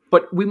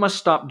 But we must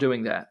stop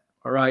doing that,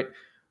 all right?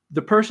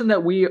 The person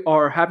that we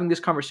are having this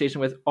conversation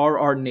with are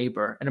our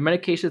neighbor. And in many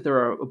cases,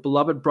 they're a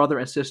beloved brother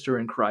and sister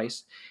in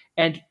Christ.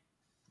 And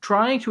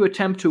trying to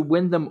attempt to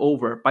win them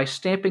over by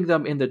stamping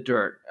them in the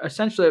dirt,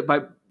 essentially by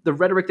the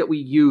rhetoric that we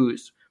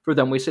use for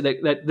them, we say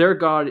that their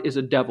God is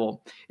a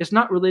devil. It's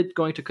not really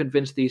going to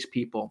convince these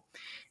people.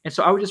 And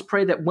so I would just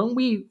pray that when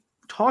we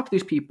talk to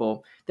these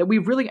people, that we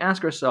really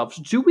ask ourselves,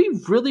 do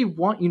we really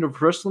want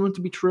universalism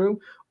to be true,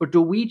 or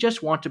do we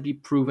just want to be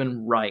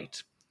proven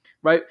right?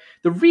 Right?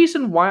 The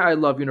reason why I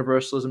love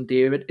universalism,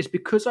 David, is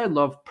because I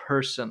love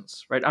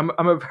persons, right? I'm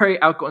a very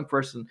outgoing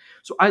person.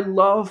 So I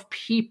love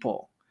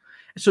people.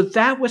 So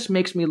that what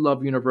makes me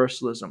love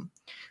universalism.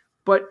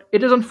 But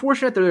it is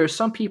unfortunate that there are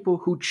some people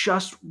who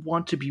just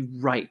want to be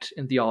right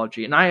in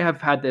theology. And I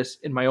have had this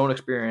in my own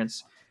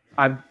experience.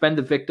 I've been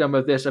the victim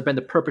of this. I've been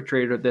the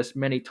perpetrator of this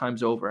many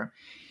times over.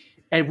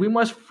 And we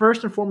must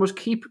first and foremost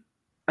keep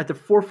at the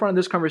forefront of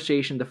this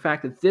conversation the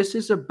fact that this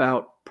is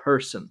about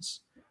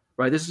persons,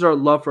 right? This is our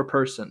love for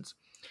persons.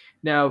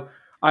 Now,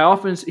 I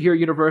often hear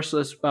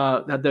universalists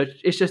that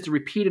it's just a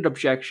repeated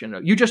objection.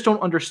 You just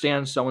don't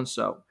understand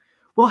so-and-so.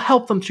 Well,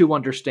 help them to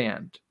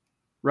understand,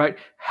 right?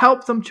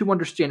 Help them to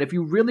understand. If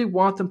you really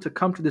want them to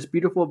come to this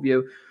beautiful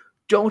view,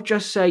 don't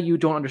just say you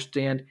don't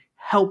understand.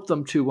 Help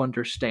them to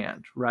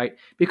understand, right?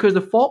 Because the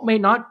fault may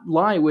not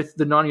lie with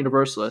the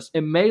non-universalists.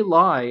 It may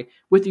lie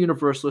with the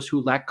universalists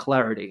who lack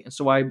clarity. And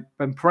so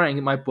I'm praying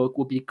that my book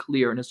will be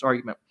clear in its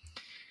argument.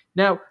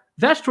 Now,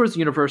 that's towards the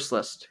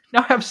universalist.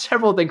 Now I have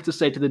several things to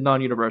say to the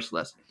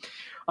non-universalist.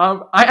 I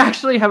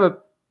actually have a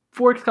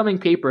forthcoming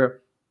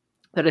paper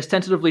that is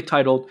tentatively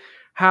titled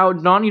How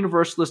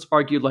Non-Universalists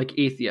Argue Like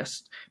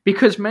Atheists,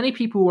 because many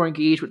people who are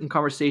engaged in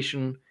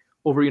conversation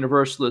over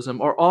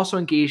universalism are also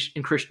engaged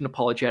in Christian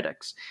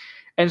apologetics.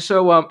 And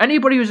so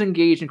anybody who's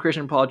engaged in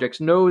Christian apologetics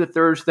know that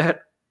there's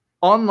that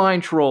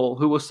online troll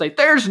who will say,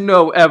 there's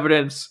no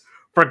evidence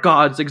for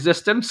God's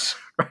existence.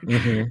 Right?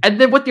 Mm-hmm. And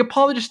then what the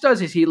apologist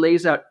does is he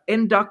lays out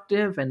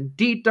inductive and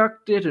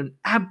deductive and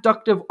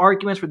abductive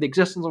arguments for the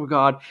existence of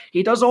God.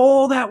 He does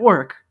all that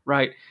work,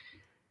 right?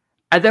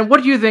 And then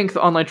what do you think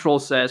the online troll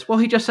says? Well,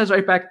 he just says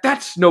right back,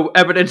 that's no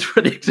evidence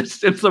for the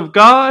existence of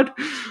God,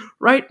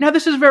 right? Now,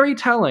 this is very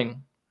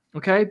telling,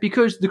 okay?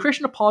 Because the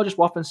Christian apologists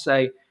will often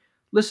say,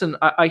 listen,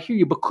 I hear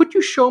you, but could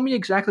you show me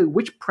exactly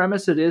which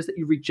premise it is that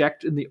you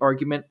reject in the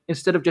argument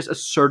instead of just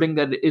asserting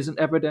that it isn't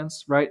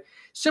evidence, right?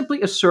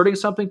 Simply asserting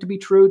something to be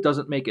true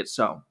doesn't make it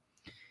so.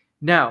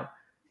 Now,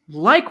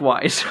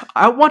 likewise,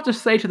 I want to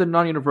say to the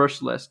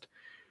non-universalist,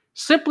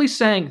 simply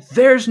saying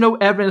there's no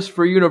evidence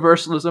for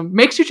universalism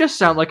makes you just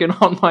sound like an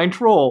online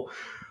troll.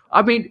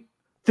 I mean,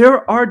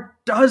 there are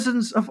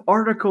dozens of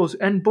articles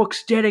and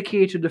books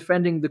dedicated to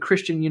defending the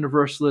Christian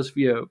universalist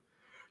view.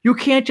 You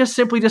can't just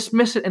simply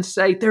dismiss it and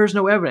say there's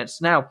no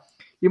evidence. Now,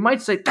 you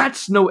might say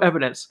that's no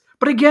evidence.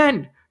 But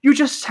again, you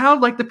just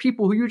sound like the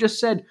people who you just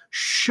said,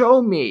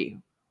 show me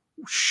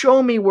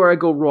where I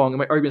go wrong in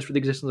my arguments for the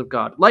existence of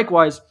God.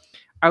 Likewise,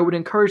 I would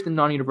encourage the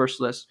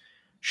non-universalists,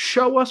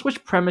 show us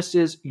which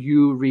premises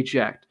you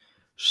reject.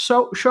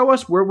 So show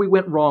us where we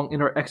went wrong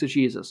in our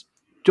exegesis.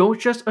 Don't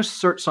just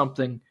assert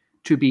something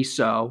to be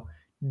so.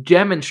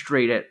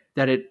 Demonstrate it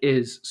that it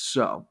is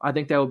so. I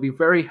think that would be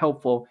very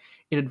helpful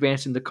in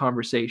advancing the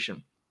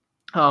conversation.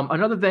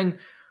 Another thing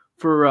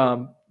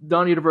for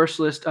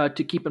non-universalists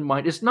to keep in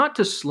mind is not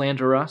to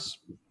slander us,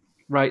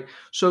 right?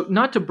 So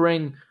not to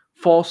bring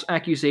false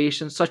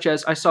accusations, such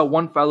as I saw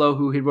one fellow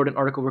who he wrote an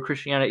article for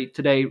Christianity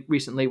Today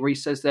recently where he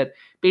says that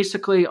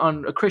basically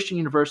on a Christian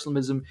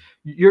universalism,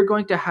 you're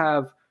going to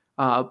have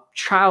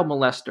child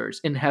molesters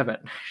in heaven.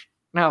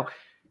 Now,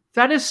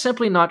 that is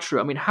simply not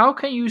true. I mean, how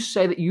can you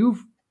say that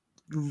you've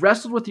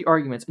wrestled with the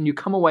arguments and you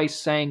come away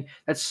saying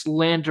that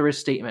slanderous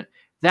statement?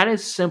 That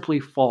is simply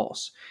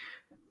false.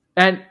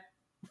 And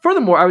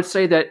furthermore, I would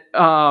say that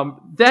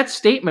that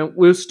statement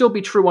will still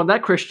be true on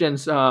that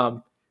Christian's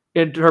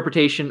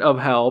interpretation of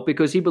hell,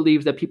 because he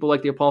believes that people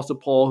like the Apostle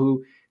Paul,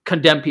 who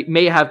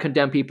may have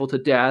condemned people to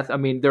death, I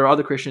mean, there are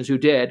other Christians who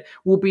did,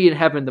 will be in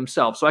heaven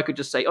themselves. So I could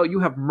just say, oh, you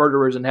have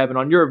murderers in heaven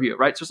on your view,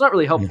 right? So it's not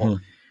really helpful.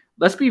 Mm-hmm.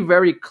 Let's be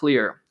very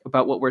clear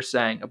about what we're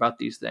saying about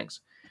these things.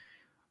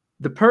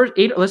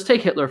 Let's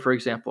take Hitler, for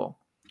example.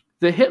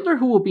 The Hitler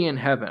who will be in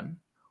heaven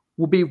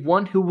will be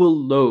one who will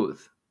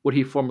loathe what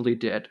he formerly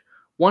did,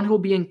 one who will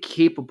be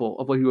incapable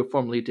of what he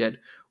formerly did,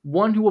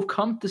 one who will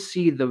come to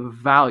see the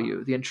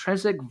value, the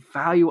intrinsic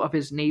value of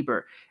his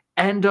neighbor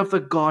and of the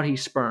God he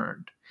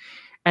spurned,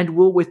 and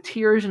will with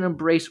tears and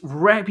embrace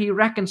be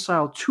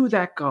reconciled to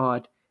that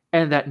God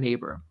and that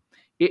neighbor.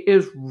 It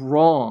is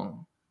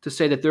wrong to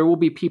say that there will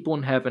be people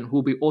in heaven who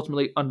will be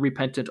ultimately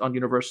unrepentant on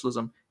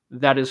universalism.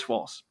 That is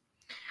false.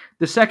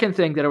 The second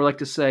thing that I would like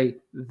to say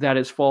that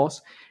is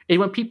false is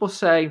when people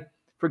say,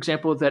 for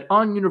example, that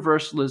on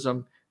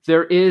universalism,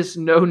 there is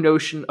no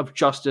notion of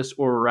justice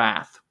or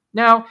wrath.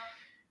 Now,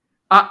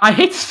 I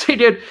hate to say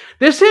it,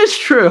 this is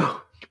true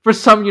for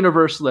some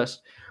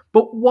universalists,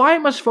 but why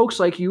must folks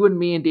like you and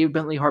me and David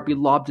Bentley Hart be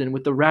lobbed in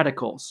with the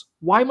radicals?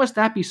 Why must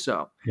that be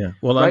so? Yeah,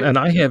 well, right?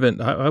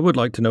 I would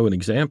like to know an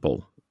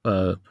example.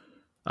 I'm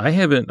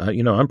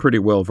pretty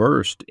well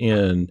versed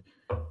in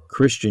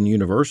Christian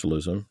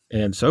universalism,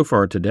 and so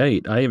far to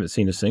date, I haven't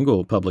seen a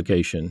single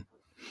publication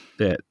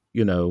that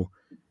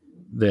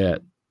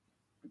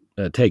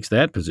takes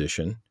that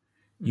position.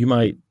 You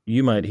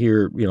might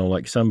hear,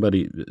 like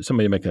somebody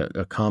make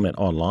a comment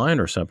online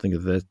or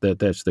something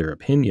that's their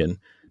opinion,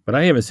 but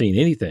I haven't seen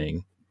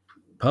anything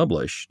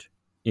published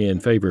in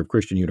favor of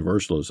Christian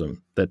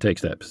universalism that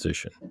takes that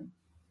position.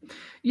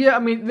 Yeah, I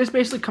mean, this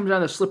basically comes down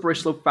to the slippery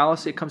slope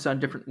fallacy. It comes down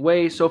different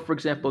ways. So, for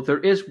example, there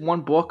is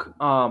one book,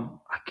 I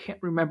can't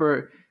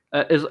remember,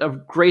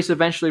 Grace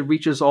Eventually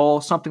Reaches All,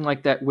 something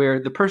like that, where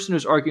the person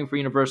who's arguing for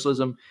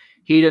universalism,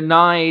 he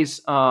denies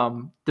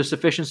the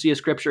sufficiency of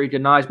Scripture. He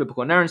denies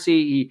biblical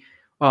inerrancy.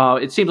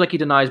 It seems like he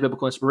denies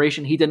biblical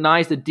inspiration. He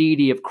denies the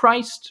deity of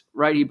Christ,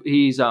 right?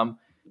 He's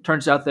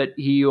turns out that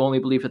he only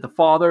believes that the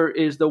Father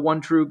is the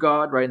one true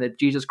God, right? And that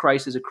Jesus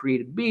Christ is a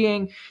created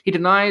being. He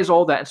denies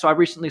all that. And so I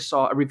recently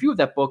saw a review of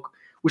that book,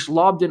 which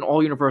lobbed in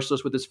all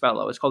universalists with this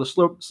fellow. It's called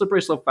the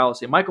Slippery Slope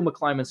Fallacy. Michael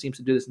McClymonds seems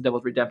to do this in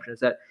Devil's Redemption, is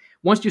that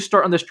once you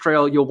start on this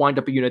trail, you'll wind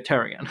up a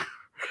Unitarian.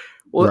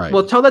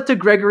 Well, tell that to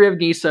Gregory of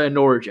Nyssa and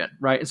Origen,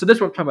 right? And so this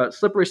is what I'm talking about,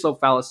 slippery slope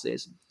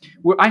fallacies,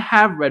 where I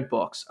have read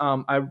books.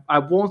 I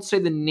won't say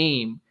the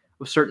name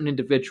of certain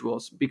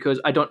individuals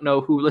because I don't know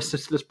who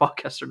listens to this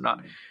podcast or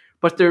not.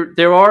 But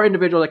there are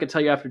individuals, I can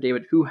tell you after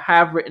David, who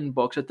have written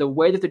books that the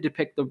way that they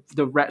depict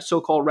the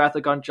so-called wrath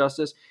of God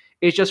justice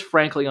is just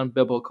frankly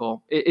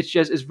unbiblical.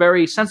 It's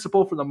very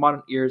sensible for the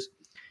modern ears,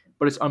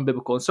 but it's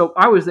unbiblical. And so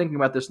I was thinking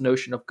about this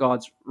notion of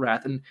God's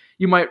wrath. And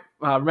you might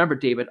remember,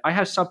 David, I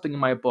have something in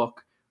my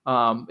book.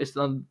 It's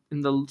in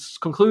the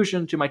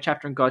conclusion to my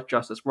chapter on God's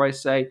justice, where I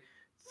say,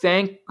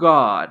 thank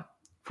God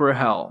for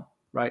hell,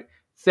 right?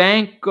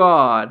 Thank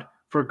God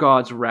for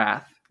God's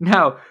wrath.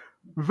 Now,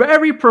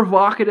 very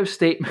provocative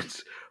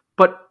statements,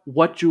 but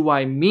what do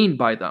I mean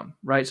by them,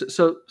 right?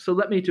 So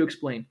let me to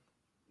explain.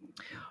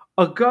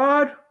 A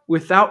God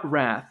without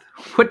wrath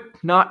would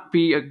not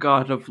be a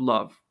God of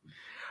love.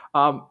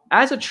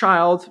 As a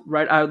child,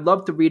 right, I would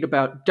love to read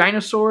about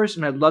dinosaurs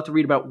and I'd love to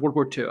read about World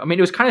War II. I mean,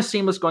 it was kind of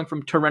seamless going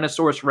from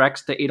Tyrannosaurus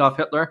Rex to Adolf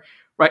Hitler,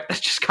 right? That's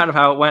just kind of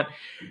how it went.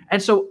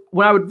 And so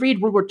when I would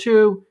read World War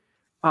II,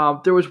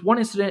 there was one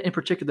incident in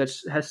particular that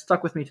has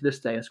stuck with me to this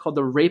day. It's called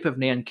the Rape of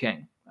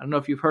Nanking. I don't know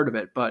if you've heard of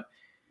it, but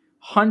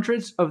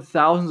hundreds of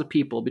thousands of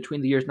people between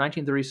the years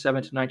 1937 to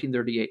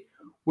 1938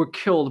 were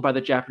killed by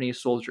the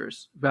Japanese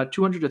soldiers, about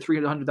 200 to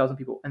 300,000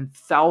 people, and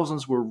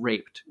thousands were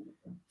raped.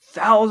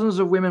 Thousands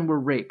of women were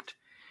raped.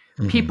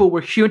 Mm-hmm. People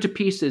were hewn to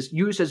pieces,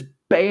 used as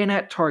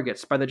bayonet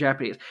targets by the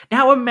Japanese.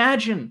 Now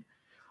imagine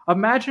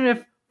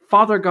if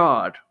Father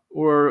God,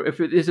 or if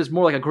this is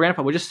more like a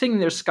grandpa, were just sitting in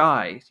their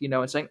sky,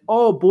 and saying,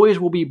 oh, boys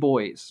will be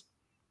boys.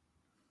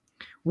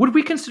 Would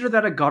we consider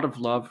that a God of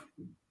love?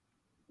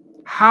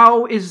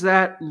 How is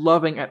that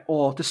loving at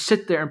all, to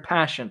sit there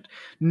impassioned?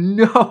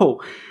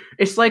 No.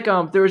 It's like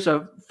there's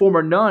a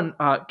former nun,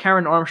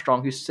 Karen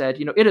Armstrong, who said,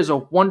 it is a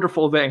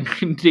wonderful thing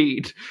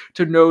indeed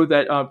to know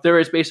that there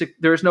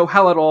is no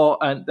hell at all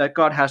and that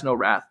God has no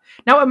wrath.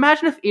 Now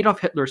imagine if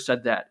Adolf Hitler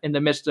said that in the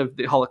midst of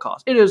the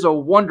Holocaust. It is a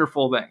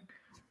wonderful thing.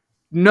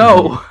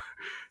 No.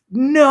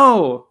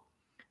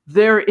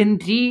 There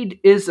indeed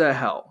is a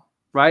hell,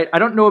 right? I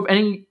don't know of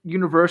any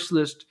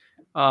universalist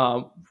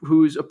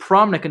who's a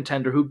prominent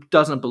contender who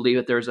doesn't believe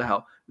that there is a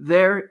hell.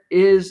 There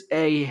is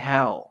a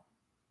hell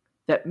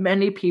that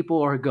many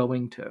people are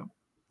going to,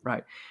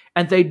 right?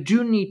 And they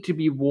do need to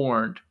be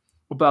warned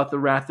about the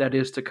wrath that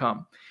is to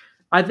come.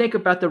 I think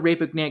about the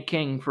Rape of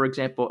Nanking, for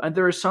example, and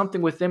there is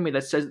something within me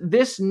that says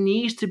this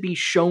needs to be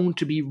shown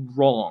to be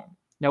wrong.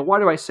 Now, why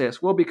do I say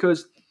this? Well,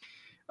 because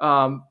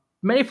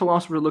many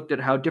philosophers looked at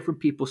how different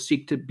people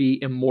seek to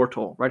be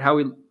immortal, right? How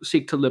we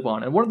seek to live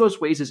on. And one of those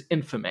ways is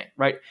infamy,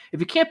 right? If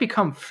you can't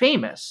become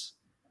famous,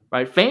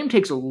 right? Fame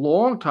takes a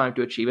long time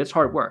to achieve. It's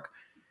hard work.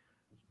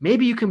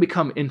 Maybe you can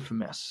become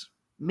infamous.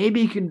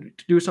 Maybe you can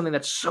do something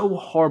that's so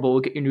horrible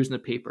it'll get your news in the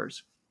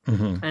papers.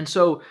 Mm-hmm. And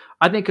so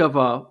I think of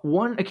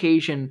one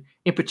occasion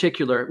in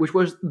particular, which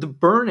was the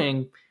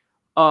burning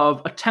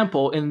of a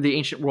temple in the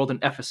ancient world in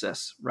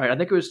Ephesus, right? I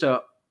think it was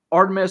to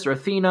Artemis or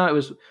Athena. It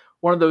was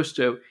one of those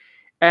two.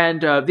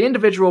 And the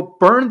individual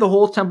burned the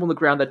whole temple in the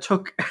ground that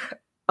took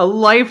a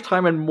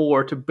lifetime and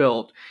more to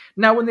build.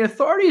 Now, when the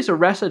authorities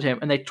arrested him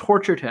and they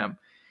tortured him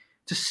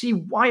to see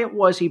why it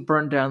was he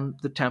burned down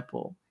the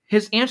temple,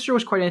 his answer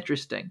was quite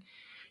interesting.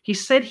 He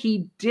said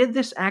he did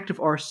this act of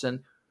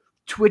arson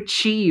to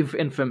achieve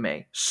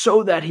infamy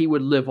so that he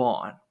would live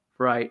on,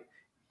 right?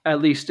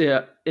 At least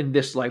in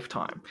this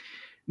lifetime.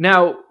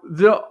 Now,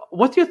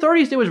 what the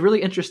authorities did was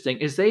really interesting,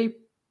 is they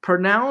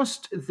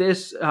pronounced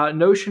this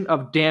notion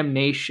of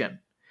damnation,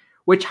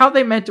 which how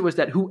they meant it was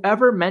that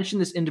whoever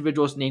mentioned this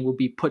individual's name would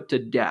be put to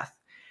death,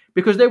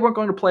 because they weren't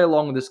going to play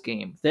along with this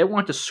game. They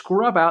wanted to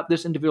scrub out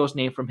this individual's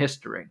name from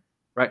history.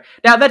 Right.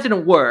 Now, that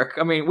didn't work.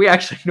 I mean, we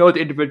actually know the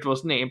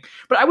individual's name.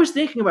 But I was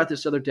thinking about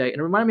this the other day, and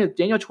it reminded me of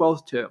Daniel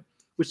 12:2,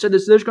 which said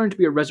there's going to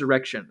be a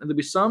resurrection, and there'll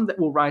be some that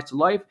will rise to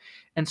life,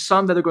 and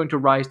some that are going to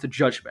rise to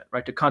judgment,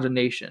 right, to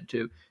condemnation,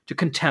 to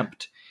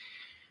contempt.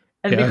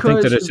 And I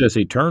think that it says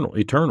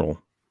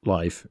eternal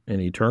life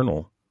and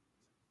eternal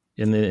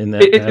in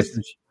that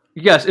passage.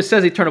 Yes, it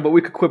says eternal, but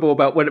we could quibble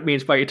about what it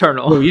means by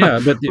eternal. Well,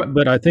 yeah,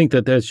 but I think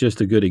that that's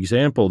just a good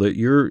example that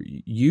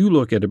you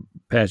look at a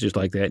passage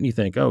like that and you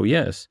think, oh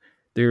yes,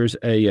 there's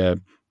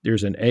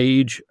an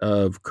age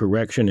of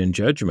correction and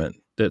judgment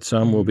that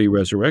some will be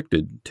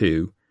resurrected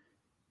to,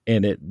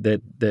 and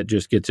that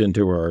just gets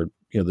into our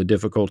the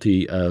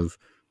difficulty of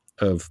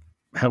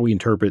how we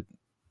interpret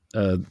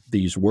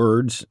these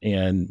words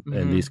and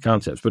these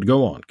concepts. But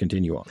go on,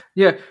 continue on.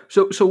 Yeah.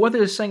 So what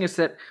they're saying is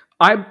that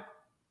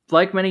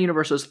like many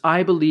universalists,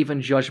 I believe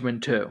in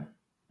judgment too.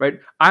 Right?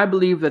 I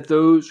believe that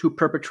those who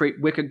perpetrate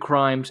wicked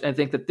crimes and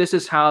think that this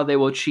is how they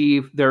will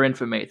achieve their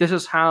infamy, this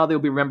is how they'll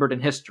be remembered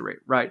in history,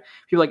 right?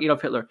 People like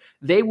Adolf Hitler,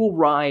 they will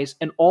rise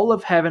and all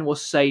of heaven will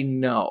say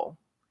no.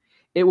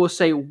 It will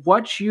say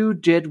what you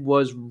did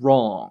was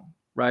wrong,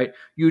 right?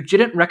 You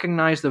didn't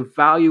recognize the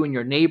value in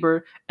your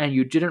neighbor, and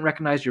you didn't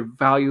recognize your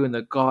value in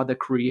the God that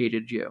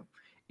created you.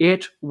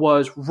 It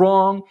was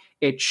wrong.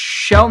 It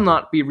shall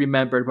not be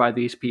remembered by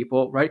these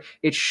people, right?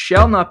 It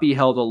shall not be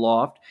held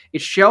aloft.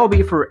 It shall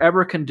be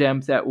forever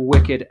condemned, that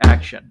wicked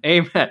action.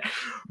 Amen.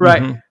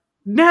 Right. Mm-hmm.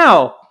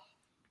 Now,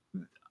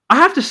 I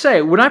have to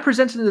say, when I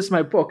presented this in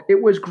my book,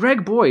 it was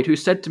Greg Boyd who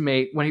said to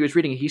me when he was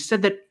reading it, he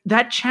said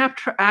that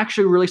chapter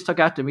actually really stuck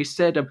out to him. He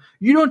said,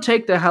 you don't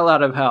take the hell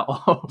out of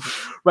hell,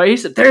 right? He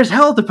said, there's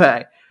hell to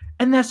pay.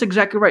 And that's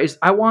exactly right.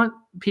 I want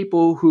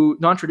people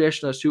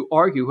non-traditionalists who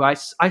argue, who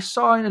I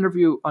saw an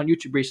interview on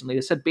YouTube recently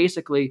that said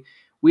basically,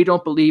 we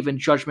don't believe in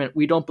judgment,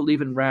 we don't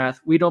believe in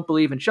wrath, we don't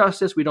believe in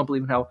justice, we don't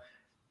believe in hell.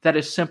 That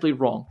is simply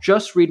wrong.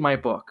 Just read my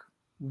book.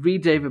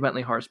 Read David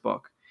Bentley Hart's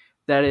book.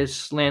 That is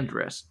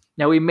slanderous.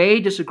 Now, we may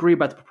disagree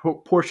about the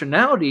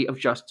proportionality of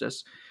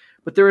justice,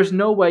 but there is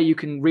no way you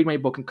can read my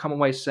book and come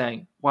away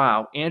saying,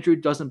 wow, Andrew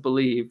doesn't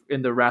believe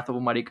in the wrath of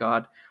Almighty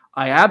God.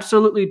 I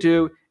absolutely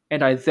do.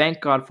 And I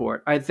thank God for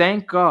it. I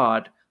thank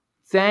God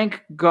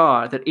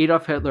that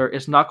Adolf Hitler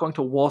is not going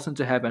to waltz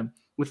into heaven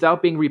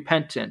without being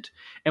repentant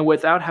and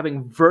without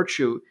having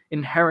virtue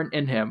inherent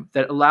in him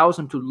that allows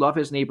him to love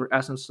his neighbor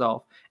as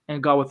himself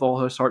and God with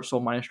all his heart, soul,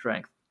 mind, and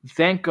strength.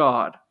 Thank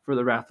God for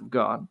the wrath of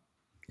God.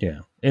 Yeah.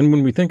 And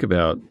when we think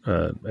about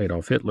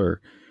Adolf Hitler,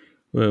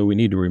 we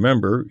need to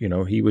remember,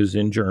 he was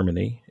in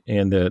Germany,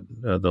 and that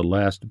the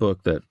last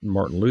book that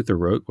Martin Luther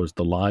wrote was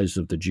The Lies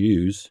of the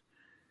Jews.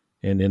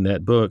 And in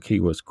that book, he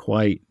was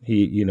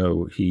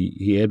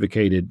he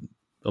advocated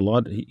a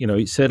lot,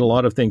 he said a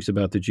lot of things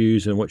about the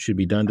Jews and what should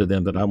be done to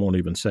them that I won't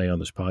even say on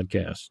this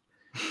podcast.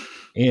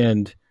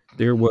 And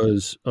there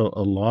was a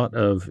lot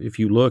of, if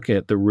you look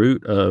at the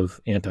root of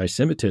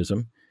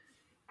anti-Semitism,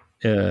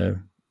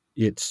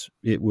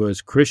 it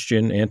was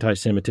Christian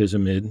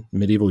anti-Semitism in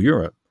medieval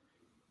Europe.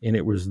 And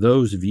it was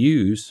those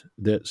views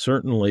that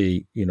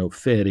certainly,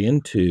 fed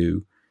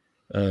into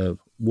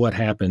what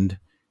happened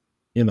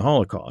in the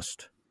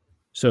Holocaust.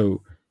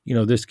 So,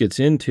 this gets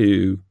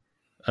into,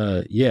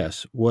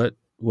 yes, what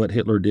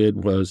Hitler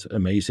did was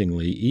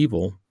amazingly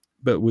evil,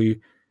 but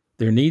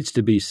there needs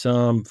to be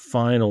some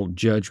final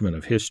judgment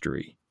of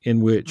history in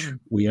which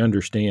we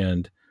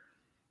understand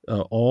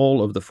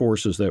all of the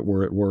forces that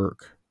were at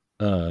work,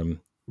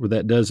 where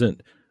that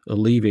doesn't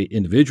alleviate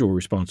individual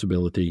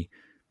responsibility,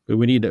 but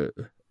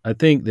I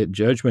think that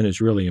judgment is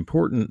really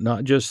important,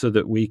 not just so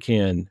that we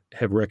can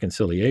have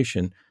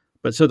reconciliation,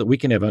 but so that we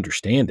can have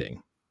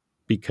understanding.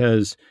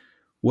 Because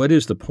what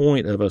is the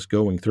point of us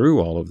going through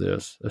all of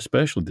this,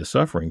 especially the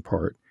suffering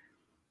part,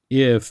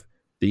 if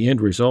the end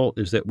result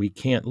is that we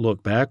can't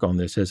look back on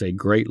this as a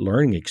great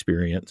learning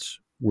experience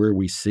where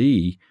we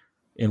see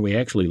and we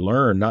actually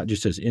learn, not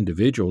just as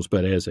individuals,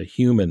 but as a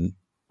human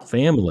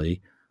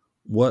family,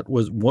 what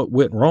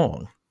went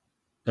wrong.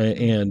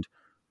 And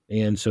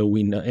so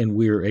we know, and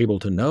we're able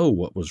to know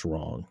what was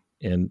wrong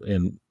and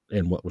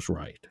what was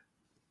right.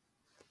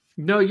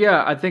 No,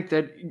 yeah, I think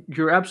that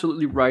you're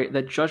absolutely right,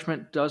 that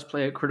judgment does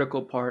play a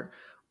critical part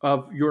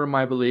of your and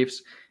my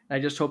beliefs. And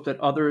I just hope that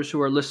others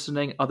who are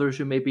listening, others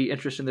who may be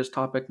interested in this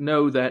topic,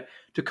 know that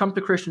to come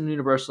to Christian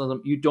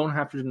universalism, you don't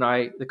have to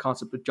deny the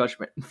concept of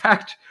judgment. In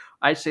fact,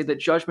 I say that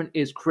judgment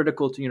is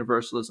critical to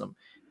universalism.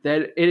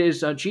 That it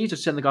is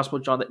Jesus said in the Gospel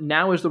of John that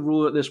now is the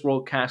ruler of this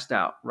world cast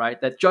out, right?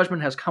 That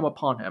judgment has come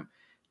upon him.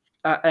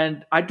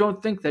 And I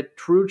don't think that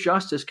true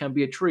justice can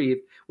be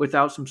achieved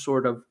without some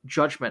sort of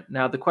judgment.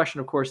 Now, the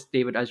question, of course,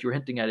 David, as you were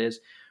hinting at, is,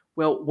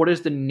 well, what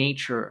is the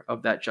nature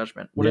of that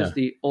judgment? What is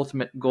the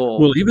ultimate goal?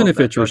 Well, even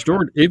if it's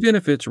judgment? even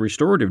if it's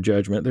restorative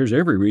judgment, there's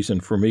every reason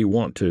for me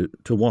want to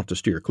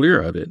steer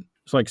clear of it.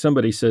 It's like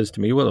somebody says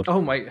to me, "Well,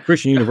 if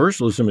Christian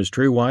universalism is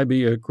true, why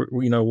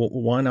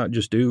why not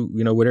just do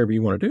whatever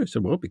you want to do?" I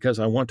said, "Well, because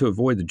I want to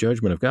avoid the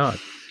judgment of God.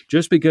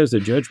 Just because the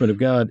judgment of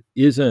God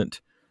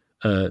isn't."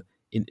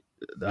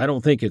 I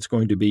don't think it's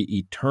going to be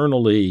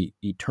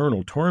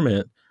eternal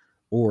torment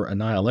or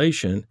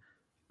annihilation.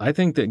 I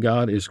think that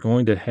God is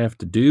going to have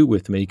to do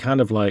with me, kind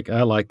of like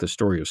I like the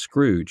story of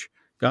Scrooge.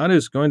 God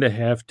is going to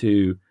have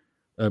to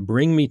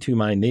bring me to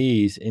my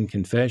knees in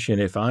confession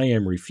if I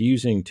am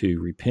refusing to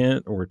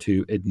repent or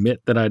to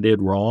admit that I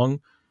did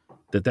wrong,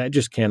 that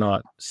just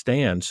cannot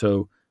stand.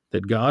 So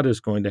that God is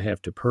going to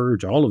have to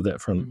purge all of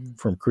that from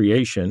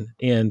creation.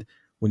 And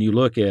when you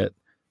look at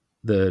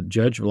a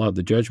lot of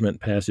the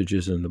judgment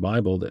passages in the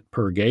Bible, that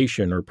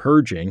purgation or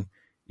purging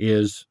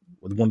is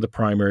one of the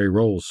primary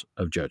roles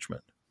of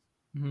judgment.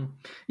 Mm-hmm.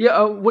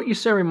 Yeah, what you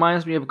say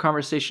reminds me of a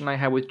conversation I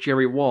had with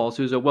Jerry Walls,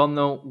 who's a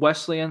well-known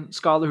Wesleyan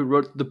scholar who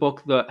wrote the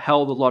book "The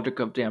Hell, the Logic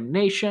of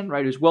Damnation,"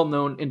 right? Who's a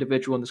well-known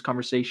individual in this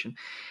conversation.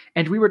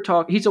 And we were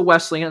talking, he's a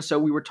Wesleyan, so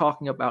we were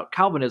talking about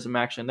Calvinism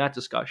actually in that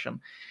discussion.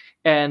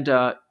 And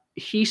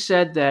he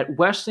said that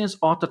Wesleyans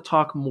ought to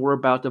talk more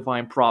about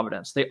divine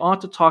providence. They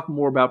ought to talk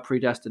more about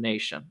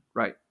predestination,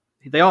 right?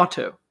 They ought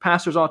to.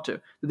 Pastors ought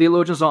to. The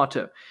theologians ought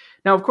to.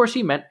 Now, of course,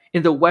 he meant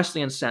in the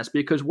Wesleyan sense,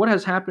 because what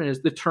has happened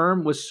is the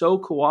term was so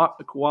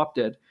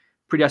co-opted,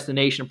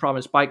 predestination,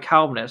 providence, by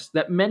Calvinists,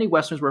 that many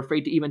Wesleyans were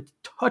afraid to even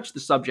touch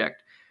the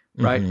subject,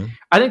 right? Mm-hmm.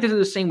 I think this is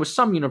the same with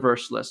some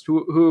universalists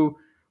who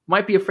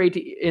might be afraid to,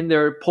 in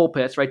their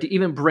pulpits, right, to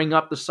even bring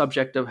up the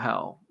subject of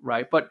hell,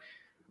 right? But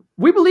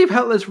we believe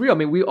hell is real. I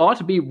mean, we ought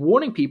to be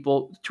warning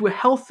people to a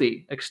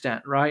healthy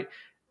extent, right,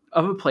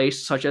 of a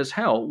place such as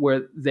hell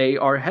where they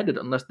are headed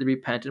unless they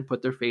repent and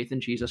put their faith in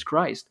Jesus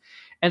Christ.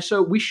 And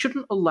so we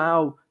shouldn't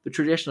allow the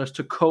traditionalists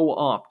to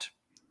co-opt,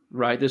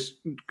 right,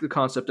 the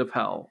concept of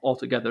hell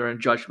altogether and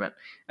judgment,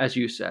 as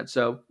you said.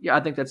 So, yeah, I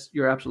think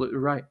you're absolutely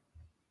right.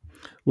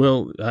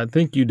 Well, I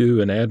think you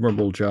do an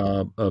admirable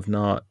job of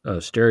not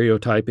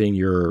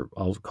stereotyping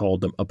I'll call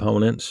them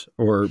opponents,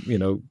 or,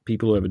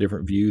 people who have a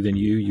different view than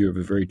you. You have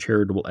a very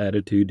charitable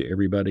attitude to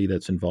everybody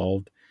that's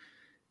involved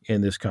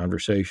in this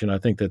conversation. I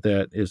think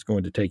that is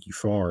going to take you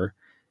far.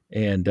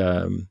 And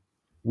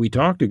we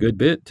talked a good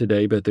bit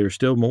today, but there's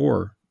still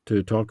more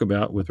to talk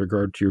about with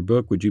regard to your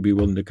book. Would you be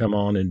willing to come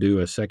on and do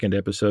a second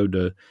episode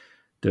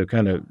to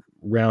kind of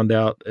round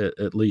out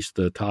at least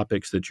the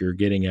topics that you're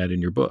getting at in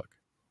your book?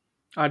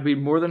 I'd be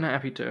more than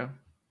happy to.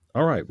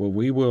 All right. Well,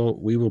 we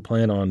will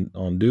plan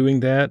on doing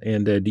that.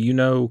 And do you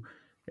know,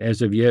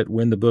 as of yet,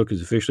 when the book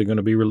is officially going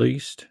to be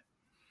released?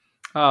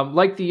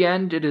 Like the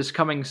end, it is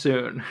coming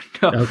soon.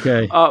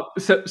 Okay.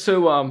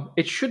 So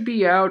it should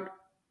be out.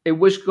 It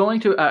was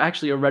going to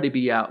actually already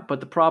be out,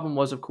 but the problem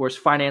was, of course,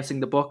 financing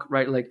the book,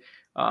 right? Like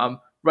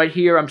right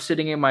here, I'm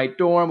sitting in my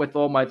dorm with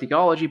all my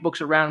theology books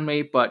around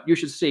me, but you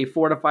should see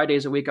 4 to 5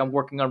 days a week, I'm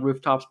working on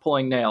rooftops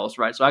pulling nails,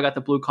 right? So I got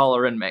the blue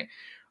collar in me.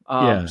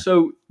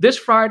 So this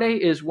Friday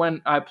is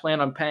when I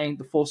plan on paying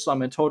the full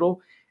sum in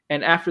total.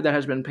 And after that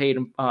has been paid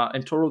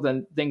in total,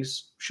 then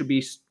things should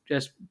be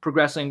just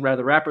progressing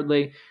rather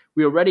rapidly.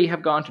 We already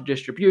have gone to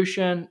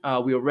distribution.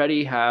 We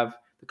already have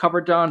the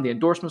cover done. The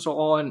endorsements are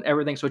all in,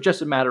 everything. So it's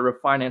just a matter of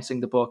financing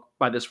the book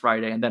by this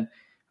Friday. And then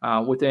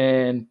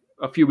within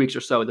a few weeks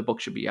or so, the book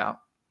should be out.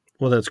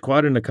 Well, that's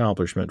quite an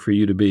accomplishment for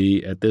you to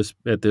be at this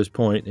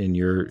point in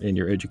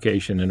your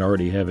education and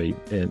already have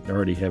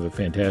a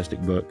fantastic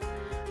book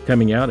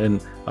coming out.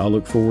 And I'll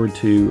look forward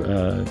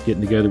to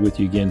getting together with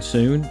you again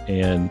soon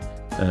and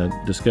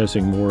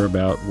discussing more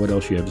about what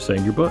else you have to say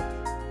in your book.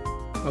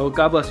 Oh,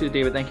 God bless you,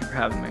 David. Thank you for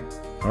having me.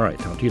 All right.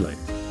 Talk to you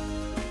later.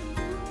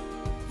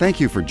 Thank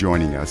you for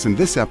joining us in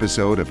this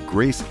episode of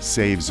Grace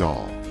Saves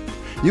All.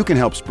 You can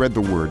help spread the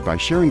word by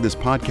sharing this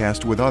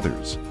podcast with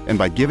others and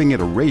by giving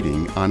it a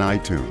rating on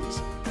iTunes.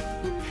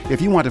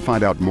 If you want to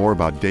find out more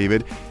about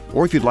David,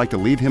 or if you'd like to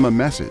leave him a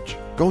message,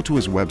 go to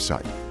his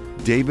website,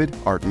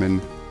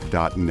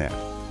 davidartman.net.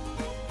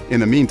 In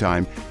the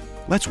meantime,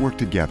 let's work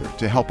together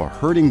to help a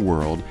hurting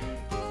world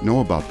know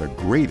about the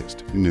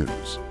greatest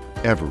news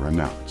ever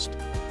announced.